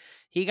 So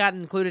he got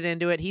included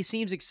into it. He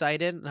seems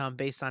excited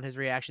based on his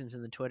reactions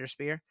in the Twitter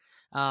sphere.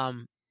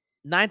 Um,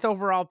 9th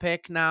overall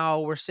pick. Now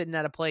we're sitting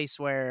at a place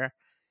where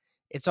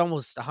it's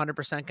almost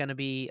 100% going to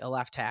be a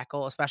left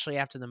tackle, especially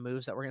after the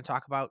moves that we're going to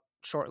talk about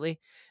shortly.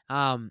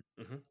 Um,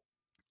 Hmm.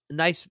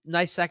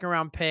 nice second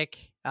round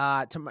pick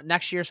to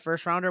next year's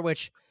first rounder,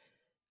 which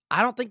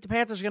I don't think the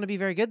Panthers are going to be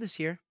very good this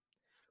year.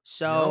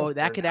 So No, that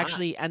they're could not.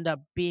 actually end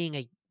up being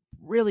a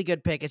really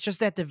good pick. It's just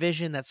that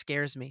division that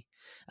scares me.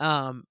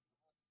 Um,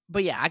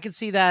 but yeah, I could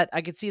see that.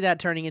 I could see that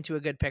turning into a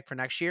good pick for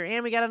next year.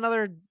 And we got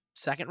another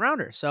second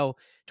rounder. So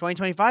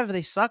 2025, if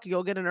they suck,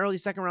 you'll get an early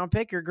second round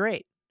pick. You're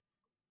great.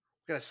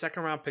 We got a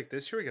second round pick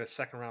this year. We got a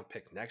second round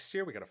pick next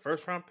year. We got a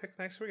first round pick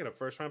next year. We got a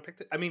first round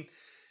pick. I mean,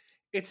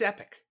 it's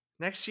epic.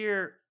 Next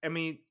year, I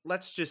mean,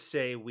 let's just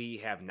say we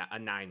have a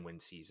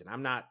 9-win season.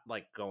 I'm not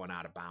like going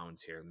out of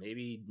bounds here.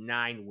 Maybe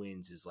 9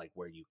 wins is like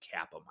where you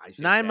cap them. I think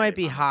 9 that might if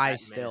be I'm a high betting man,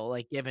 still,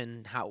 like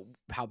given how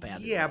bad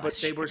we were yeah, but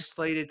they last were year.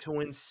 slated to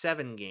win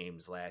 7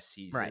 games last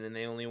season, Right. and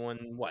they only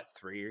won what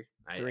 3?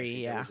 I 3, think that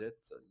yeah. was it.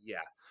 So, yeah.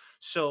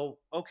 So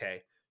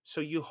okay,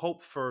 so you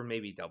hope for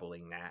maybe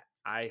doubling that.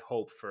 I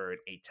hope for an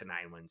 8 to 9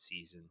 win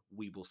season.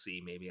 We will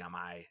see. Maybe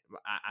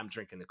I'm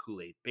drinking the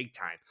Kool-Aid big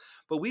time.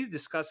 But we've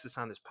discussed this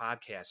on this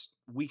podcast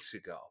weeks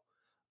ago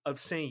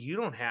of saying you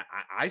don't have.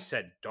 I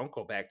said don't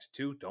go back to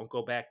 2, don't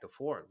go back to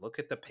 4. Look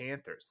at the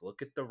Panthers.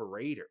 Look at the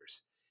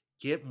Raiders.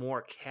 Get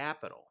more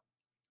capital,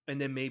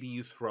 and then maybe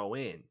you throw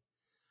in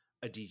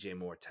a DJ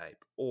Moore type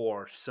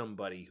or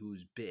somebody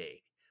who's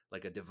big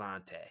like a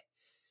Devontae.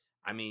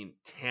 I mean,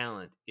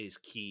 talent is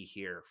key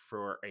here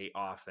for a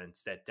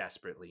offense that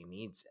desperately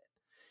needs it.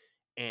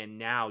 And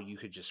now you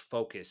could just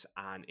focus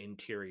on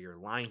interior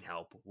line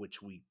help,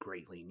 which we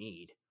greatly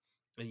need.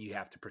 And you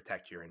have to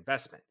protect your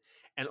investment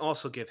and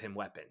also give him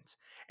weapons.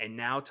 And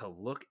now to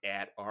look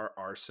at our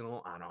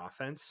arsenal on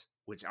offense,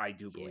 which I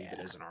do believe it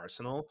Yeah. is an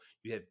arsenal,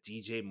 you have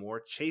DJ Moore,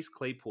 Chase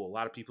Claypool. A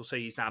lot of people say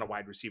he's not a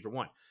wide receiver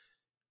one.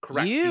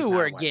 Correct. He's You not a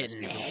were wide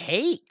getting receiver.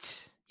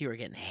 hate. You were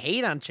getting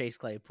hate on Chase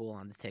Claypool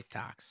on the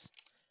TikToks.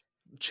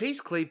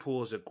 Chase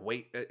Claypool is a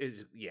great,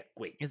 is yeah,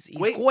 great, He's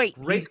great, great.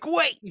 He's great.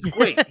 great. He's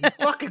great. He's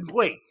fucking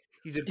great.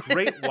 He's a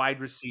great wide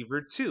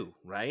receiver too,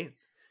 right?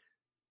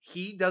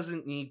 He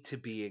doesn't need to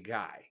be a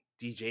guy.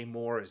 DJ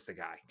Moore is the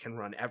guy. Can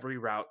run every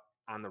route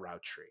on the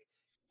route tree.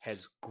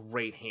 Has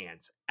great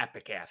hands.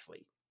 Epic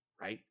athlete,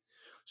 right?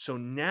 So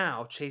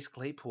now Chase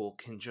Claypool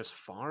can just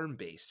farm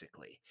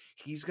basically.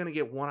 He's going to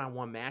get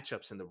one-on-one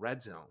matchups in the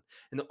red zone.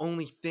 And the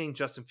only thing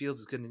Justin Fields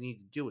is going to need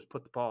to do is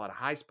put the ball at a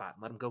high spot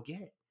and let him go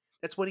get it.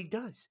 That's what he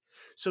does.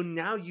 So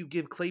now you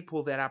give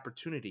Claypool that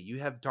opportunity. You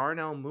have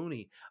Darnell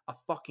Mooney, a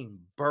fucking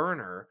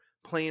burner,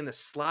 playing the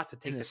slot to In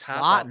take the the top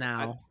slot off.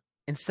 now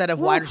instead of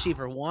wide Whew.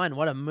 receiver 1.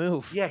 What a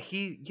move.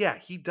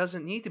 He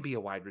doesn't need to be a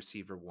wide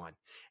receiver one.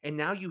 And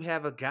now you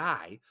have a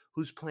guy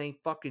who's playing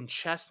fucking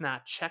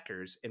chestnut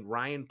checkers in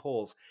Ryan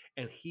Poles,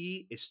 and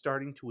he is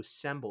starting to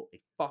assemble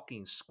a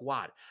fucking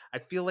squad. I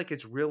feel like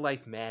it's real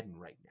life Madden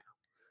right now.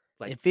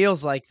 Like, It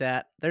feels like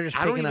that. They're just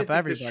I don't picking even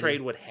up think this trade everybody.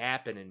 would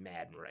happen in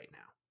Madden right now.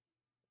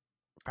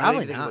 I don't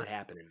Probably even think it would not.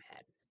 happen in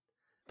Madden.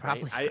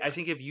 Right? Probably I not.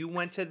 think if you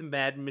went to the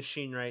Madden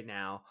machine right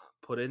now,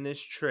 put in this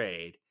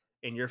trade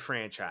in your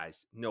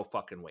franchise, no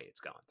fucking way it's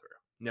going through.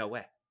 No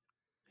way.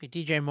 Hey,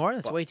 DJ Moore,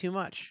 that's But way too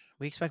much.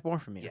 We expect more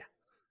from you. yeah.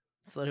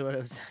 That's literally what I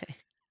would say.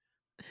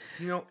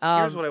 Here's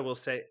Um, what I will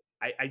say.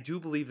 I do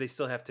believe they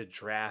still have to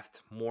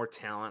draft more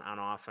talent on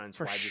offense,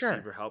 for wide sure.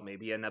 receiver help,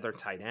 maybe another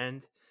tight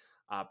end,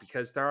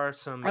 because there are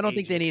some I don't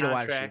think they aging need a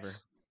wide receiver.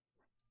 contracts.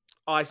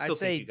 Oh, I I'd still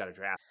think you say got to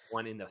draft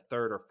one in the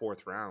third or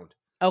fourth round.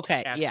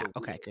 okay, yeah, okay,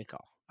 Absolutely. good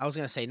call. I was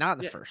gonna say not in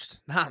the Yeah. first.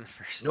 Not in the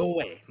first. No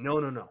way. No,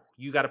 no, no.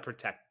 You got to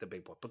protect the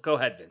big boy. But go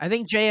ahead, I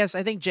Vince.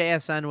 think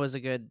JSN was a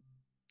good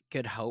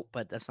hope,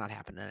 but that's not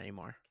happening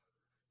anymore.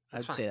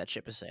 That's I'd fine. say that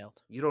ship has sailed.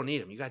 You don't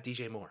need him. You got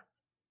DJ Moore.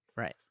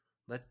 Right.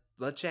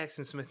 let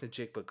Jackson Smith and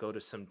Jigba go to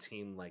some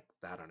team like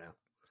I don't know.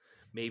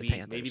 The Maybe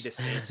Panthers. the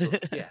Saints will,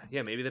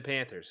 yeah, maybe the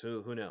Panthers.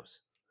 Who knows?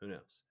 Who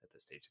knows at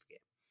this stage of the game?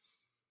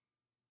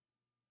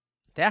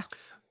 Yeah,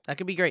 that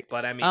could be great.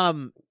 But I mean,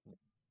 Um,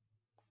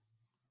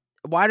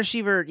 Wide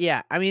receiver,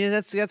 yeah. I mean,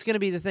 that's going to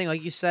be the thing.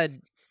 Like you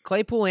said,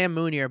 Claypool and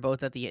Mooney are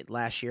both at the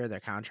last year of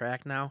their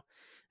contract now.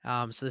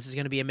 So this is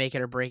going to be a make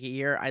it or break it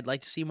year. I'd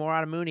like to see more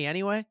out of Mooney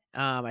anyway.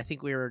 I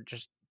think we were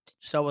just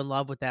so in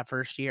love with that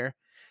first year.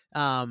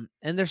 And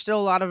there's still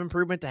a lot of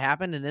improvement to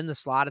happen. And in the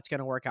slot, it's going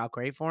to work out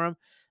great for him.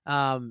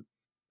 And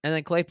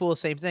then Claypool,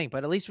 same thing.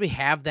 But at least we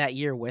have that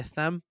year with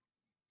them.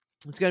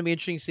 It's going to be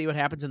interesting to see what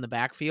happens in the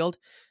backfield.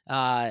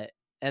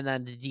 And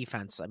then the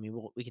defense. I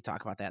mean, we could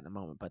talk about that in a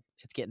moment, but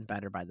it's getting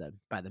better by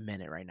the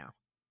minute right now.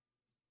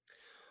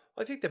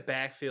 I think the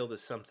backfield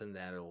is something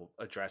that'll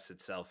address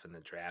itself in the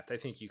draft. I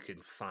think you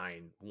can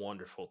find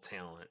wonderful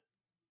talent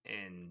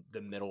in the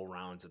middle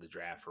rounds of the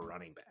draft for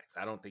running backs.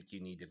 I don't think you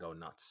need to go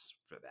nuts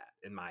for that,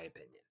 in my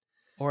opinion.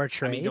 Or a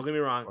I mean, don't trade. get me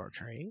wrong, Or a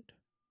trade.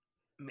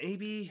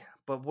 maybe,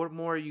 but what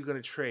more are you going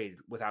to trade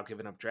without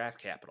giving up draft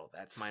capital?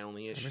 That's my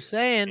only I'm issue. just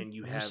saying. And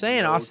you I'm just have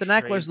saying. no Austin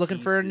Eckler's trade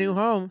looking for a new pieces.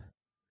 home.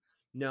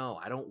 No,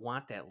 I don't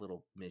want that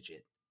little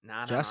midget.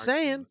 Not on Just our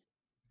saying. team.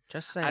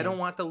 Just I don't saying.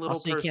 want the little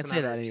Also, you can't person say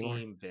on our that anymore.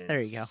 team,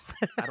 There you go.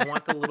 Vince. I don't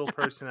want the little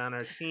person on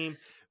our team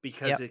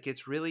because Yep. it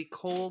gets really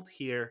cold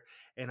here,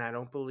 and I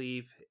don't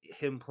believe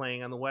him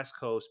playing on the West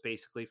Coast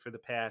basically for the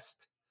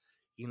past,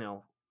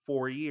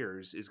 4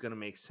 years is going to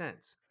make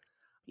sense.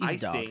 He's I a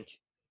dog. think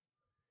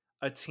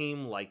a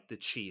team like the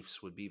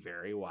Chiefs would be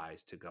very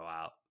wise to go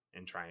out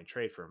and try and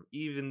trade for him,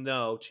 even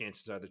though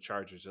chances are the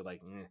Chargers are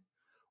like,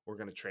 we're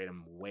going to trade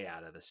him way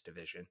out of this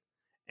division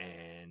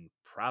and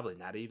probably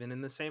not even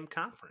in the same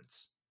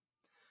conference.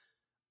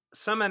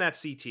 Some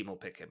NFC team will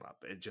pick him up.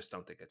 I just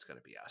don't think it's going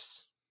to be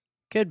us.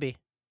 Could be.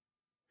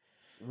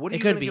 What are It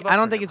you going could to be. give I up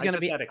don't for think him, it's gonna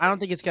be. I don't hypothetically?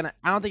 think it's gonna.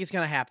 I don't think it's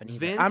gonna happen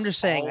either. I'm Vince just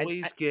saying.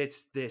 always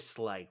gets this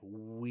like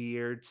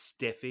weird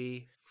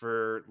stiffy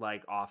for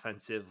like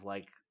offensive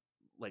like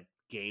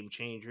game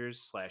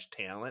changers /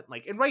 talent,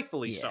 like, and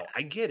rightfully Yeah. so.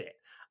 I get it.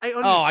 I Oh,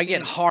 I get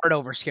understand it. hard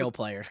over skill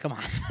players. Come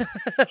on.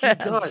 He Just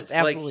does.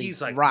 Like absolutely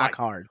he's like rock Mike.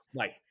 hard.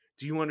 Mike,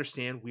 do you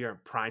understand? We are in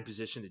prime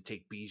position to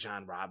take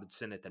Bijan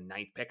Robinson at the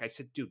 9th pick. I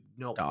said, dude,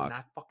 no, we're Dog.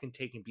 not fucking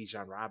taking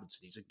Bijan Robinson.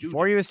 He's like, dude,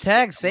 Before that'd he be was sick.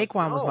 tagged, I'm like,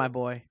 Saquon was my no.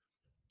 boy.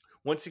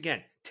 Once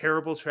again,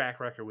 terrible track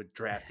record with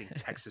drafting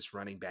Texas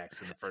running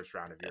backs in the first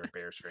round if you're a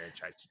Bears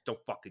franchise. Just don't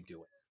fucking do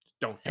it. Just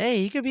don't do it. Hey,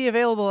 he could be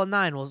available at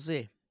 9. We'll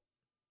see.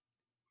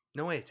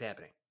 No way it's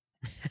happening.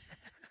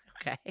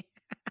 Okay.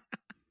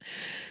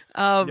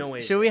 No way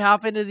it's Should we happening.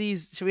 hop into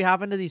these? Should we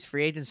hop into these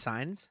free agent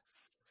signs?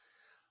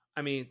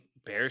 I mean,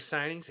 Bears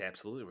signings,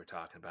 absolutely. We're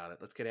talking about it.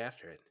 Let's get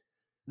after it.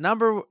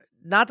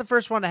 Not the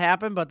first one to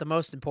happen, but the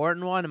most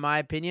important one, in my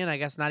opinion. I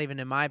guess not even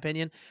in my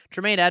opinion.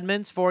 Tremaine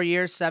Edmonds, 4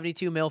 years,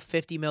 72 mil,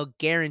 50 mil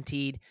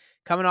guaranteed.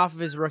 Coming off of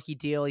his rookie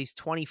deal, he's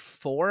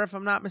 24, if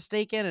I'm not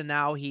mistaken, and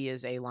now he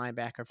is a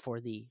linebacker for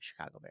the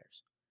Chicago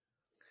Bears.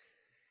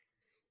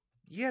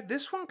 Yeah,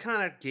 this one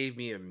kind of gave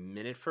me a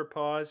minute for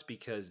pause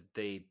because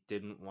they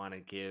didn't want to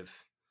give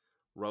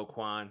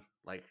Roquan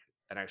like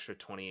an extra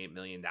 $28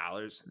 million. The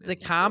And who's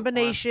Roquan?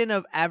 combination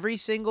of every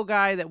single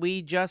guy that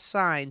we just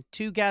signed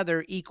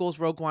together equals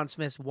Roquan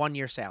Smith's 1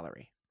 year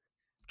salary.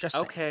 Just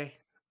saying. Okay.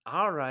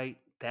 All right.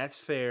 That's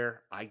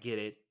fair. I get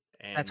it.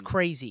 That's And,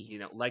 crazy.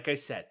 like I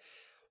said,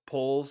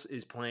 Poles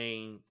is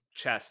playing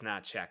chess,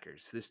 not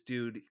checkers. This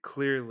dude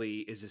clearly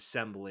is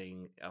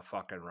assembling a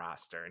fucking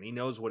roster and he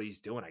knows what he's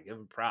doing. I give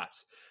him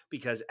props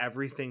because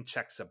everything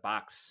checks a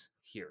box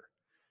here.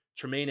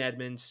 Tremaine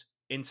Edmonds,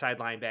 inside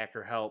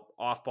linebacker help,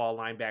 off ball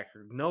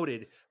linebacker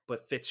noted,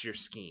 but fits your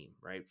scheme,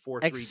 right? 4-3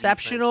 defense. So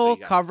Exceptional you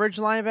got, coverage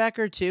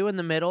linebacker, too, in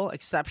the middle.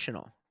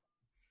 Exceptional.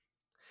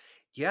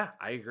 yeah,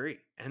 I agree.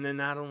 And then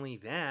not only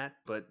that,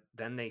 but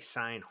then they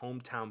sign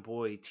hometown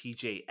boy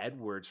TJ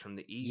Edwards from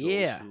the Eagles,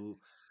 Yeah. who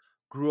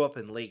grew up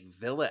in Lake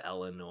Villa,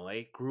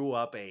 Illinois, grew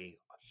up a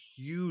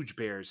huge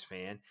Bears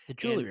fan, The and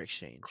Jewelry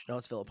Exchange. No,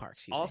 it's Villa Park.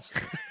 Excuse also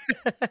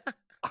me.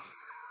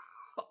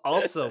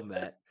 also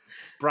met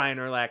Brian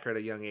Urlacher at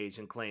a young age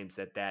and claims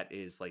that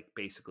is like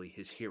basically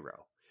his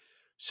hero.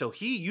 So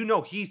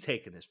he's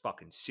taking this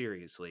fucking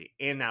seriously,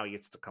 and now he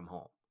gets to come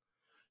home.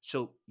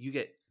 So you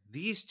get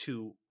these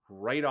two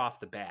right off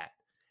the bat,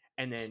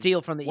 and then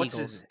Steal from the what's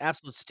Eagles. his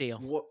Absolute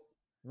steal.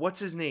 what's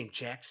his name?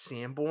 Jack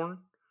Sanborn.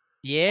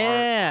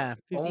 Yeah.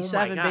 Oh my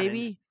 57, god! And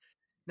baby.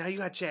 now you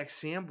got Jack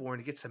Sanborn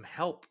to get some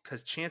help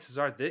because chances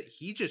are that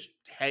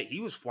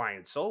he was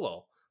flying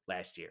solo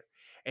last year,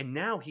 and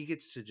now he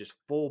gets to just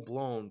full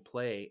blown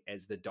play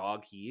as the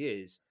dog he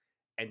is,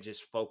 and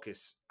just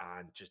focus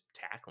on just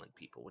tackling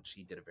people, which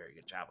he did a very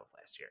good job of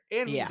last year,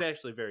 and Yeah. he's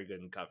actually very good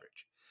in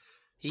coverage.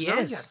 So He now you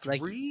got is. Like,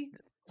 three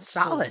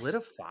solid.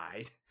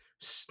 solidified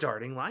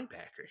starting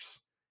linebackers.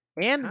 It's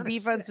And kind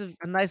of sick.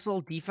 a nice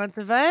little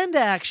defensive end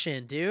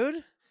action,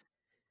 dude.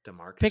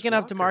 DeMarcus Picking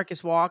up Walker.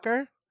 DeMarcus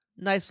Walker.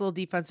 Nice little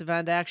defensive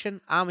end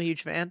action. I'm a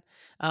huge fan.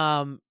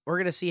 We're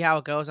gonna see how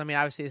it goes. I mean,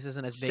 obviously this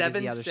isn't as big as the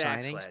Seven other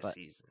sacks signings, last but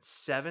season.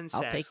 Seven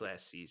I'll sacks take it.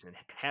 last season.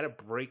 Had a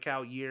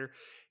breakout year.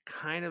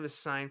 Kind of a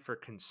sign for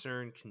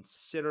concern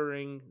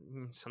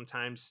considering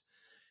sometimes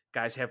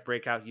guys have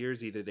breakout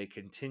years. Either they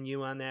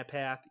continue on that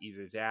path,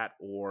 either that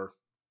or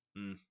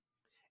mm,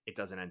 it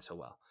doesn't end so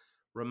well.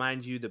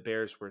 Remind you, the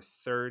Bears were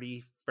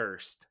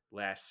 31st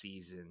last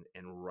season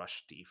in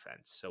rush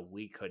defense, so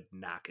we could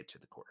knock it to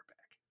the quarterback.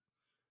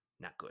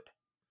 Not good.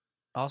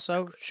 Not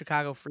Also, good.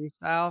 Chicago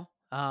Freestyle,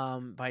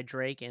 by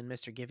Drake and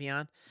Mr.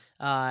 Giveon.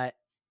 Uh,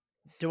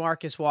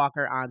 DeMarcus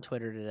Walker on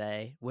Twitter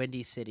today.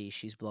 Windy City,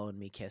 she's blowing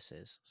me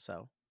kisses.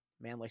 So,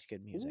 man likes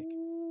good music.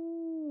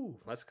 Ooh,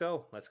 let's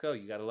go. Let's go.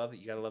 You got to love it.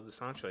 You got to love the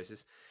song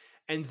choices.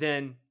 And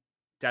then,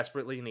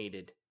 desperately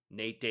needed,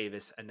 Nate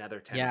Davis, another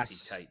Tennessee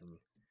Yes. Titan, right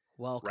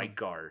Welcome.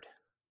 guard.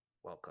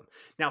 Welcome.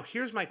 Now,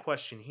 here's my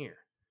question here.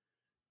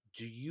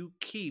 Do you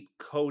keep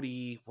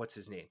Cody, what's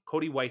his name?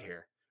 Cody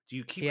Whitehair. Do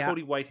you keep Yeah.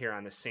 Cody Whitehair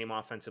on the same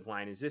offensive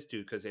line as this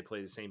dude because they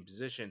play the same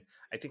position?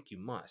 I think you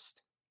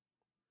must.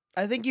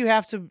 I think you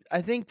have to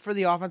I think for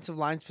the offensive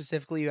line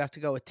specifically, you have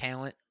to go with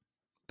talent.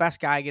 Best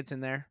guy gets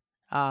in there.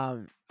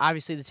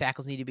 Obviously the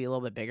tackles need to be a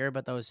little bit bigger,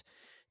 but those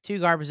two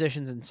guard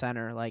positions in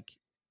center, like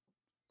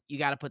you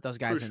got to put those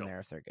guys in Crucial. there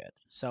if they're good.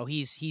 So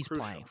he's playing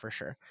Crucial. for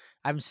sure.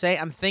 I'm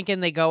thinking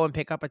they go and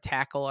pick up a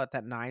tackle at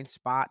that 9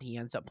 spot. He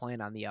ends up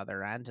playing on the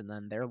other end, and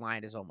then their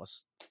line is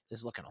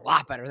looking a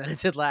lot better than it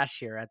did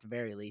last year at the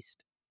very least.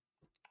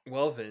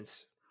 Well,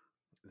 Vince,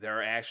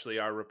 there actually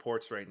are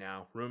reports right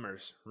now, rumor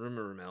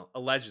mill,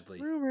 allegedly.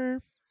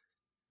 Rumor.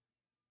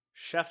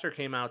 Schefter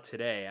came out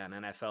today on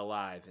NFL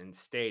Live and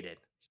stated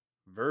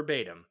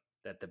verbatim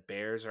that the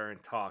Bears are in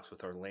talks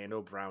with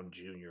Orlando Brown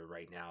Jr.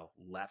 right now,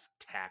 left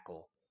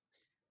tackle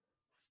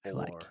I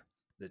like. for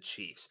the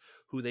Chiefs,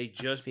 who they I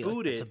just feel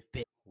like that's a booted,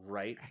 big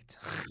right?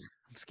 contract.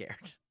 I'm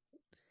scared.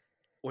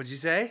 What'd you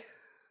say?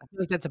 I feel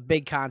like that's a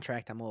big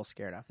contract. I'm a little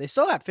scared of. They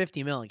still have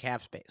 50 million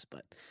cap space,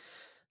 but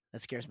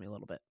that scares me a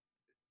little bit.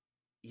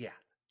 Yeah,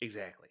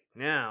 exactly.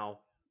 Now,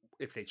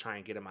 if they try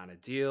and get him on a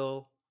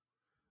deal,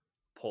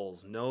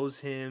 Poles knows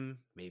him.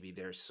 Maybe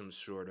there's some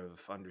sort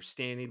of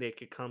understanding they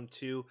could come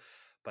to.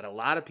 But a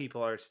lot of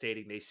people are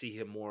stating they see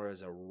him more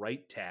as a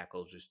right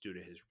tackle just due to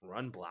his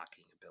run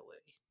blocking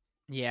ability.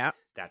 Yeah,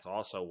 That's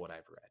also what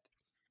I've read.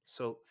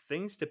 So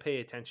things to pay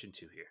attention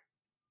to here.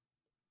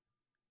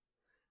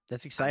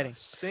 that's On the exciting.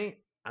 same,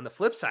 on the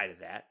flip side of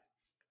that,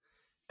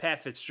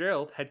 Pat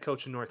Fitzgerald, head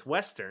coach of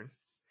Northwestern,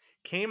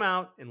 came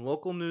out in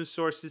local news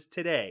sources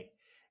today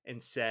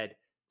and said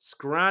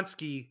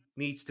Skronsky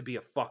needs to be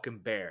a fucking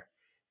bear.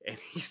 And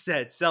he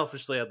said,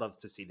 selfishly, I'd love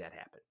to see that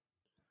happen.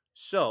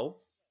 So,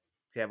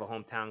 if you have a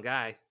hometown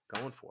guy,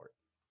 going for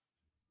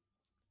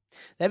it.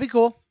 That'd be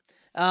cool.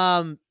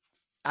 Um,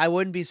 I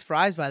wouldn't be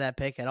surprised by that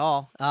pick at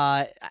all.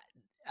 I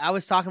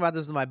was talking about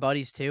this with my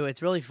buddies too.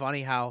 It's really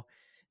funny how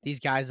these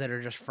guys that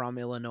are just from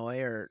Illinois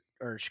or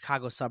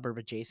Chicago suburb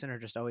adjacent are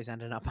just always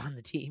ending up on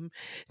the team.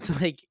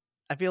 It's like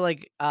I feel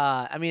like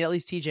I mean at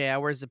least TJ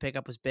Edwards the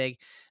pickup was big.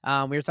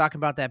 We were talking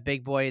about that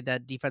big boy,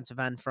 that defensive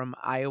end from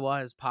Iowa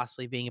as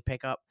possibly being a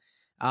pickup.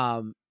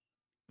 Um,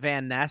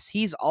 Van Ness,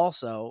 he's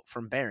also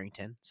from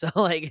Barrington. So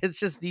like it's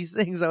just these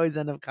things always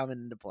end up coming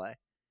into play.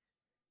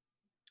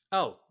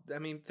 Oh, I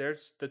mean,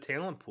 there's the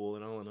talent pool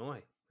in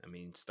Illinois. I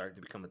mean, starting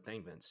to become a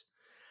thing, Vince.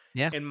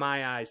 Yeah. In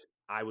my eyes,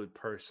 I would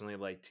personally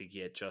like to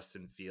get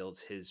Justin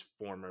Fields, his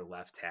former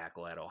left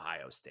tackle at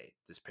Ohio State.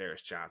 This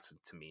Paris Johnson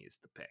to me is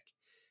the pick.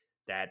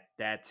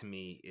 That to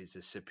me is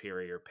a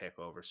superior pick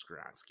over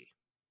Skronsky,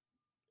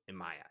 in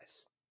my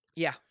eyes.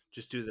 Yeah.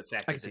 Just due to the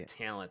fact I can that the see it.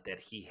 talent that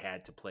he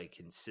had to play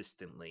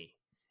consistently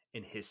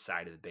in his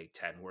side of the Big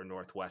Ten, where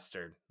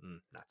Northwestern,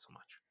 not so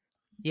much.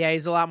 Yeah,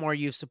 he's a lot more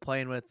used to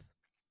playing with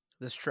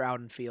the Stroud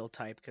and Field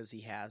type because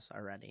he has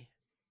already,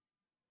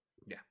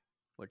 Yeah,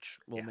 which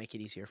will yeah. make it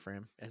easier for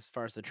him as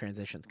far as the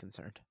transition's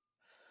concerned.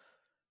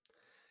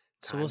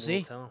 So we'll Time will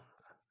see. tell.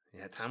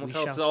 Yeah, time So will we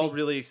tell. shall It's all see.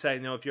 really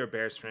exciting. Know if you're a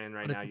Bears fan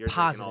right But now, it's you're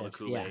drinking all the positive,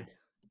 Kool yeah.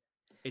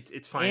 Aid.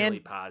 It's finally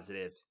And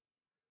positive.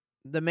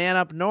 the man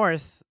up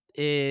north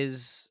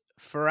is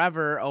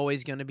forever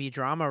always going to be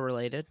drama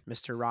related,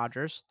 Mr.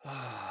 Rogers.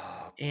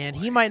 Oh And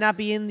he boy, might not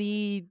be in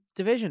the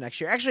division next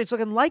year. Actually, it's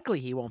looking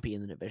likely he won't be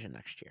in the division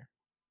next year.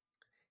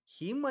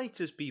 he might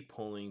just be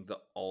pulling the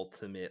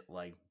ultimate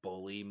like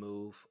bully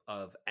move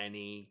of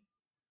any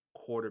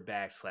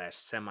quarterback slash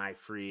semi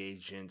free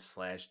agent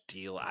slash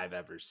deal I've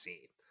ever seen.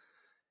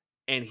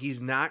 And he's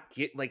not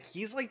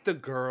he's like the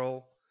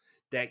girl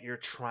that you're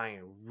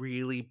trying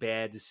really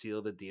bad to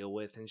seal the deal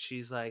with, and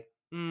she's like,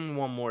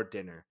 one more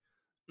dinner.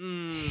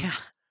 Yeah.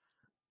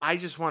 I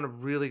just want to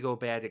really go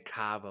bad to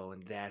Cabo,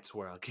 and that's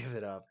where I'll give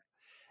it up.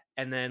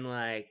 And then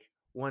like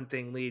one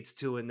thing leads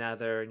to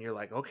another, and you're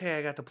like, okay,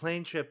 I got the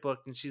plane trip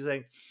booked, and she's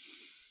like,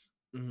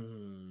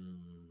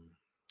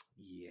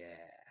 yeah,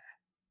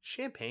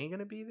 Champagne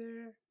gonna be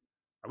there?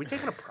 Are we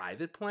taking a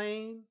private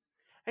plane?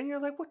 And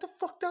you're like, what the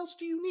fuck else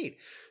do you need?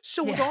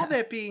 So with all Yeah.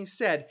 that being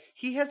said,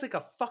 he has like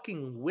a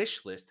fucking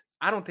wish list.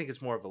 I don't think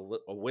it's more of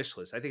a wish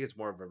list. I think it's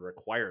more of a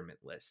requirement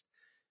list.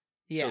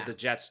 So Yeah. the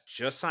Jets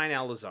just signed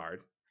Al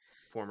Lazard,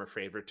 former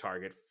favorite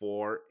target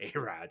for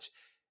A-Raj.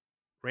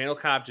 Randall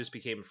Cobb just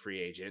became a free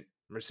agent.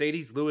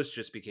 Mercedes Lewis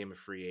just became a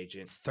free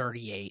agent.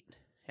 38.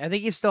 I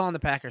think he's still on the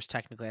Packers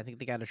technically. I think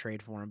they got to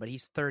trade for him, but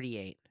he's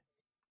 38.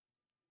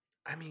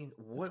 I mean,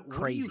 That's what do you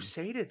crazy.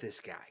 say to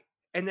this guy?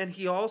 And then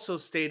he also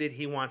stated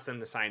he wants them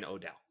to sign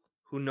Odell,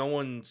 who no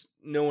one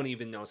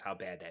even knows how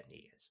bad that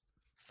knee is.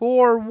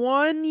 For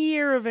 1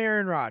 year of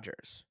Aaron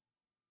Rodgers.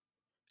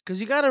 Because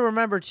you got to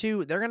remember,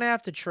 too, they're going to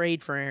have to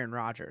trade for Aaron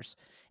Rodgers.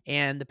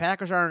 And the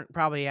Packers aren't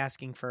probably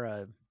asking for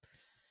a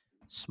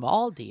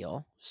small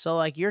deal. So,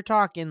 like, you're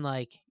talking,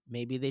 like,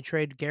 maybe they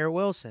trade Garrett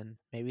Wilson.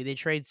 Maybe they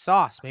trade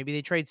Sauce. Maybe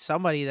they trade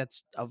somebody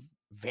that's a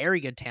very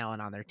good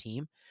talent on their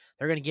team.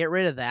 They're going to get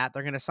rid of that.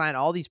 They're going to sign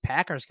all these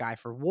Packers guy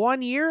for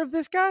 1 year of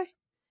this guy.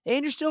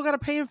 And you're still got to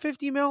pay him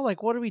 50 mil.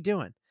 Like, what are we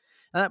doing?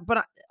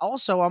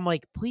 Also, I'm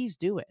like, please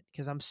do it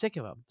because I'm sick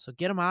of him. So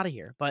get him out of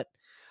here. But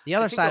the I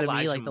other think side of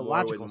me, Elijah like the Moore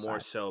would logical more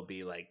side, so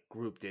be like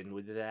grouped in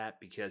with that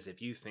because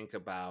if you think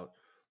about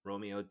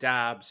Romeo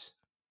Dobbs,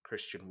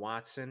 Christian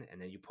Watson, and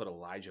then you put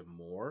Elijah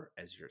Moore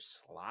as your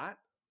slot,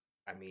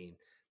 I mean,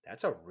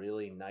 that's a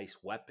really nice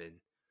weapon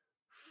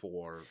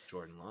for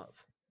Jordan Love.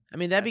 I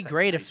mean, that'd be That's a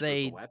great nice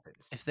group of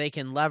weapons. if they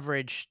can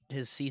leverage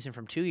his season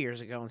from 2 years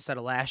ago instead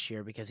of last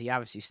year because he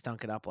obviously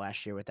stunk it up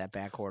last year with that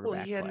bad Well,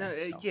 quarterback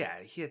play. So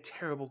he had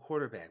terrible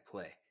quarterback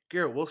play.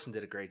 Garrett Wilson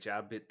did a great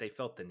job, but they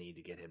felt the need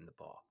to get him the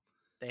ball.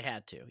 they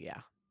had to,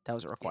 yeah, that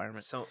was a Yeah,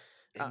 requirement. so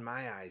Uh, in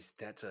my eyes,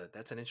 that's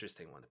an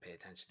interesting one to pay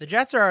attention the to.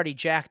 Jets are already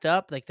jacked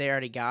up, like they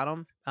already got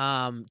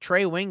him.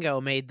 Trey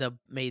Wingo made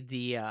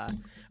the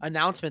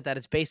announcement that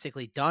it's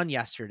basically done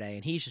yesterday,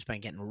 and he's just been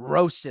getting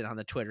roasted on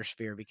the Twitter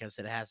sphere because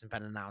it hasn't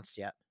been announced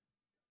yet.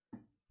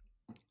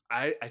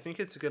 I think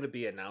it's going to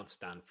be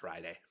announced on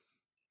Friday.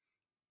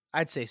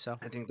 I'd say so.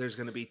 I think there's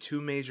going to be two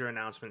major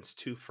announcements,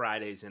 2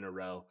 Fridays in a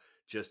row,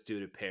 just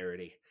due to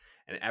parity.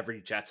 And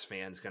every Jets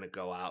fan is going to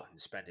go out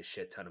and spend a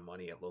shit ton of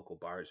money at local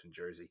bars in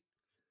Jersey.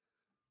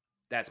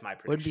 That's my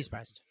Wouldn't be prediction.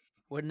 surprised.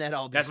 Wouldn't at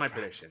all be That's my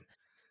surprised. prediction.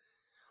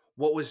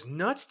 What was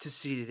nuts to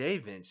see today,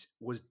 Vince,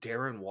 was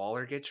Darren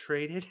Waller get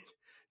traded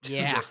to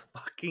Yeah, the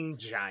fucking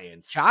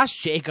Giants. Josh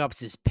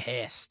Jacobs is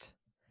pissed.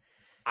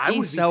 I He's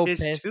would be so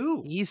pissed pissed.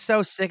 too. He's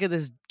so sick of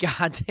this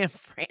goddamn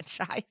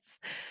franchise.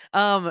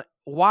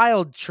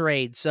 Wild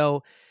trade.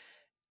 So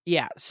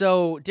yeah,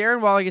 so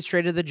Darren Waller gets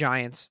traded to the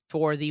Giants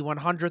for the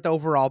 100th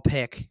overall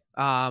pick,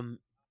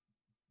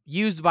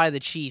 used by the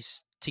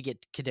Chiefs to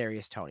get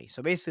Kadarius Toney.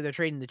 So basically, they're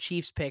trading the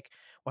Chiefs pick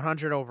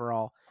 100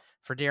 overall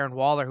for Darren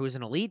Waller, who is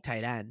an elite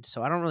tight end.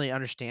 So I don't really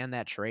understand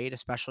that trade,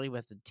 especially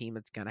with the team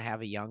that's going to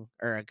have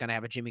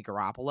a Jimmy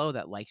Garoppolo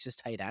that likes his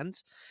tight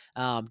ends.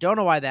 Don't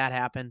know why that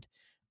happened.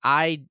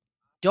 I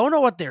don't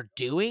know what they're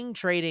doing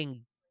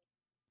trading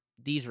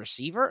these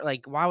receiver.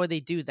 Like, why would they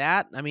do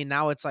that? I mean,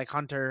 now it's like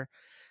Hunter.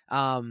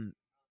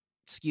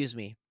 Excuse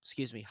me,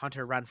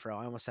 Hunter Renfro.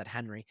 I almost said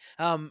Henry.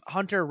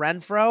 Hunter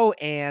Renfro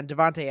and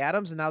Devontae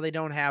Adams, and now they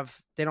don't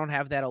have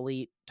that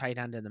elite tight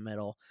end in the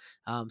middle.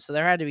 So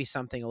there had to be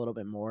something a little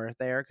bit more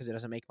there because it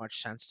doesn't make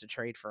much sense to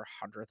trade for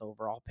 100th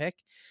overall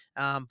pick.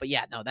 But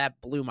yeah, no, that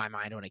blew my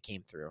mind when it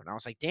came through, and I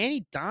was like,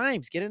 Danny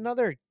Dimes, get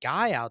another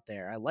guy out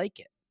there. I like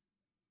it.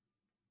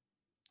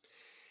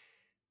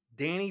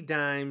 Danny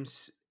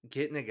Dimes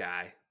getting a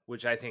guy,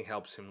 which I think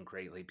helps him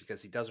greatly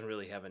because he doesn't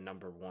really have a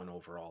number one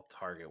overall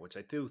target, which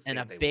I do And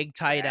a think they will big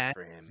tight draft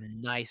end for is him.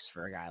 nice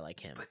for a guy like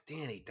him. But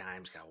Danny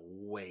Dimes got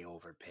way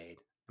overpaid.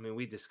 I mean,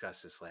 we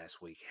discussed this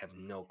last week. Have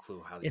no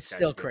clue how these It's guys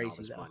still are getting all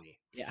crazy this though. money.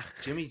 Yeah.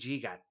 Jimmy G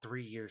got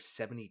 3 years,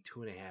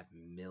 72.5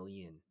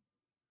 million.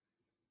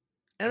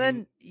 I And mean,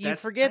 then you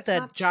forget that's that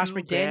not Josh too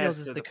bad McDaniels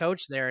for is the the.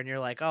 coach there, and you're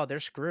like, oh, they're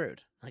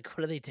screwed. Like,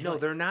 what are they No, doing?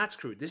 they're not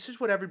screwed. This is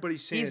what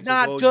everybody's saying. He's It's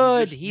like, not oh,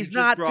 good. you He's just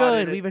not brought in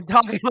good. a. We've been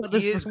talking about He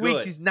this is for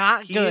weeks. good. He's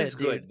not He is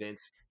good, dude. good,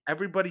 Vince.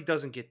 Everybody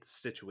doesn't get the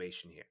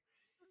situation here.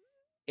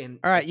 And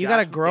All right, with you got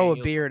to Josh grow a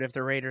McDaniels, beard if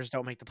the Raiders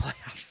don't make the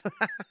playoffs.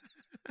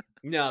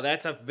 no,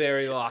 that's a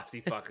very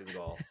lofty fucking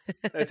goal.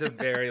 That's a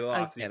very I'm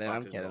lofty kidding. I'm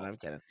fucking kidding. goal. I'm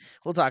kidding.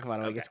 We'll talk about it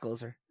when it Okay. gets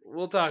closer.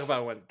 We'll talk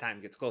about it when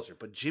time gets closer.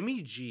 But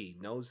Jimmy G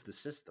knows the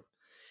system.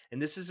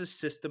 And this is a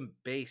system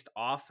based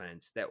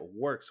offense that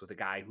works with a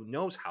guy who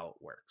knows how it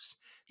works.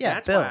 Yeah,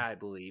 That's why Bill. I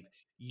believe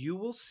you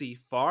will see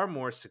far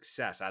more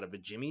success out of a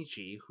Jimmy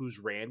G who's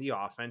ran the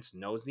offense,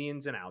 knows the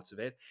ins and outs of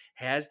it,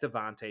 has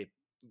Devontae.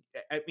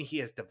 I mean, he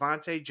has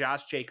Devontae,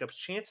 Josh Jacobs.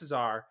 Chances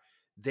are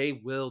they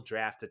will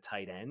draft a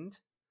tight end.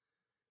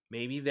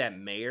 Maybe that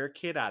Mayer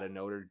kid out of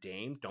Notre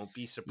Dame. Don't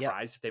be Yep.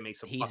 surprised if they make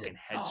some He's a fucking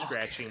head dog.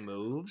 scratching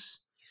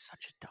moves He's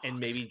such a and dog.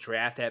 maybe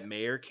draft that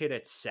Mayer kid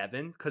at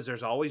 7 because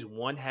there's always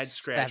one head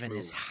scratch 7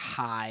 is move.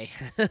 high.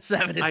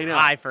 7 is I know,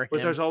 high for but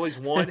him. there's always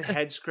one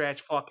head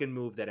scratch fucking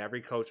move that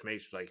every coach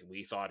makes. Like,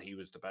 we thought he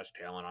was the best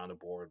talent on the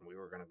board and we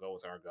were going to go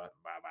with our gut.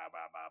 Blah, blah,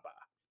 blah, blah,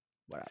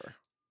 blah. Whatever.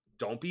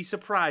 Don't be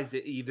surprised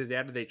that either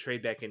that or they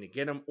trade back in to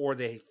get him or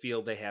they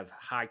feel they have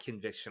high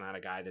conviction on a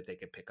guy that they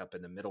could pick up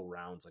in the middle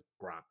rounds like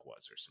Gronk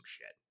was or some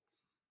shit.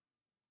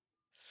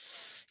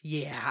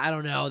 Yeah, I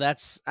don't know.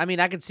 I mean,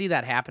 I could see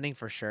that happening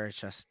for sure. It's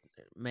just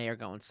Mayer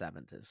going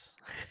 7th is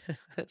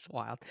it's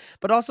wild.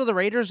 But also the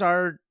Raiders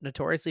are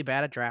notoriously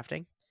bad at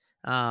drafting.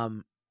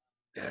 Um,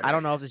 That I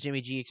don't know if Raiders. the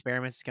Jimmy G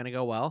experiment is going to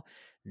go well.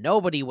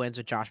 Nobody wins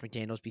with Josh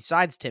McDaniels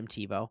besides Tim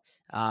Tebow.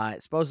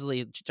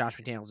 Supposedly, Josh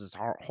McDaniels is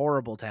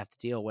horrible to have to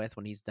deal with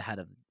when he's the head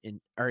of,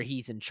 or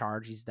he's in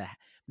charge. He's the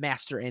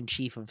master and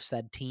chief of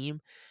said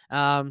team.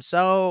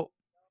 So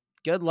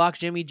good luck,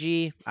 Jimmy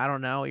G. I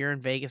don't know. You're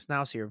in Vegas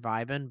now, so you're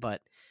vibing,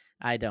 but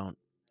I don't,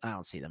 I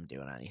don't see them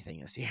doing anything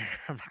this year.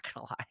 I'm not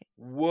gonna lie.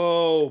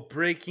 Whoa!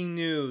 Breaking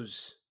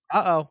news.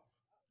 Uh oh.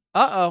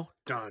 Uh oh.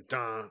 Dun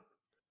dun.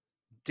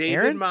 David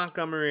Aaron?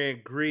 Montgomery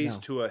agrees No.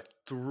 to a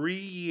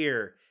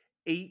 3-year,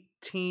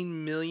 $18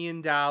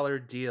 million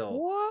deal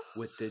What?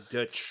 with the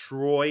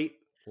Detroit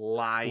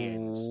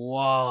Lions.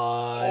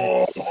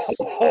 What?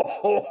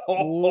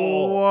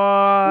 Oh,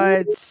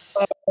 What?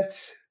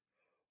 what?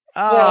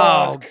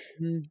 Oh, Fuck.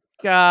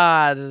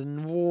 God.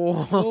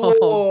 Whoa,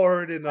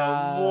 Lord in the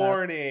God.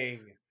 morning.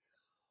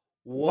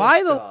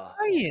 Why What the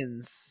the?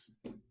 Lions?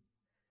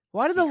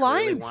 Why did He the clearly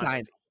Lions wants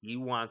sign? to, he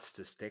wants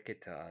to stick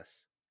it to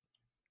us.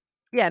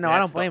 Yeah, no, I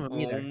That's don't the blame him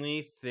either.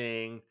 only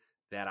thing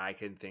that I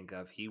can think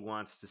of. He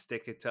wants to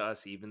stick it to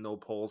us, even though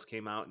polls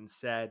came out and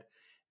said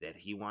that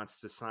he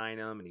wants to sign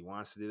him and he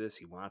wants to do this.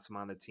 He wants him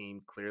on the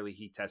team. Clearly,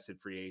 he tested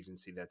free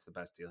agency. That's the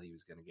best deal he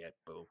was going to get.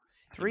 Boom.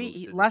 He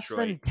moves to Less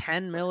Detroit. than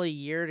 10 mil a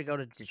year to go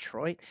to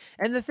Detroit.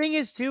 And the thing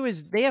is, too,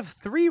 is they have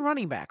 3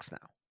 running backs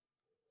now.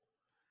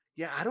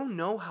 Yeah, I don't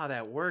know how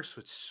that works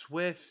with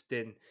Swift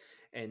and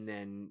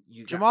then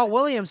you got Jamal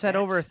Williams had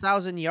over that's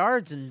 1,000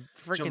 yards and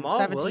freaking Jamal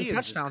 17 Williams is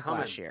touchdowns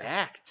last coming year.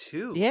 back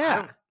too. I Yeah.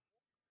 don't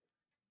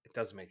it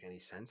doesn't make any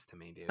sense to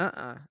me, dude.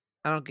 Uh-uh.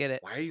 I don't get it.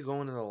 Why are you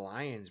going to the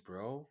Lions,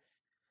 bro?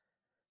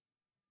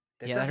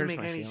 That Yeah, that doesn't hurts make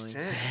my any feelings.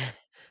 sense.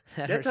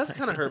 That That hurts does my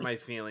kind of hurt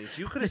feelings. my feelings.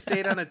 You could have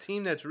stayed on a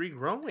team that's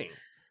regrowing.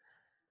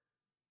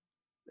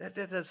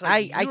 That's like I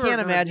you're can't going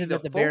to be imagine the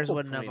that the Bears focal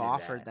wouldn't have point of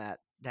offered that.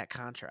 that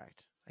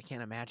contract. I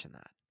can't imagine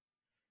that.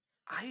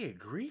 I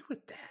agree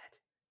with that.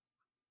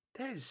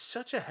 That is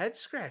such a head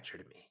scratcher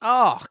to me.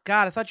 Oh,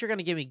 God, I thought you were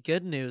gonna give me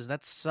good news.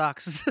 That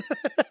sucks.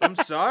 I'm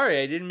sorry.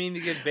 I didn't mean to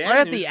get We're bad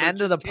at news, the but it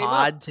end of the just came up.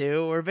 pod,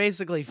 too. We're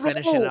basically Bro,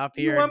 finishing what up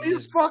do you here, want and me you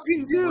to just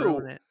fucking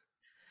ruin do? it.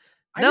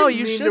 I No, didn't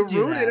you mean to should do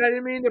ruin it. that. I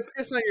didn't mean to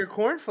piss on your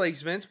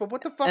cornflakes, Vince, but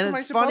what the fuck And am I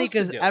it's funny supposed to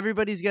because do?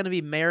 everybody's gonna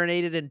be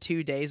marinated in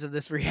 2 days of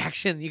this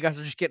reaction. You guys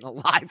are just getting a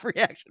live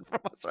reaction from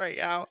us right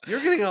now.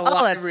 You're getting a Oh,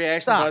 live that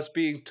reaction of us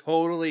being sucks.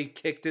 totally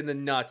kicked in the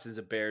nuts as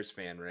a Bears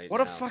fan right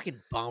What a now.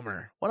 fucking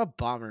bummer. What a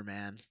bummer,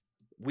 man.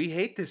 We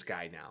hate this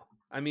guy now.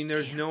 I mean,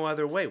 there's Damn. no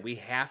other way. We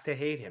have to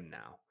hate him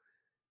now.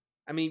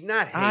 I mean,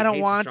 not I hate, don't hate's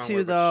a want strong to,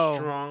 word, but though.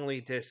 strongly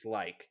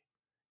dislike.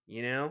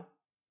 You know?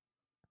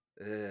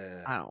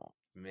 Ugh, I don't.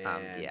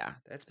 man, Yeah.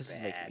 that's This is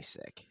making me bad.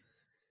 sick.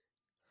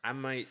 I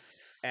might,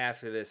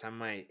 after this, I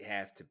might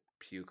have to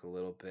puke a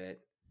little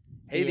bit.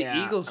 Hey, the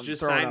Yeah, Eagles I'm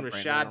just throwing signed up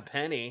right Rashad now.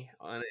 Penny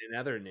in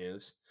other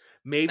news. I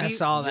Maybe,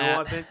 saw you know that.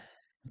 what, Vince?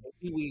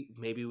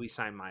 Maybe we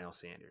sign Miles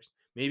Sanders.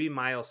 Maybe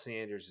Miles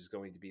Sanders is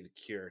going to be the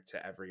cure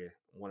to every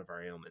one of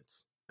our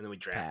ailments. And then we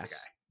draft the guy.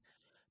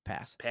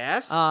 Pass.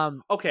 Pass. Pass?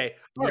 Um, Okay.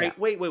 All yeah.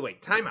 right.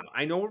 Wait. Time out.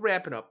 I know we're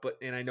wrapping up, but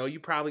and I know you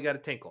probably got a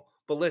tinkle.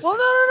 But Well, no, listen,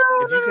 no,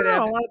 no, if no, you could no, no.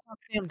 have I want to talk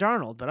Sam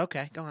Darnold, but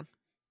okay, go on.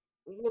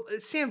 well,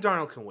 Sam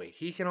Darnold can wait.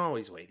 He can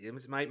always wait.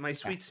 My Okay.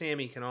 sweet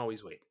Sammy can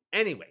always wait.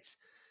 Anyways,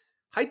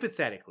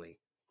 hypothetically,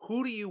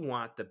 who do you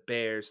want the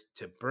Bears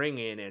to bring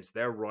in as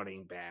their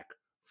running back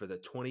for the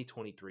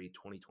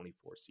 2023-2024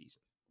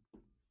 season?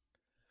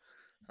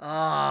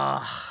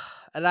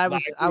 And I Live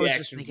was just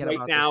reaction thinking right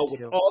about this now with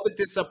too. all the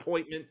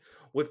disappointment,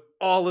 with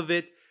all of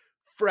it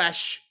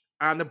fresh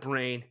on the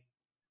brain.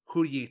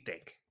 Who do you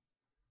think?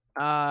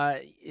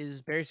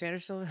 Is Barry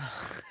Sanders still?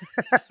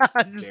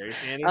 Just, Barry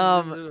Sanders is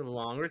um,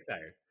 long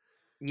retired.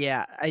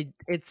 yeah,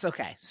 it's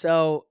okay.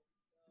 So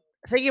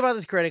thinking about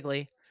this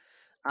critically,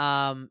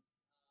 um,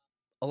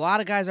 a lot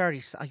of guys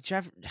already like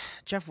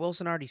Jeff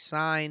Wilson already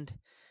signed.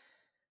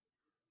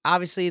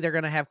 Obviously, they're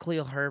gonna have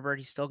Khalil Herbert.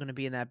 He's still gonna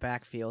be in that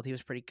backfield. He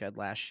was pretty good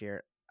last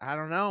year. I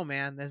don't know,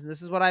 man.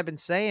 This is what I've been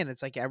saying.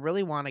 It's like I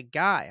really want a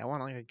guy. I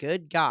want like a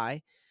good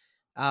guy.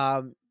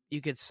 You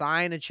could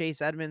sign a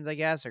Chase Edmonds, I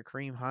guess, or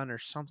Kareem Hunt or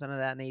something of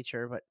that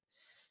nature. But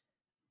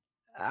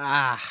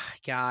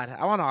God,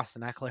 I want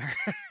Austin Eckler.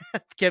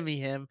 Give me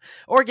him,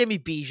 or give me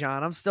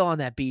Bijan. I'm still on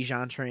that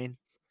Bijan train.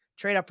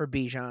 Trade up for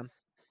Bijan.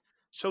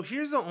 So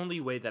here's the only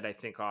way that I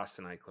think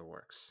Austin Eichler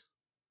works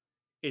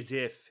is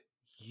if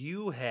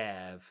you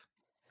have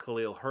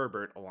Khalil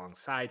Herbert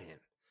alongside him.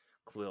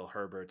 Khalil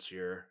Herbert's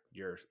your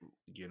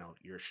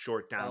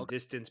short down Elk.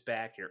 distance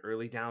back, your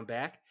early down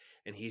back,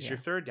 and he's your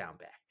Yeah, third down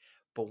back.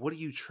 But what do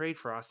you trade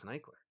for Austin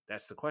Eichler?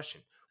 That's the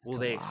question. it's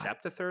Will a they lot.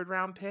 accept a third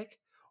round pick?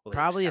 Will they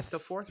Probably accept a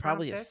fourth round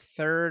probably a pick?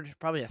 third,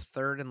 probably a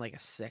third and like a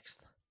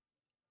sixth.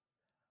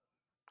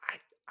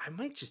 I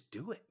might just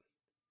do it.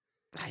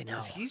 I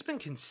Because know. he's been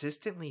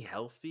consistently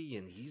healthy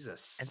and he's a And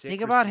think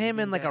sick about him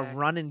in receiving like a back.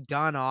 run and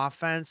gun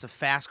offense, a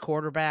fast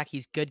quarterback.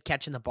 He's good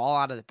catching the ball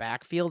out of the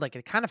backfield. Like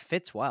it kind of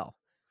fits well.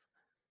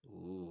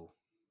 Ooh,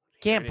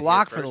 Can't hearing it here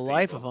block for the first,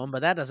 life of people. him,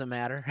 but that doesn't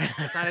matter.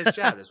 That's not his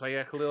job. That's why you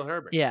got Khalil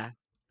Herbert. Yeah,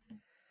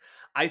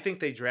 I think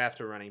they draft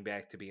a running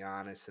back, to be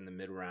honest, in the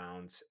mid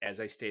rounds. As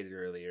I stated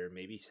earlier,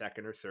 maybe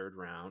second or third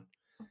round.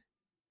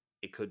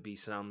 It could be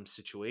some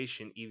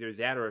situation, either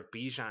that or if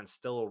Bijan's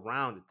still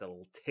around at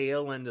the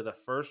tail end of the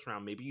first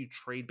round, maybe you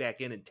trade back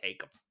in and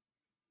take him.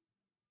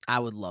 I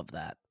would love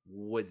that.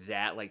 Would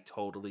that like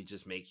totally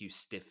just make you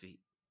stiffy,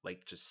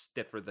 like just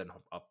stiffer than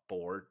a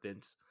board,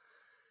 Vince?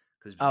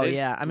 Because Oh, Vince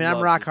yeah. I mean, I'm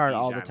loves rock his hard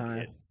all the Bijan time.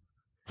 kid,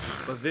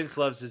 but Vince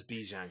loves his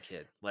Bijan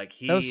kid. Like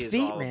Those he is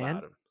feet, all man.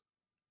 about him.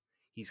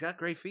 He's got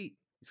great feet.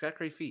 He's got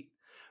great feet.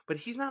 But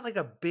he's not like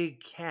a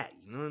big cat.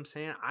 You know what I'm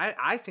saying?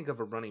 I think of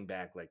a running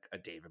back like a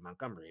David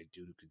Montgomery, a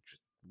dude who could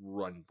just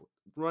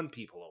run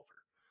people over.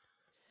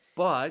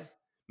 But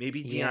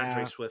maybe DeAndre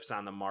Yeah. Swift's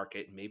on the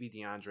market. Maybe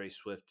DeAndre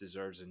Swift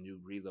deserves a new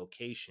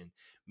relocation.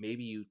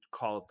 Maybe you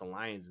call up the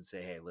Lions and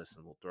say, hey,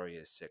 listen, we'll throw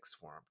you a sixth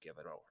for him. Give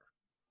it over.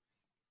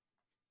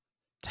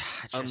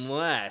 Just,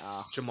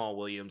 Unless Jamal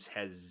Williams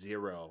has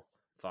zero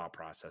thought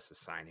process of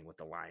signing with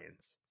the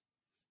Lions.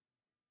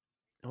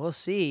 we'll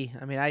see.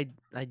 I mean, I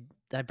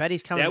bet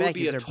he's coming That would back.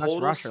 He be was a their best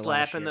total rusher slap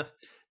last in year. the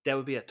that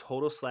would be a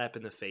total slap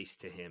in the face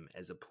to him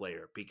as a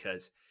player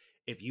because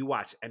if you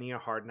watch any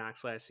of Hard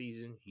Knocks last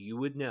season, you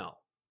would know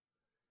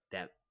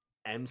that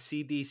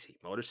MCDC,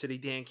 Motor City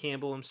Dan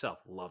Campbell himself,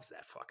 loves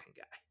that fucking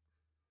guy.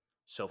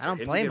 So I for don't him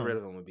to blame get rid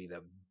him. of him would be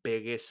the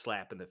biggest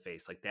slap in the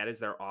face. Like that is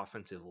their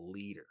offensive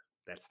leader.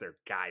 That's their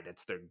guy.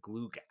 That's their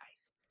glue guy.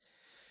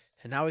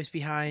 And now he's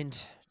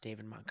behind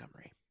David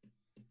Montgomery.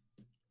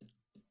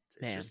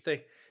 It's Man. interesting.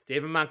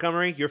 David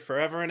Montgomery, you're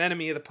forever an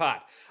enemy of the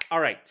pot. All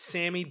right,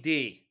 Sammy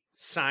D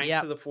signs to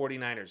Yep. the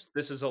 49ers.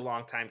 This is a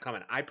long time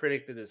coming. I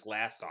predicted this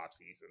last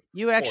offseason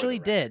You for the actually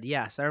record. did.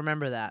 Yes, I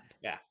remember that.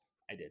 Yeah,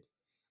 I did.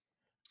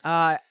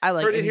 I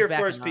like Heard him. it He's here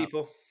first, backing up.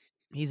 people.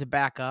 He's a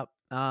backup.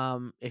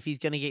 If he's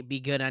gonna be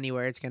good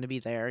anywhere, it's gonna be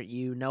there.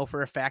 You know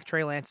for a fact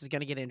Trey Lance is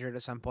gonna get injured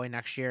at some point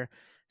next year.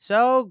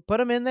 So put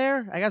him in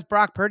there. I guess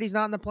Brock Purdy's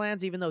not in the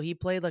plans, even though he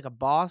played like a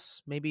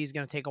boss. Maybe he's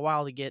gonna take a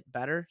while to get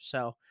better.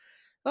 So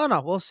I don't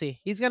know. We'll see.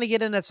 He's gonna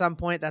get in at some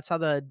point. That's how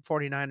the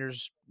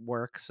 49ers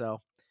work.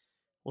 So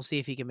we'll see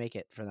if he can make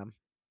it for them.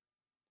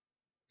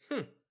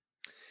 Hmm.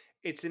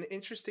 It's an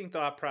interesting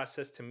thought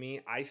process to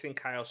me. I think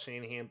Kyle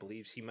Shanahan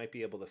believes he might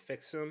be able to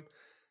fix him.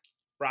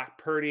 Brock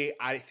Purdy,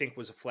 I think,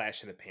 was a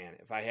flash in the pan.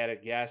 If I had a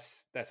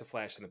guess, that's a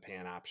flash in the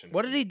pan option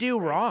What for did he me, do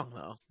right? wrong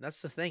though?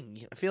 That's the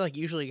thing. I feel like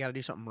usually you got to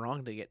do something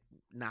wrong to get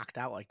knocked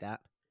out like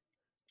that.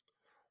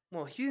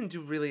 Well, he didn't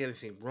do really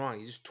anything wrong.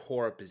 He just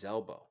tore up his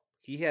elbow.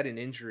 He had an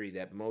injury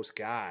that most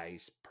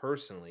guys,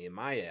 personally, in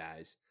my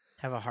eyes,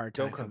 Have a hard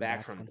don't time come coming back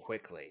back from from.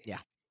 quickly, Yeah.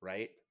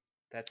 right?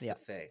 That's the Yeah.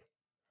 thing.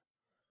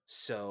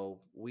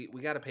 So we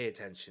got to pay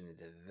attention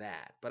to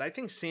that. But I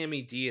think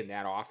Sammy D in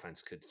that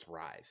offense could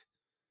thrive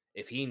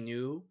if he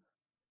knew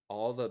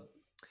all the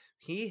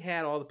he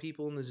had all the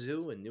people in the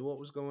zoo and knew what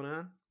was going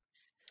on.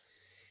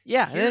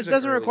 Yeah, and it Here's an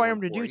doesn't early require one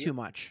him to for do too you.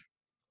 much.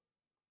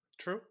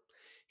 True.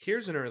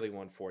 Here's an early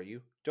one for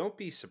you. Don't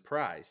be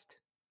surprised.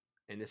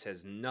 And this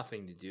has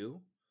nothing to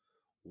do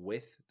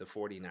with the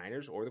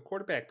 49ers or the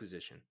quarterback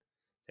position.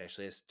 It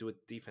actually has to do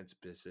with defense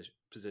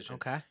position.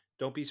 Okay.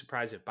 Don't be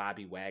surprised if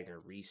Bobby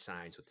Wagner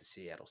re-signs with the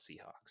Seattle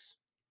Seahawks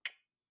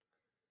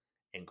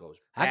and goes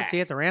I can see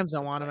it. back The Rams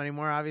don't to want him play.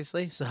 anymore,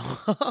 obviously. So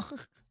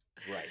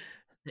Right.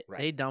 they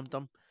Right. dumped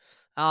him.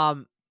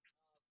 Um,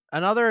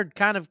 Another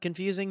kind of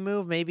confusing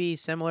move, maybe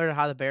similar to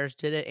how the Bears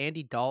did it.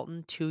 Andy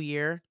Dalton,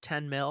 2-year,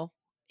 10 mil,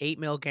 8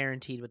 mil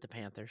guaranteed with the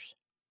Panthers.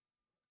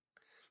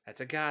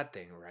 That's a God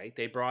thing, right?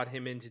 They brought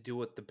him in to do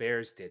what the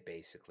Bears did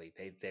basically.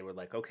 They were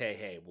like, "Okay,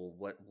 hey,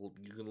 well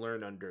you can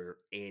learn under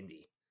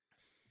Andy.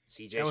 That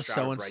CJ was Stroud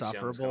or so Bryce Young's going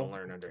to insufferable.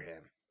 learn under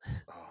him."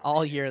 Oh All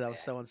man, it year, was that was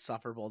bad. so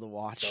insufferable to The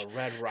watch.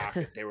 Red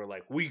Rocket, they were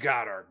like, "We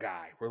got our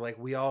guy." We're like,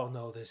 "We all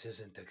know this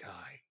isn't the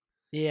guy."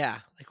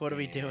 Yeah, like what are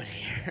we doing And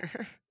yeah,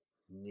 here?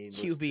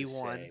 needless to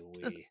QB1.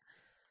 say,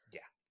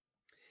 yeah.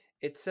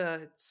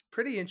 It's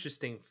pretty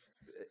interesting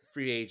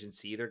free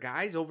agency. Either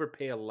guys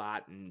overpay a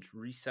lot and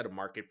reset a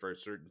market for a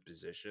certain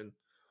position,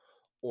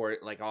 or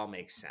it like all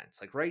makes sense.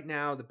 Like right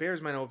now, the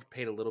Bears might have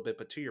overpaid a little bit,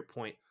 but to your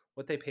point,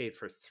 what they paid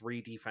for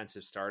three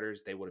defensive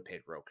starters, they would have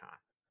paid Rokon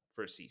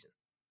for a season.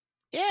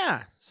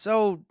 Yeah,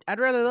 so I'd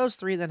rather So those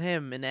three than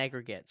him in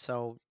aggregate.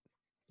 So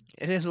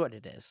it is what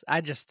it is.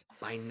 I just,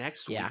 by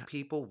next yeah, week,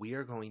 people, we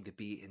are going to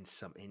be in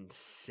some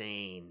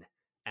insane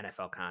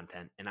NFL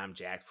content, and I'm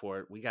jacked for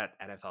it. We got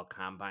NFL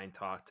Combine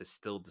talk to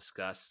still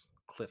discuss.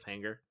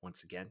 Cliffhanger,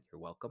 once again, you're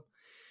welcome.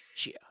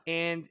 yeah.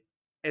 And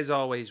as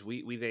always,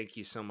 we thank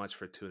you so much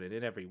for tuning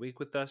in every week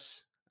with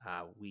us.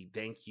 We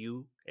thank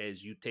you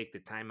as you take the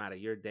time out of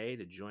your day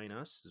to join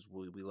us.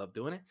 We love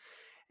doing it.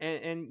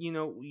 And you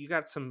know, you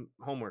got some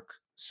homework.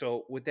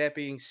 So with that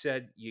being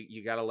said,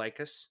 you got to like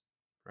us,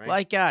 right?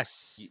 Like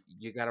us.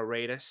 You got to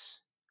rate us,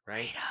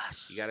 right? Rate You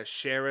us. got to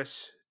share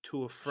us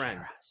to a Share friend.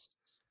 us.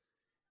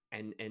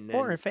 And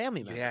Or a then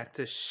family you have member.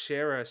 to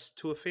share us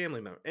to a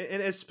family member,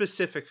 and a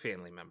specific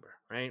family member,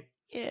 right?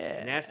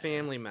 And that Yeah.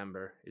 family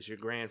member is your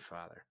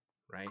grandfather,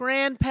 right? So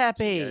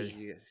Grandpappy.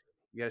 you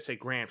gotta say,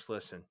 Gramps,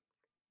 listen,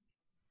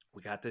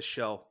 we got this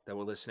show that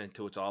we're listening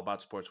to. It's all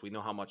about sports. We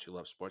know how much you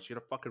love sports. You're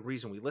the fucking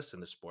reason we listen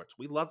to sports.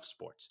 We love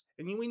sports.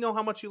 And we know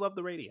how much you love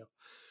the radio.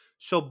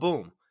 So,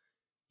 boom,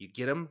 you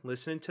get him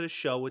listening to the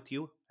show with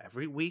you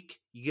every week.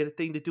 You get a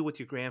thing to do with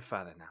your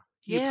grandfather now.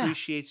 He Yeah.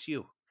 appreciates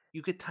you.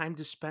 You get time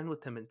to spend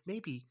with him and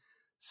maybe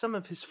some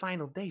of his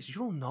final days. You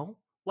don't know.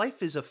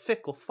 Life is a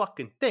fickle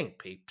fucking thing,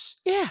 peeps.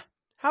 Yeah.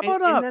 How And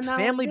about and then not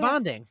only family that,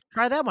 bonding?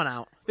 Try that one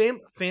out.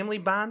 family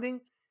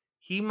bonding.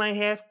 He might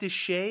have to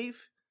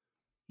shave.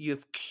 You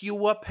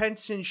queue up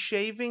Henson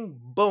shaving,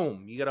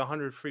 boom, you got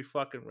 100 free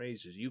fucking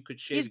razors. You could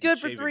shave, He's you could good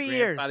for shave your 3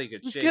 grandfather, years. you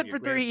could He's shave good your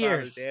for 3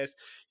 grandfather's years. ass.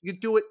 You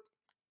could do it.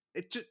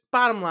 It just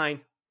bottom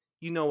line,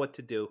 you know what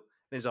to do.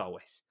 And as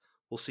always,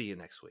 we'll see you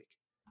next week.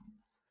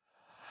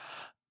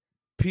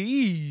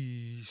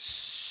 Peace.